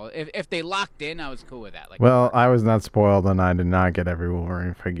out. If they locked in, I was cool with that. Like, well, I was not spoiled, and I did not get every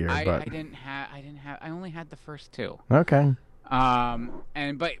Wolverine figure. I but I only had the first two. Okay. But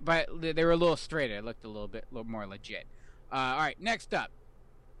they were a little straighter. It looked a little more legit. All right, next up,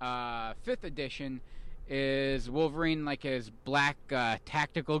 5th edition is Wolverine, like his black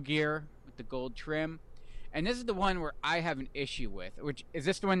tactical gear with the gold trim, and this is the one where I have an issue with. Which is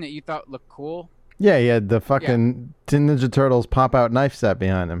this the one that you thought looked cool? Yeah, he had the fucking Ninja Turtles pop-out knife set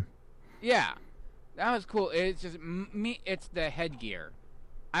behind him. Yeah, that was cool. It's just it's the headgear.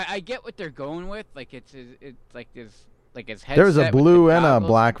 I get what they're going with. Like it's like his headset. There was a blue and a goggles.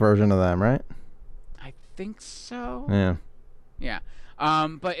 black version of them, right? I think so. Yeah. Yeah.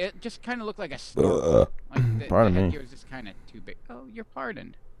 But it just kind of looked like a snorkel. Like Pardon me. headgear was just kind of too big. Oh, you're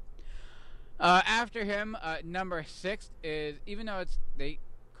pardoned. After him, number 6 is, even though they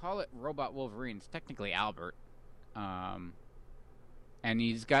call it Robot Wolverine, it's technically Albert. And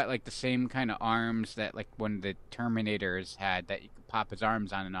he's got like the same kind of arms that like one of the Terminators had, that you could pop his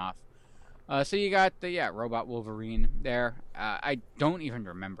arms on and off. So you got the Robot Wolverine there. I don't even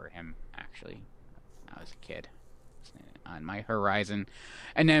remember him actually. I was a kid. On my horizon.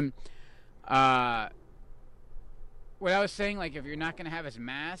 And then what I was saying, like, if you're not gonna have his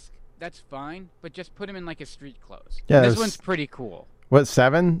mask, that's fine, but just put him in like his street clothes. Yeah, This one's pretty cool. What,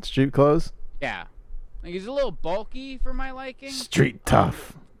 7 street clothes? Yeah, like, he's a little bulky for my liking. Street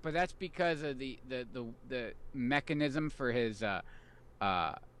tough. But that's because of the mechanism for his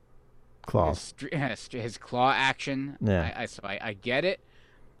Claws. his claw action. Yeah. I get it.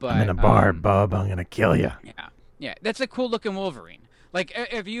 But I'm in a bar, bub. I'm gonna kill you. Yeah. Yeah, that's a cool looking Wolverine. Like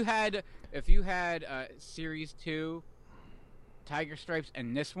if you had Series 2 Tiger Stripes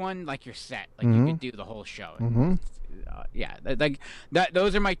and this one, like, you're set. Like you could do the whole show. Yeah, like that.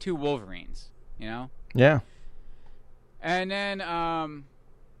 Those are my two Wolverines. You know. Yeah. And then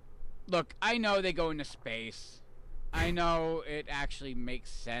look, I know they go into space. I know it actually makes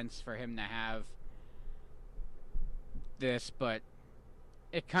sense for him to have this, but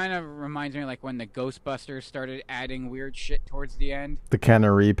it kind of reminds me like when the Ghostbusters started adding weird shit towards the end. The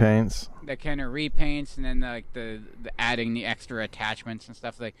Kenner repaints. The Kenner repaints, and then like the adding the extra attachments and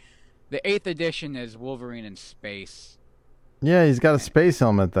stuff. Like the 8th edition is Wolverine in space. Yeah, he's got a space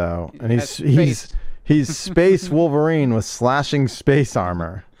helmet though, and he's Space Wolverine with slashing space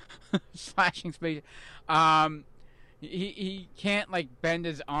armor. Slashing space. He can't like bend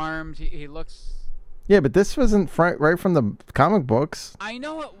his arms. He looks. Yeah, but this wasn't right from the comic books. I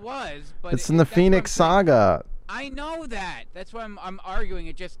know it was, but it's in the Phoenix Saga. I know that. That's why I'm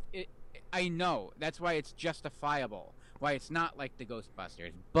arguing. I know. That's why it's justifiable. Why it's not like the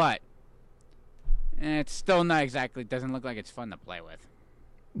Ghostbusters, but it's still not exactly. Doesn't look like it's fun to play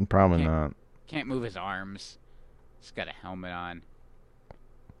with. Probably not. Can't move his arms. He's got a helmet on.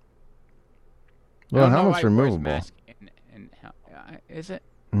 Well, the helmet's removable. Is it?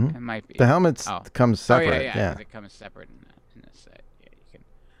 Mm-hmm. It might be. The helmet comes separate. Oh, yeah. It comes separate in this set. Yeah, you can.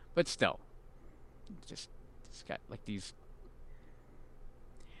 But still, it's got like these.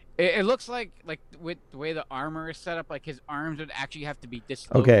 It looks like with the way the armor is set up, like his arms would actually have to be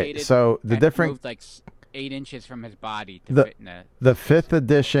dislocated. Okay, so the different moved like 8 inches from his body to fit in the 5th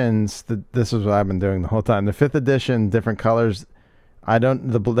editions. This is what I've been doing the whole time. The 5th edition, different colors.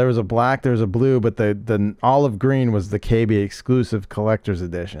 There was a black, there was a blue, but the olive green was the KB exclusive collector's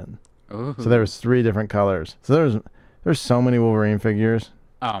edition. Ooh. So there was 3 different colors. So there's so many Wolverine figures.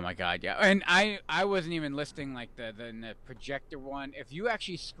 Oh my god, yeah. And I wasn't even listing like the projector one. If you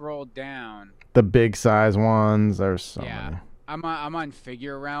actually scroll down, the big size ones, there's so many. I'm on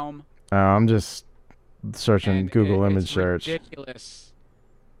Figure Realm. Oh, I'm just searching Google image it's search. Ridiculous.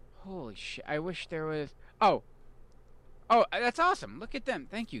 Holy shit. I wish there was Oh, that's awesome. Look at them.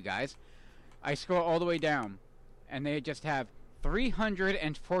 Thank you, guys. I scroll all the way down, and they just have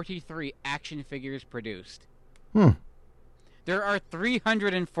 343 action figures produced. There are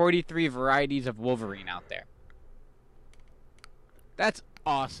 343 varieties of Wolverine out there. That's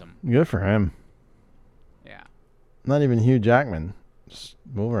awesome. Good for him. Yeah. Not even Hugh Jackman. Just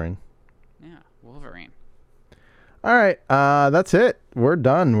Wolverine. Yeah, Wolverine. All right, that's it. We're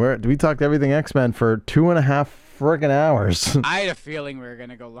done. We talked everything X-Men for 2.5 friggin' hours. I had a feeling we were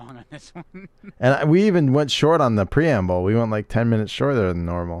gonna go long on this one. And we even went short on the preamble. We went like 10 minutes shorter than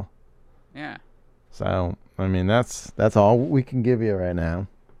normal. Yeah. So, I mean, that's all we can give you right now.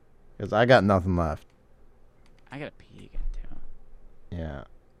 Because I got nothing left. I gotta pee again, too. Yeah.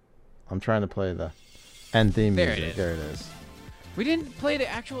 I'm trying to play the end theme There it music. is. There it is. We didn't play the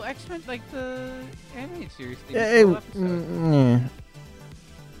actual X-Men, like the animated series. The Yeah, full episode. yeah.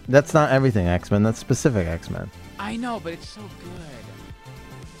 That's not everything X-Men. That's specific X-Men. I know, but it's so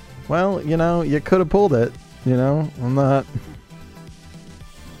good. Well, you could have pulled it. I'm not.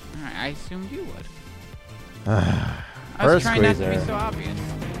 Alright, I assumed you would. I I was trying not to be so obvious.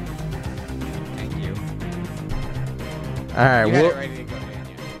 Thank you. All right. You had it ready to go, didn't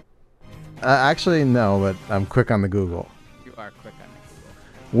you? Actually, no, but I'm quick on the Google. You are quick on the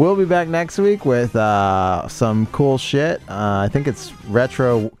Google. We'll be back next week with some cool shit. I think it's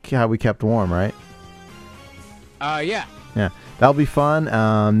retro How We Kept Warm, right? Yeah. Yeah. That'll be fun.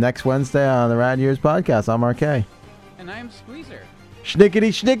 Next Wednesday on the Rad Years podcast. I'm RK. And I'm Squeezer. Schnickety,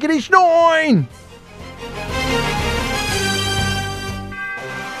 schnickety, schnoin!